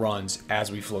out of the runs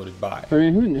as we floated by. I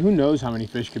mean, who knows how many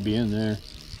fish could be in there?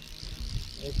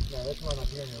 This one up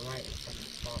here on your right is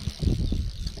fucking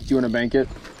spot. Do you want to bank it?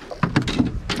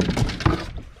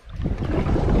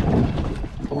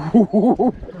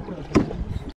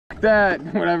 That,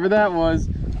 whatever that was.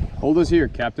 Hold us here,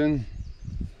 Captain.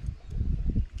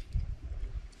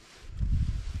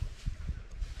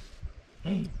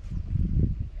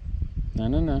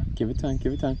 No. Give it time,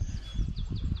 give it time.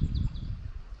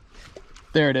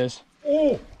 There it is.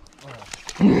 Oh!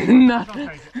 Nah.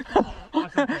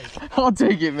 I'll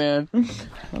take it, man.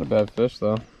 Not a bad fish,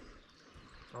 though.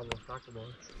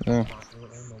 Yeah.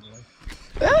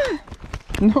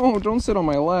 No, don't sit on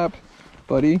my lap,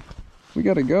 buddy. We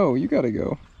gotta go. You gotta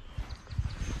go.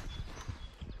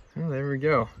 Oh, there we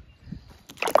go.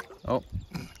 Oh,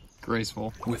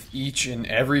 graceful. With each and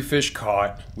every fish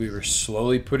caught, we were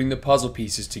slowly putting the puzzle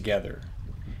pieces together.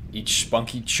 Each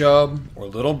spunky chub or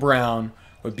little brown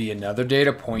would be another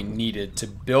data point needed to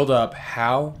build up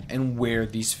how and where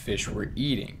these fish were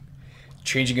eating.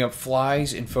 Changing up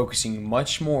flies and focusing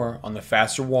much more on the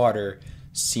faster water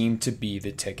seemed to be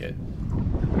the ticket.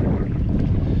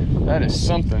 That is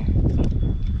something.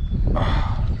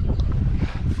 Am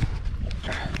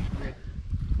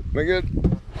I good?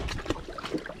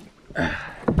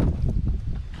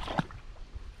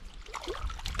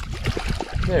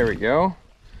 There we go.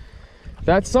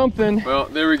 That's something. Well,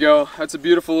 there we go. That's a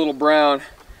beautiful little brown.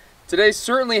 Today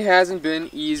certainly hasn't been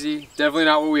easy. Definitely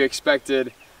not what we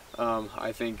expected.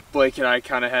 I think Blake and I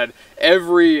kind of had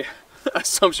every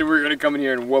assumption we were going to come in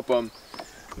here and whoop them.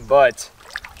 But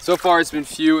so far it's been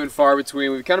few and far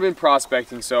between. We've kind of been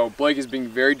prospecting, so Blake is being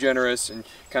very generous and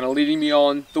kind of leading me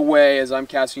on the way as I'm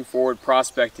casting forward,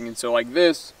 prospecting. And so like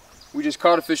this, we just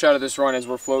caught a fish out of this run as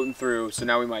we're floating through. So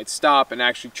now we might stop and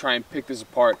actually try and pick this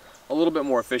apart a little bit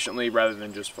more efficiently rather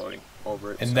than just floating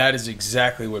over it. And that is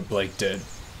exactly what Blake did.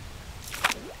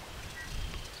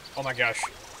 Oh my gosh.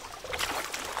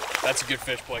 That's a good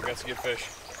fish, Blake. That's a good fish.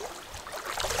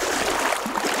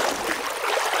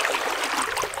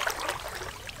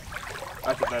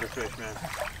 That's a better fish, man.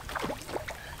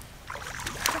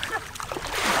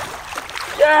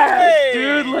 Yes!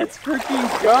 Dude, let's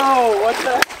freaking go! What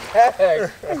the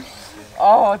heck?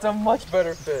 Oh, it's a much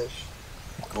better fish.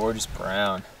 Gorgeous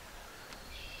brown.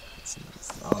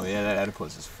 Oh yeah, that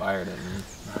Oedipus is fired at me.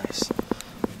 Nice.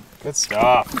 Good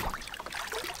stuff.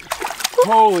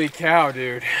 Holy cow,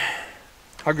 dude.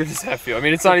 How good does that feel? I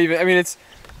mean, it's not even, I mean, it's,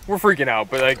 we're freaking out,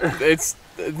 but like, it's,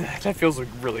 that feels like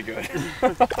really good.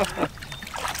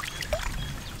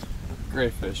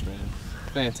 Great fish, man.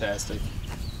 Fantastic.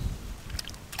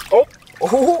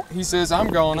 Oh, he says, I'm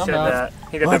going, I'm out.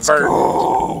 Let's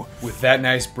go! With that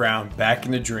nice brown back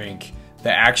in the drink,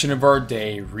 the action of our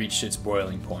day reached its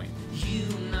boiling point. You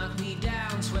knocked me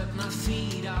down, swept my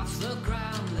feet off the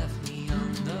ground, left me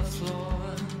on the floor.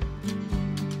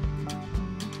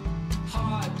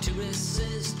 Hard to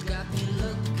resist, got me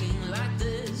looking like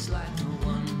this, like the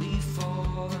one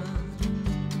before.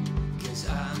 'Cause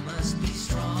I must be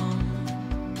strong,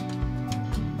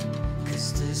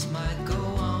 'cause this might go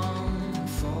on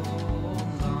for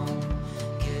long.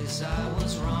 'Cause I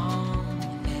was wrong,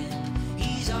 and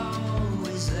he's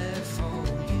always there for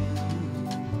you.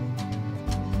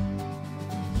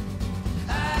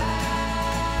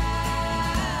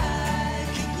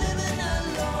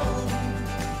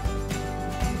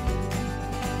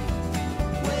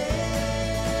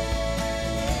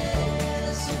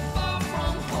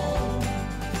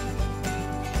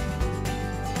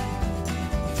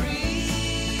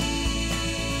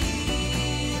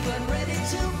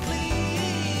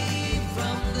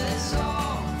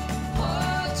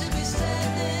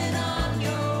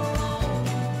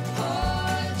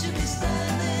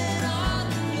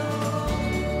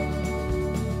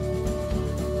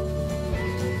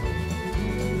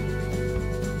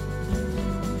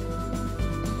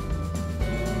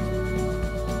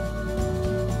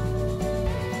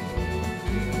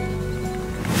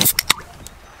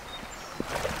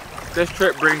 This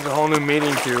trip brings a whole new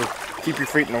meaning to keep your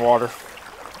feet in the water.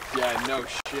 Yeah, no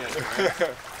shit, man.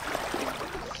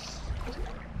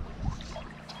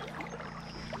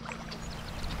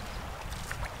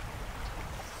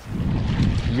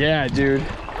 Yeah, dude.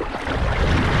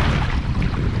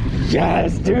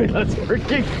 Yes, dude, let's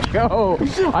freaking go.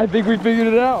 I think we figured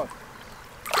it out.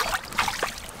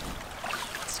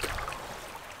 Let's go.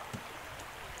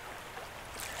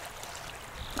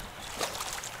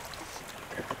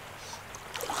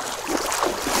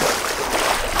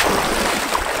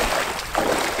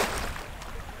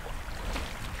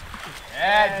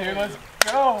 Yeah, dude, let's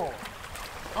go.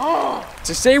 Oh.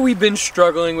 To say we've been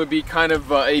struggling would be kind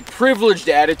of a privileged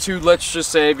attitude, let's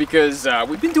just say, because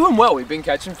we've been doing well. We've been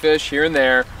catching fish here and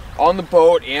there on the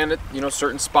boat and at, you know,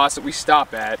 certain spots that we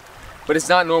stop at. But it's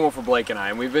not normal for Blake and I,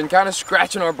 and we've been kind of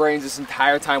scratching our brains this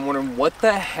entire time wondering what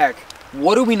the heck,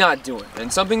 what are we not doing?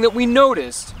 And something that we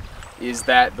noticed is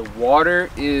that the water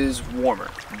is warmer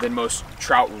than most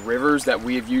trout rivers that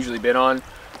we have usually been on.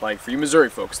 Like for you Missouri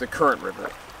folks, the Current River,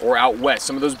 or out west,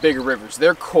 some of those bigger rivers,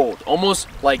 they're cold, almost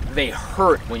like they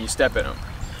hurt when you step in them.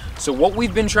 So what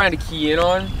we've been trying to key in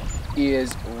on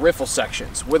is riffle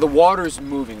sections, where the water is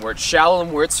moving, where it's shallow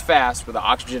and where it's fast, where the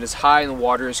oxygen is high and the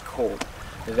water is cold.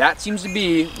 That seems to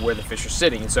be where the fish are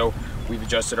sitting. And so We've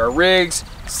adjusted our rigs.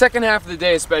 Second half of the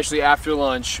day, especially after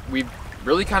lunch, we've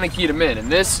really kind of keyed them in.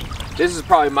 And this is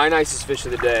probably my nicest fish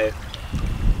of the day.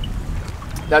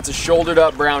 That's a shouldered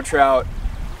up brown trout,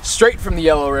 straight from the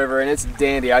Yellow River, and it's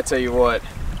dandy, I tell you what.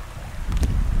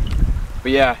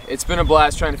 But yeah, it's been a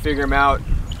blast trying to figure him out.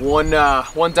 One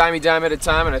dimey dime at a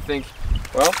time, and I think,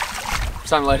 well, it's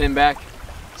time to let him back.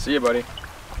 See you, buddy.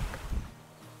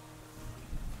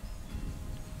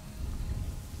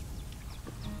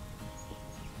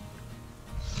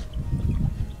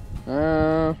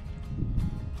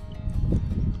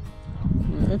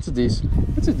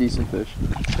 It's a decent fish.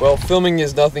 Well, filming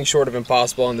is nothing short of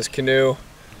impossible on this canoe.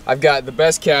 I've got the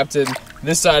best captain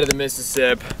this side of the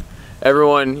Mississippi.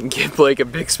 Everyone give Blake a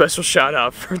big special shout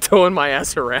out for towing my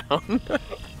ass around.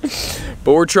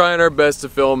 But we're trying our best to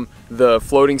film the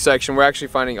floating section. We're actually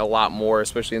finding a lot more,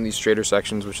 especially in these straighter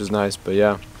sections, which is nice. But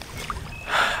yeah,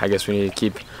 I guess we need to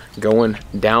keep going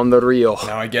down the reel.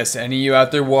 Now I guess any of you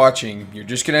out there watching, you're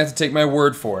just gonna have to take my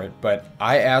word for it, but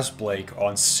I asked Blake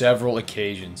on several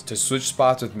occasions to switch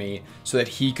spots with me so that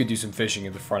he could do some fishing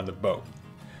in the front of the boat.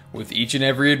 With each and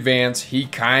every advance, he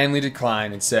kindly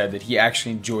declined and said that he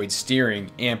actually enjoyed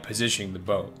steering and positioning the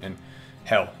boat. And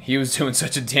hell, he was doing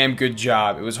such a damn good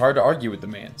job, it was hard to argue with the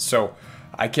man. So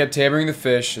I kept hammering the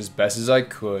fish as best as I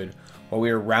could while we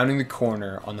were rounding the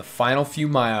corner on the final few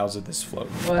miles of this float.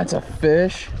 Well, that's a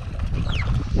fish.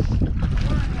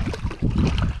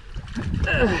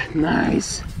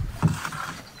 Nice.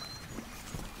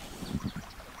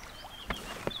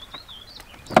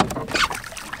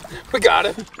 We got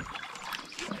him.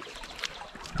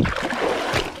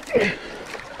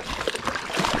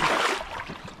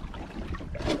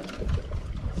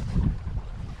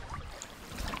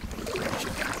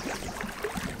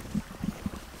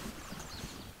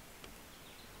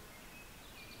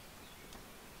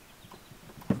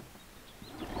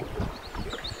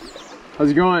 How's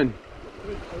it going?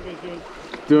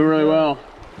 Doing really well.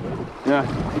 Yeah.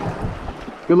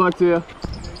 Good luck to you.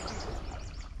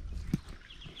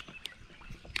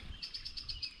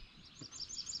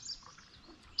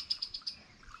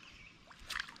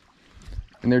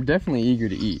 And they're definitely eager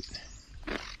to eat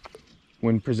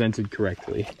when presented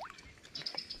correctly.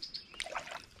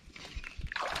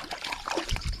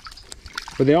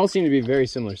 But they all seem to be very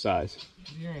similar size.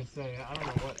 You're gonna say, I don't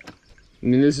know what. I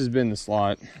mean, this has been the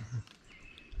slot.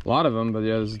 A lot of them, but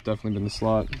yeah, this has definitely been the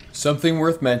slot. Something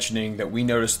worth mentioning that we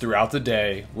noticed throughout the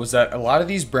day was that a lot of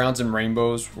these browns and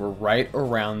rainbows were right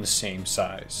around the same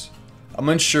size. I'm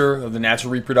unsure of the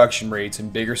natural reproduction rates in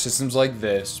bigger systems like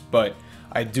this, but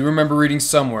I do remember reading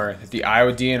somewhere that the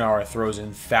Iowa DNR throws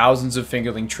in thousands of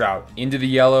fingerling trout into the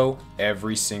Yellow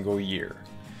every single year.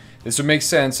 This would make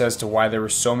sense as to why there were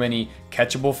so many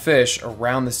catchable fish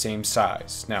around the same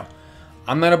size. Now,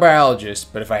 I'm not a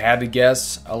biologist, but if I had to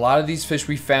guess, a lot of these fish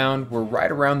we found were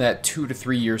right around that 2 to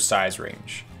 3 year size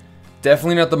range.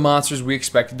 Definitely not the monsters we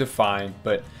expected to find,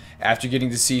 but after getting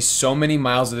to see so many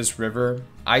miles of this river,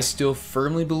 I still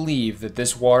firmly believe that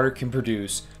this water can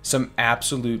produce some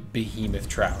absolute behemoth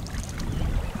trout.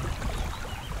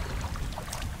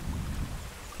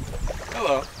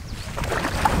 Hello.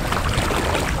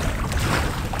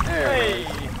 Hey.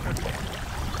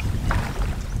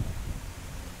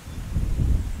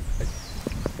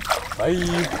 Bye.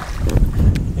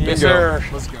 Yes, sir.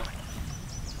 Let's go.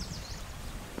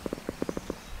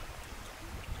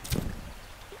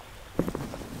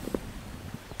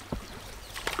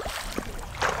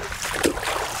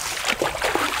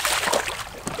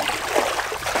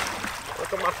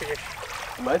 Look at my fish.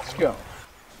 Let's go.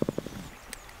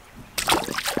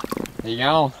 There you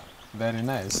go. Very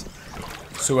nice.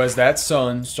 So as that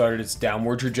sun started its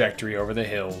downward trajectory over the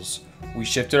hills, we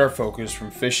shifted our focus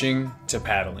from fishing to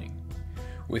paddling.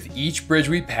 With each bridge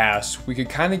we passed, we could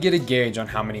kind of get a gauge on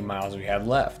how many miles we had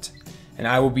left. And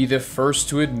I will be the first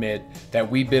to admit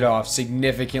that we bit off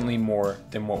significantly more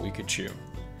than what we could chew.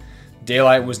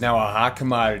 Daylight was now a hot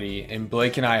commodity, and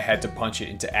Blake and I had to punch it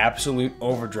into absolute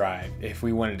overdrive if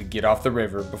we wanted to get off the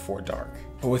river before dark.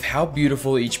 But with how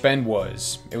beautiful each bend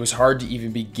was, it was hard to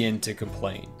even begin to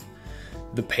complain.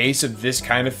 The pace of this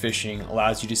kind of fishing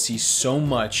allows you to see so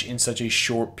much in such a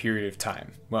short period of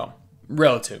time. Well,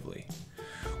 relatively.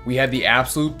 We had the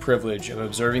absolute privilege of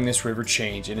observing this river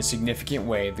change in a significant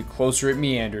way the closer it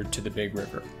meandered to the big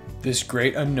river. This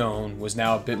great unknown was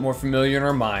now a bit more familiar in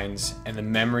our minds, and the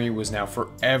memory was now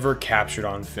forever captured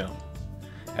on film.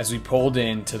 As we pulled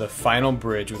in to the final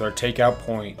bridge with our takeout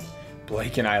point,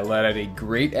 Blake and I let out a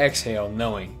great exhale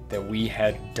knowing that we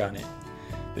had done it.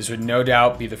 This would no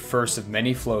doubt be the first of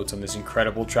many floats on this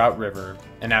incredible trout river,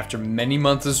 and after many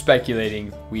months of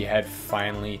speculating, we had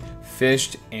finally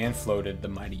fished and floated the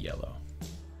mighty yellow.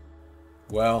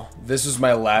 Well, this was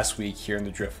my last week here in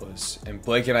the Driftless, and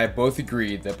Blake and I both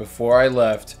agreed that before I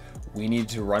left, we needed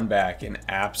to run back an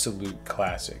absolute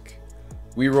classic.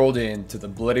 We rolled into the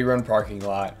Bloody Run parking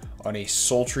lot on a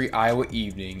sultry Iowa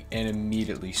evening and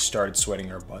immediately started sweating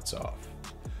our butts off.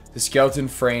 The skeleton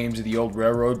frames of the old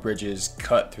railroad bridges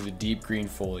cut through the deep green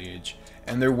foliage,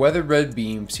 and their weathered red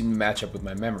beams seemed to match up with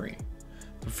my memory.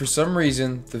 But for some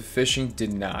reason, the fishing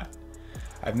did not.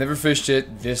 I've never fished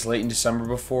it this late in December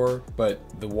before, but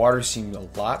the water seemed a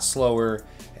lot slower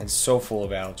and so full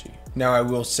of algae. Now I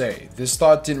will say, this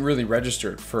thought didn't really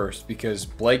register at first because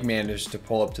Blake managed to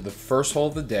pull up to the first hole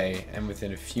of the day and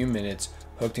within a few minutes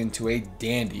hooked into a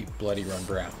dandy Bloody Run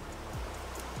brown.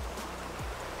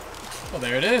 Well,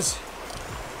 there it is.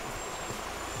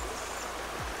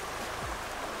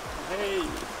 Hey.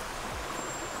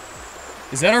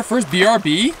 Is that our first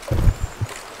BRB?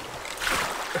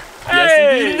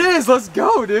 Yes, Indeed it is. Let's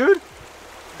go, dude.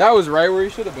 That was right where he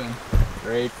should have been.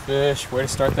 Great fish. Way to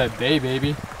start that day,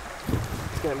 baby.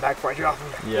 Let's get him back before I drop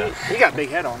him. Yeah. He got a big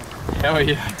head on him. Hell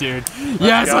yeah, dude.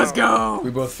 Let's go. We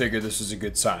both figured this was a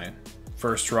good sign.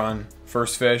 First run,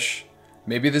 first fish.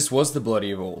 Maybe this was the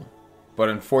Bloody of old. But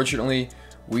unfortunately,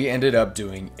 we ended up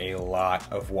doing a lot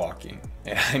of walking.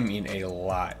 And I mean a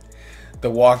lot. The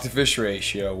walk to fish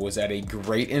ratio was at a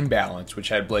great imbalance, which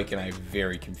had Blake and I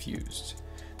very confused.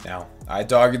 Now, I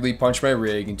doggedly punched my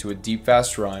rig into a deep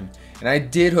fast run, and I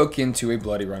did hook into a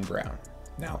Bloody Run brown.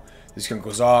 Now, this skunk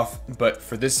was off, but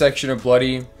for this section of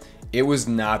Bloody, it was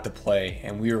not the play,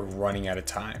 and we were running out of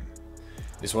time.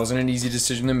 This wasn't an easy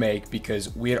decision to make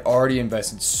because we had already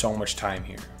invested so much time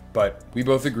here, but we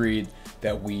both agreed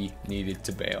that we needed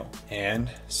to bail. And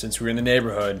since we were in the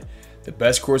neighborhood, the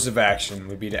best course of action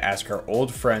would be to ask our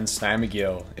old friend Sny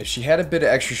McGill if she had a bit of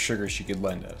extra sugar she could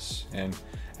lend us. And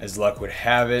as luck would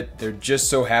have it, there just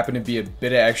so happened to be a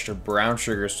bit of extra brown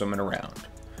sugar swimming around.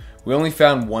 We only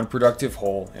found one productive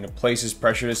hole in a place as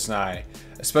pressured as Sny,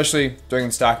 especially during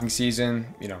the stocking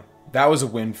season. That was a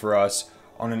win for us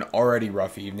on an already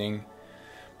rough evening.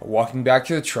 But walking back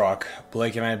to the truck,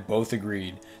 Blake and I both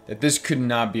agreed that this could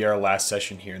not be our last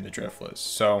session here in the Driftless.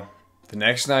 So the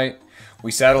next night,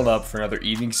 we saddled up for another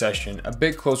evening session a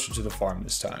bit closer to the farm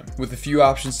this time. With a few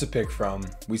options to pick from,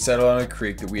 we settled on a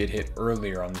creek that we had hit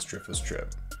earlier on this Driftless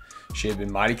trip. She had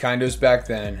been mighty kind to us back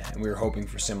then, and we were hoping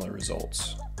for similar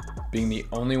results. Being the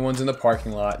only ones in the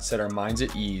parking lot set our minds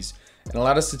at ease and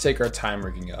allowed us to take our time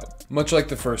rigging up. Much like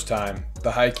the first time,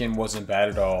 the hike in wasn't bad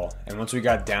at all, and once we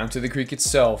got down to the creek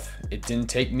itself, it didn't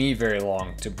take me very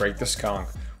long to break the skunk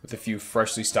with a few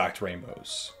freshly stocked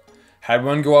rainbows. Had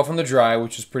one go off on the dry,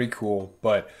 which was pretty cool,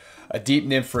 but a deep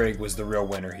nymph rig was the real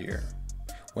winner here.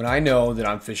 When I know that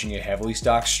I'm fishing a heavily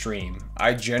stocked stream,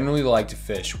 I generally like to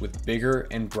fish with bigger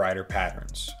and brighter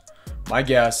patterns. My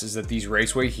guess is that these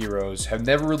Raceway heroes have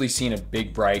never really seen a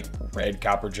big bright red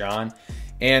copper john,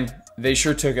 and they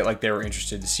sure took it like they were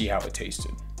interested to see how it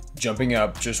tasted. Jumping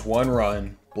up just one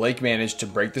run, Blake managed to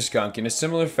break the skunk in a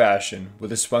similar fashion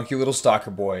with a spunky little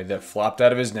stalker boy that flopped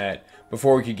out of his net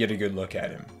before we could get a good look at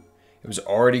him. It was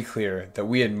already clear that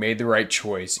we had made the right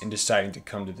choice in deciding to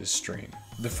come to this stream.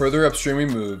 The further upstream we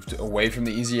moved, away from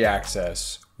the easy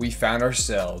access, we found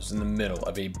ourselves in the middle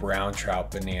of a brown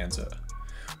trout bonanza.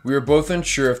 We were both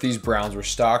unsure if these browns were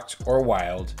stocked or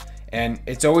wild, and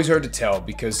it's always hard to tell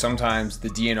because sometimes the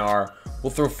DNR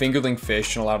will throw fingerling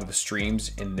fish in a lot of the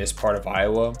streams in this part of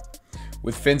Iowa.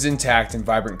 With fins intact and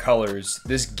vibrant colors,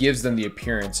 this gives them the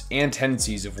appearance and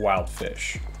tendencies of wild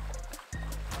fish.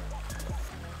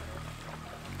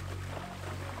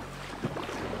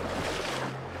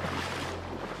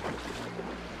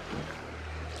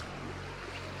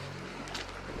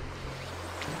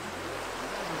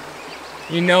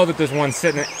 You know that there's one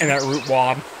sitting in that root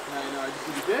wad. Yeah, I know. I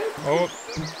just did. Oh,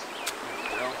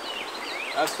 Well,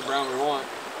 that's the brown we want.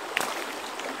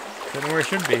 sitting where it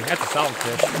should be. That's a solid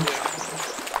fish.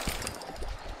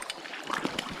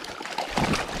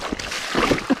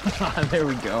 There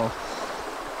we go.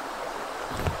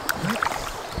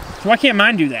 So why can't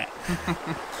mine do that?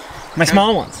 My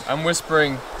small ones. I'm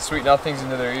whispering sweet nothings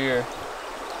into their ear.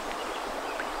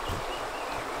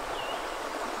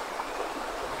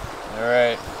 All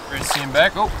right, ready to see him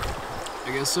back? Oh,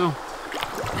 I guess so.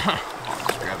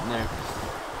 Just grab him there.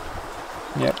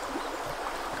 Yep.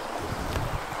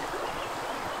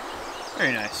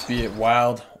 Very nice. Be it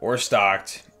wild or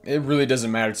stocked, it really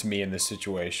doesn't matter to me in this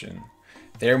situation.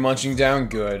 They're munching down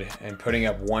good and putting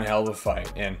up one hell of a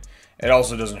fight, and It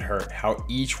also doesn't hurt how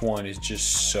each one is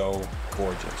just so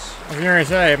gorgeous. I was gonna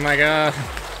say, my God.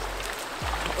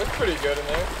 Looks pretty good in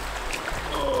there.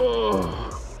 Oh.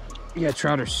 Yeah,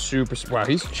 trout are super, wow,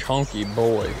 he's chunky,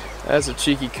 boy. That's a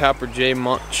cheeky Copper J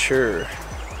Monture.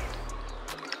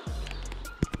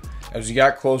 As we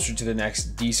got closer to the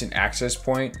next decent access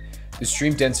point, the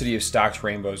stream density of stocked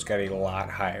rainbows got a lot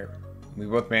higher. We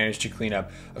both managed to clean up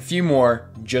a few more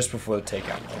just before the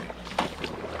takeout point.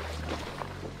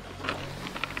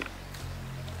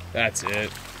 That's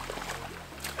it.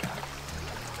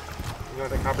 You know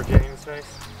the Copper J in his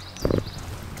face?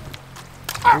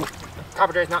 Ow!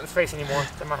 Copper J's not in his face anymore.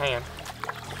 It's in my hand.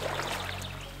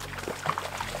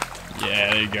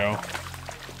 Yeah, there you go.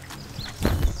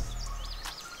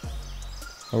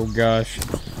 Oh gosh.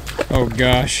 Oh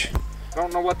gosh.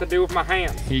 Don't know what to do with my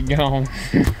hands. He gone.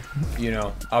 You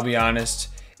know, I'll be honest,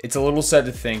 it's a little sad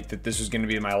to think that this was going to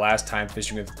be my last time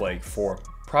fishing with Blake for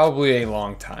probably a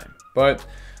long time. But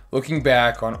looking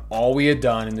back on all we had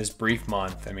done in this brief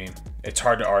month, I mean, it's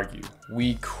hard to argue.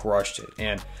 We crushed it,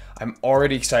 and I'm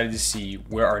already excited to see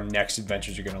where our next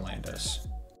adventures are going to land us.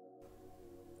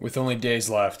 With only days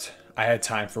left, I had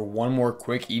time for one more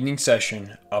quick evening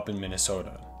session up in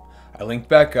Minnesota. I linked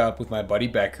back up with my buddy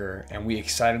Becker, and we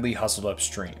excitedly hustled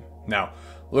upstream. Now,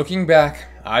 looking back,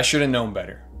 I should have known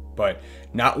better, but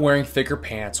not wearing thicker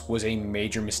pants was a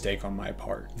major mistake on my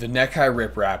part. The neck-high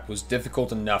riprap was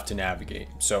difficult enough to navigate,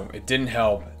 so it didn't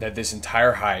help that this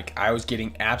entire hike I was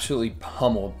getting absolutely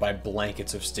pummeled by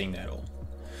blankets of sting nettle.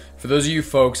 For those of you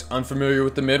folks unfamiliar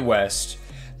with the Midwest,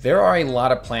 there are a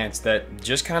lot of plants that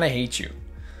just kind of hate you.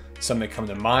 Some that come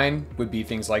to mind would be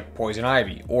things like poison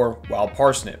ivy or wild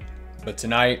parsnip, but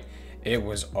tonight it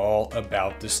was all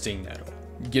about the sting nettle.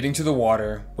 Getting to the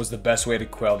water was the best way to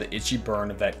quell the itchy burn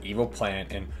of that evil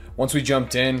plant, and once we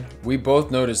jumped in, we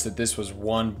both noticed that this was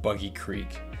one buggy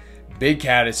creek. Big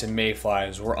caddis and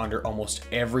mayflies were under almost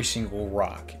every single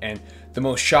rock, and the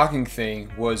most shocking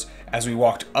thing was as we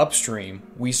walked upstream,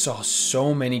 we saw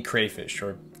so many crayfish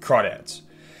or crawdads.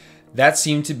 That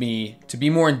seemed to me to be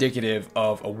more indicative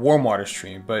of a warm water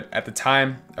stream, but at the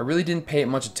time, I really didn't pay it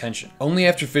much attention. Only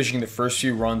after fishing the first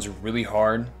few runs really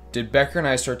hard did Becker and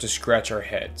I start to scratch our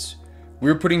heads. We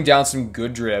were putting down some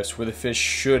good drifts where the fish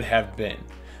should have been,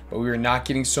 but we were not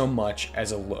getting so much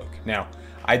as a look. Now,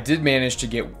 I did manage to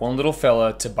get one little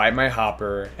fella to bite my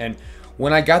hopper, and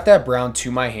when I got that brown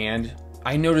to my hand,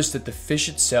 I noticed that the fish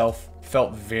itself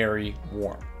felt very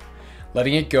warm.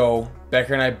 Letting it go,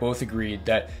 Becker and I both agreed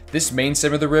that this main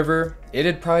stem of the river, it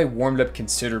had probably warmed up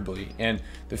considerably, and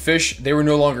the fish, they were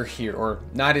no longer here, or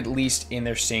not at least in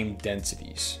their same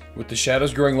densities. With the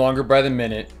shadows growing longer by the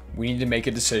minute, we needed to make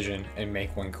a decision and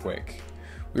make one quick.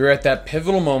 We were at that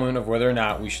pivotal moment of whether or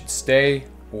not we should stay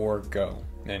or go.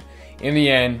 And in the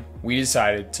end, we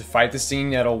decided to fight the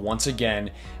stinging nettle once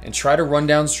again and try to run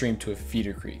downstream to a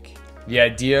feeder creek. The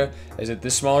idea is that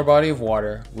this smaller body of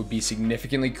water would be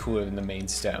significantly cooler than the main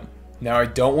stem. Now, I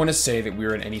don't want to say that we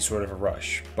were in any sort of a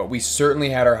rush, but we certainly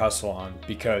had our hustle on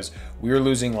because we were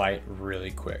losing light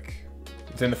really quick.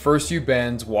 Within the first few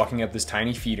bends walking up this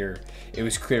tiny feeder, it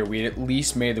was clear we had at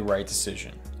least made the right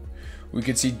decision. We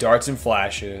could see darts and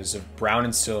flashes of brown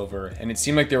and silver, and it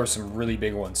seemed like there were some really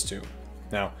big ones too.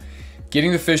 Now,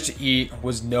 getting the fish to eat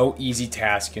was no easy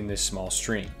task in this small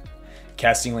stream.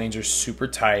 Casting lanes are super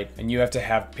tight, and you have to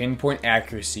have pinpoint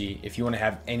accuracy if you want to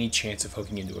have any chance of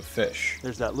hooking into a fish.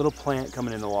 There's that little plant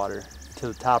coming in the water to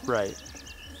the top right.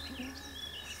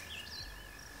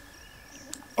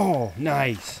 Oh,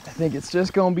 nice. I think it's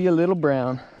just gonna be a little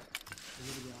brown.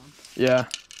 Yeah.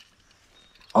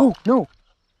 Oh, no.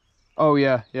 Oh,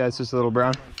 yeah. Yeah, it's just a little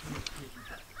brown.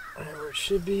 Where it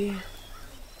should be.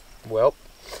 Well,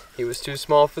 he was too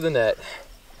small for the net.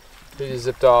 He just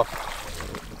zipped off.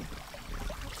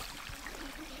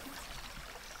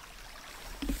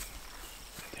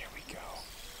 There we go.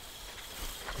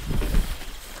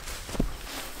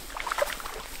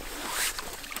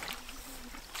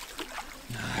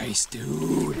 Nice,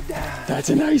 dude. That's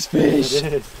a nice fish.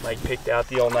 It is. Mike picked out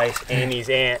the old nice Amy's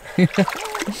ant.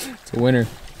 It's a winner.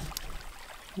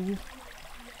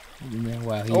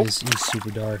 Wow, he's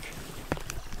super dark.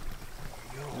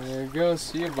 There you go.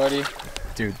 See you, buddy.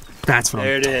 Dude, that's what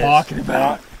There I'm it is. talking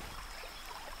about.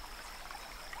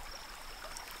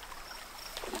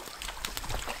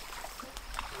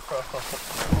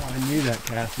 Oh, I knew that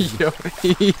cast. Yo,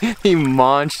 he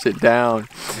maunched it down.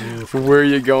 Where are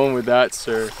you going with that,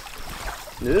 sir?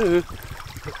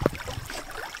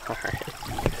 All right.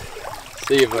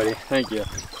 See you, buddy. Thank you.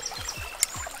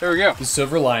 There we go. The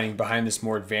silver lining behind this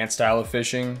more advanced style of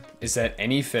fishing is that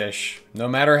any fish, no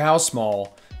matter how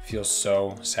small, feels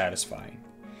so satisfying.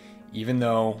 Even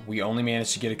though we only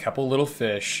managed to get a couple little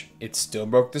fish, it still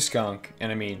broke the skunk,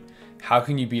 and I mean, how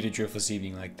can you beat a driftless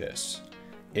evening like this?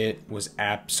 It was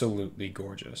absolutely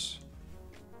gorgeous.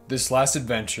 This last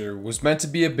adventure was meant to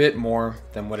be a bit more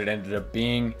than what it ended up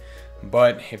being,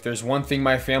 but if there's one thing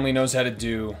my family knows how to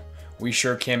do, we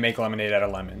sure can make lemonade out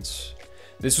of lemons.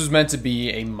 This was meant to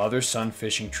be a mother-son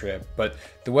fishing trip, but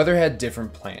the weather had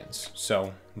different plans,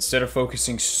 so instead of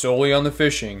focusing solely on the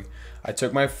fishing, I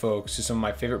took my folks to some of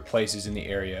my favorite places in the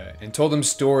area and told them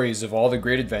stories of all the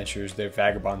great adventures their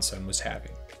vagabond son was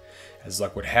having. As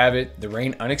luck would have it, the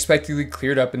rain unexpectedly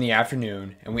cleared up in the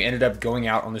afternoon and we ended up going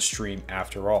out on the stream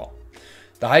after all.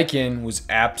 The hike in was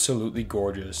absolutely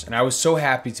gorgeous, and I was so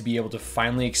happy to be able to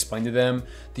finally explain to them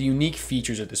the unique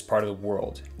features of this part of the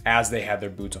world as they had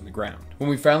their boots on the ground. When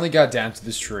we finally got down to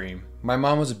the stream, my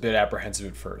mom was a bit apprehensive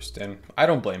at first, and I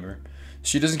don't blame her.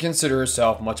 She doesn't consider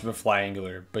herself much of a fly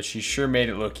angler, but she sure made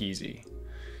it look easy.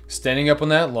 Standing up on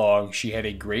that log, she had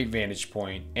a great vantage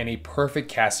point and a perfect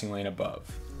casting lane above.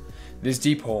 This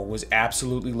deep hole was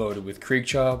absolutely loaded with creek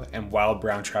chub and wild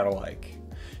brown trout alike.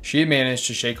 She had managed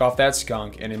to shake off that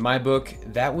skunk, and in my book,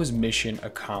 that was mission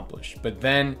accomplished. But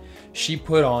then, she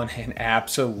put on an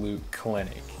absolute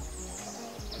clinic.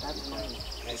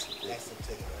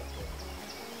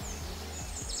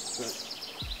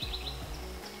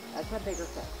 That's a bigger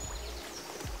fish.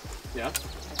 Yeah?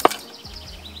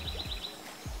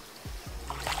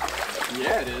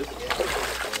 Yeah, it is.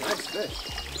 Nice fish.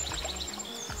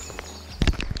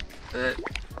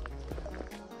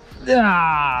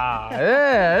 Yeah,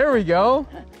 there we go.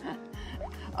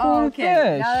 Oh, okay,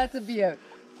 fish. now that's a beaut.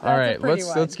 All right,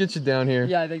 let's get you down here.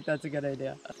 Yeah, I think that's a good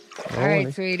idea. All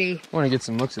right, sweetie. I want to get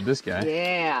some looks at this guy.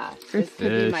 Yeah, Good this could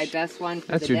be fish. my best one for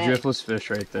That's the your day. driftless fish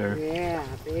right there. Yeah,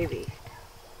 baby.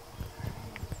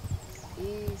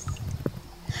 Jeez.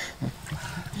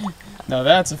 Now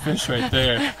that's a fish right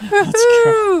there.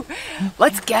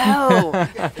 Let's go.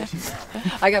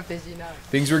 I got fishy now.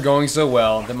 Things were going so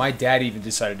well that my dad even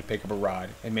decided to pick up a rod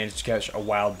and managed to catch a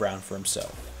wild brown for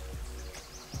himself.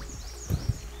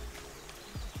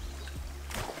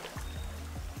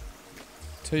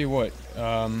 Tell you what,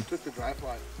 Just a dry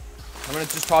fly. I'm gonna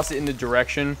just toss it in the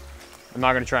direction. I'm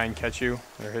not gonna try and catch you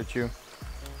or hit you.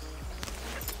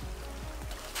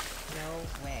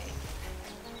 No way.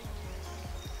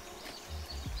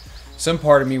 Some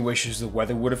part of me wishes the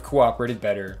weather would have cooperated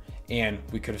better and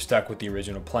we could have stuck with the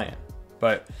original plan.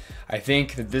 But I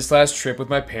think that this last trip with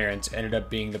my parents ended up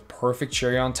being the perfect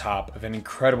cherry on top of an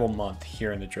incredible month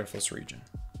here in the Driftless region.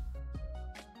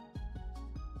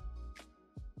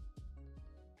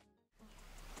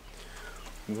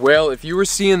 Well, if you were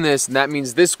seeing this, that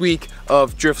means this week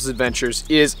of Driftless Adventures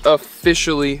is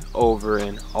officially over,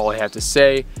 and all I have to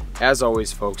say, as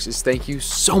always folks, is thank you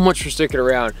so much for sticking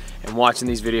around and watching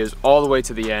these videos all the way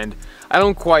to the end. I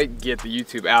don't quite get the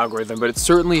YouTube algorithm, but it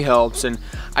certainly helps, and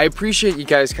I appreciate you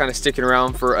guys kind of sticking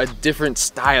around for a different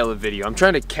style of video. I'm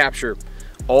trying to capture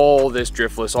all this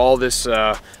driftless, all this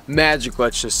magic,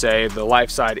 let's just say, the life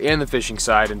side and the fishing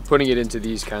side, and putting it into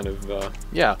these kind of,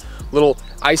 yeah, little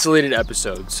isolated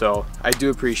episodes. So I do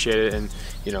appreciate it, and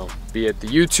you know, be it the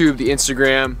YouTube, the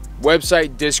Instagram,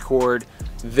 website, Discord,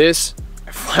 this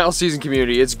file season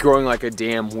community, it's growing like a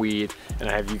damn weed, and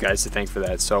I have you guys to thank for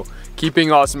that. So keep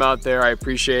being awesome out there. I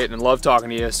appreciate it and love talking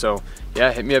to you. So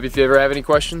yeah, hit me up if you ever have any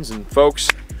questions. And folks,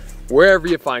 wherever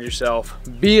you find yourself,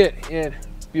 be it in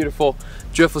beautiful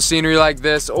driftless scenery like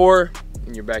this or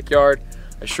in your backyard,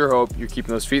 I sure hope you're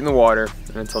keeping those feet in the water.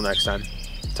 And until next time,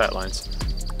 tight lines.